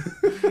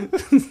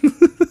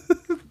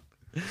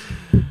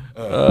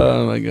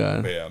 Oh my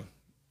God. But yeah.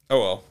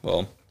 Oh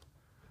well.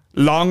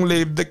 Long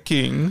live the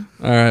king.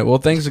 All right. Well,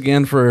 thanks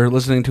again for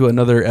listening to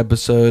another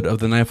episode of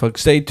the Night Funk.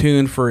 Stay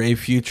tuned for a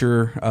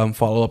future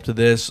follow-up to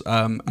this.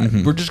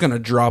 We're just going to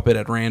drop it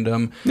at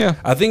random. Yeah.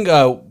 I think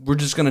we're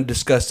just going to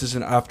discuss this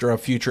after a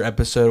future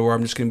episode where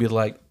I'm just going to be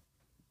like,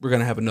 we're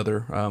going to have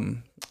another,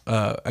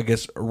 I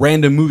guess,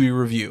 random movie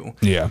review.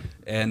 Yeah.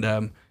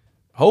 And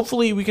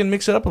hopefully we can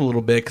mix it up a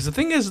little bit. Because the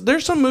thing is,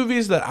 there's some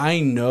movies that I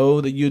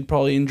know that you'd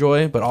probably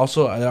enjoy, but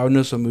also I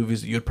know some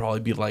movies that you'd probably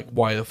be like,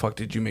 why the fuck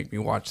did you make me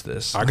watch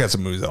this? I got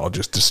some movies that'll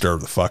just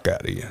disturb the fuck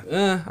out of you.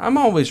 I'm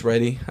always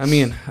ready. I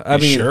mean,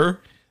 Sure?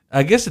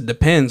 I guess it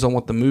depends on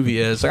what the movie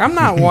is. Like, I'm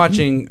not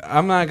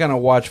gonna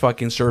watch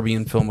fucking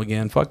Serbian film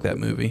again. Fuck that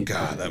movie.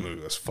 God, that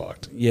movie was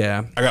fucked.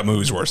 Yeah. I got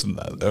movies worse than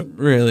that, though.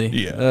 Really?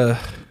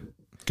 Yeah.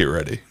 Get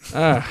ready.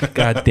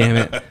 God damn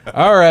it.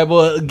 All right.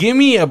 Well, give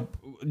me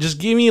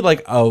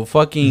like a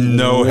fucking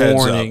No warning.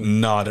 heads up.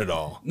 Not at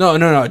all.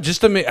 No.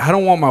 Just to make, I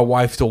don't want my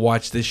wife to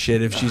watch this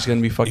shit if she's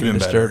gonna be fucking Even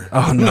disturbed.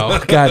 better. Oh no.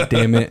 God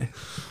damn it.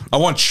 I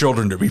want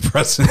children to be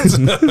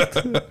present.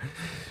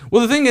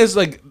 Well, the thing is,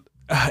 like,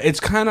 it's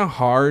kind of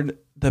hard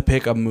to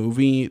pick a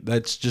movie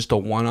that's just a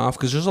one-off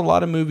because there's a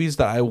lot of movies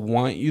that I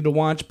want you to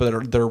watch,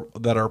 but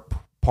that are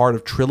part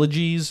of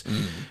trilogies,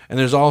 and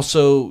there's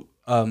also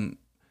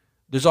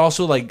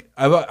like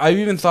I've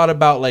even thought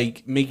about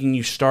like making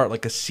you start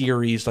like a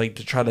series, like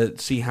to try to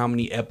see how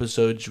many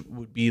episodes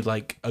would be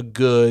like a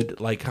good,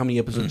 like how many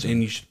episodes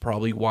in you should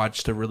probably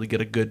watch to really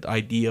get a good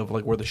idea of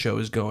like where the show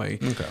is going.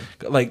 Okay,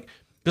 like.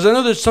 Because I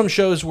know there's some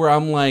shows where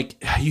I'm like,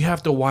 you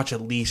have to watch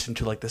at least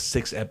into like the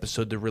 6th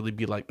episode to really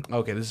be like,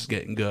 okay, this is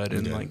getting good.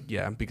 And like,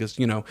 yeah, because,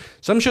 you know,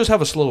 some shows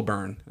have a slow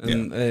burn.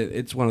 And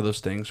it's one of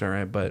those things, all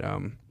right? But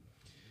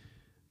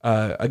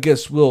I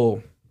guess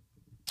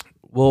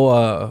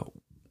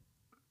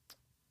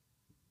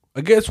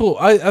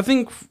I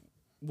think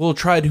we'll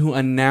try to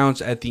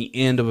announce at the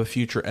end of a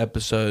future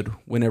episode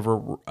whenever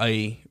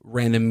a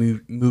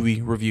random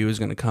movie review is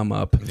going to come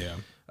up. Yeah.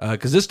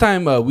 Because this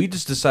time we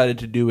just decided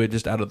to do it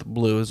just out of the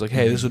blue. It's like,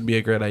 hey, this would be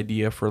a great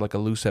idea for like a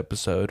loose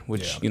episode.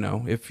 Which you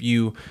know, if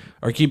you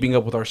are keeping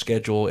up with our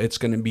schedule, it's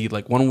going to be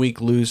like 1 week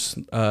loose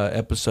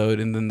episode,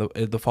 and then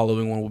the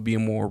following one will be a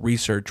more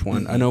research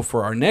one. I know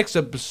for our next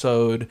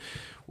episode,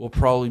 we'll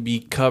probably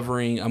be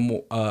covering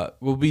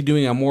we'll be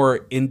doing a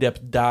more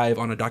in-depth dive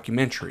on a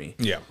documentary.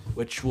 Yeah,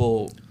 which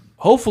will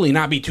hopefully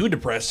not be too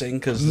depressing.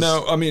 Because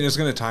no, I mean it's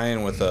going to tie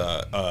in with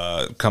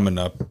coming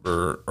up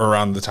or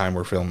around the time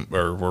we're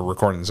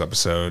recording this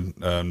episode.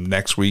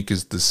 Next week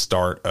is the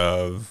start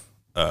of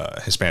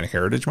Hispanic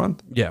Heritage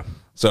Month. Yeah,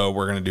 so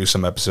we're going to do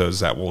some episodes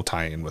that will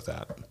tie in with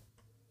that.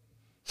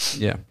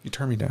 Yeah, you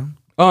turn me down.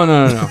 Oh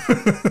no.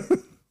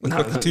 Man.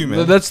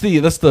 That's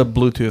the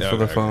Bluetooth for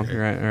the phone. Okay.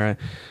 All right.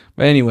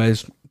 But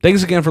anyways,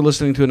 thanks again for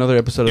listening to another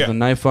episode of the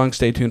Night Funk.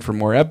 Stay tuned for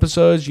more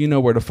episodes. You know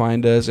where to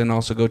find us, and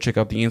also go check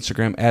out the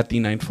Instagram at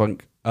the Night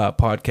Funk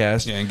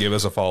podcast. Yeah, and give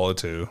us a follow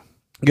too.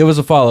 Give us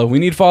a follow. We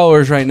need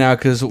followers right now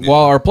because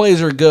while our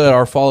plays are good,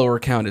 our follower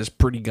count is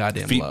pretty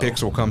goddamn low. Feet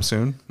pics will come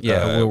soon.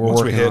 Yeah, we're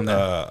once we hit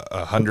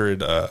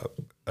 100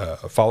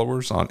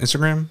 followers on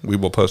Instagram, we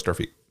will post our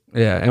feet.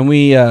 Yeah, and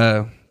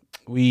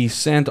we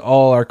sent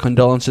all our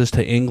condolences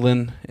to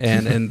England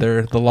and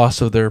the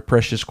loss of their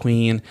precious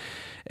queen.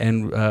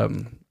 And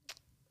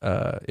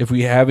if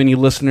we have any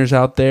listeners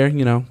out there,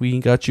 you know, we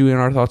got you in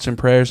our thoughts and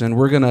prayers. And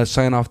we're going to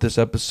sign off this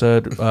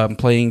episode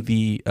playing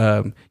the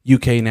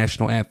UK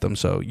national anthem.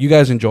 So you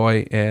guys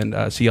enjoy,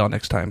 and see y'all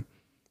next time.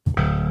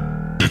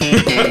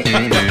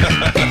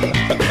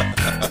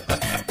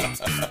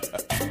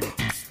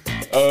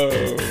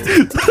 Oh.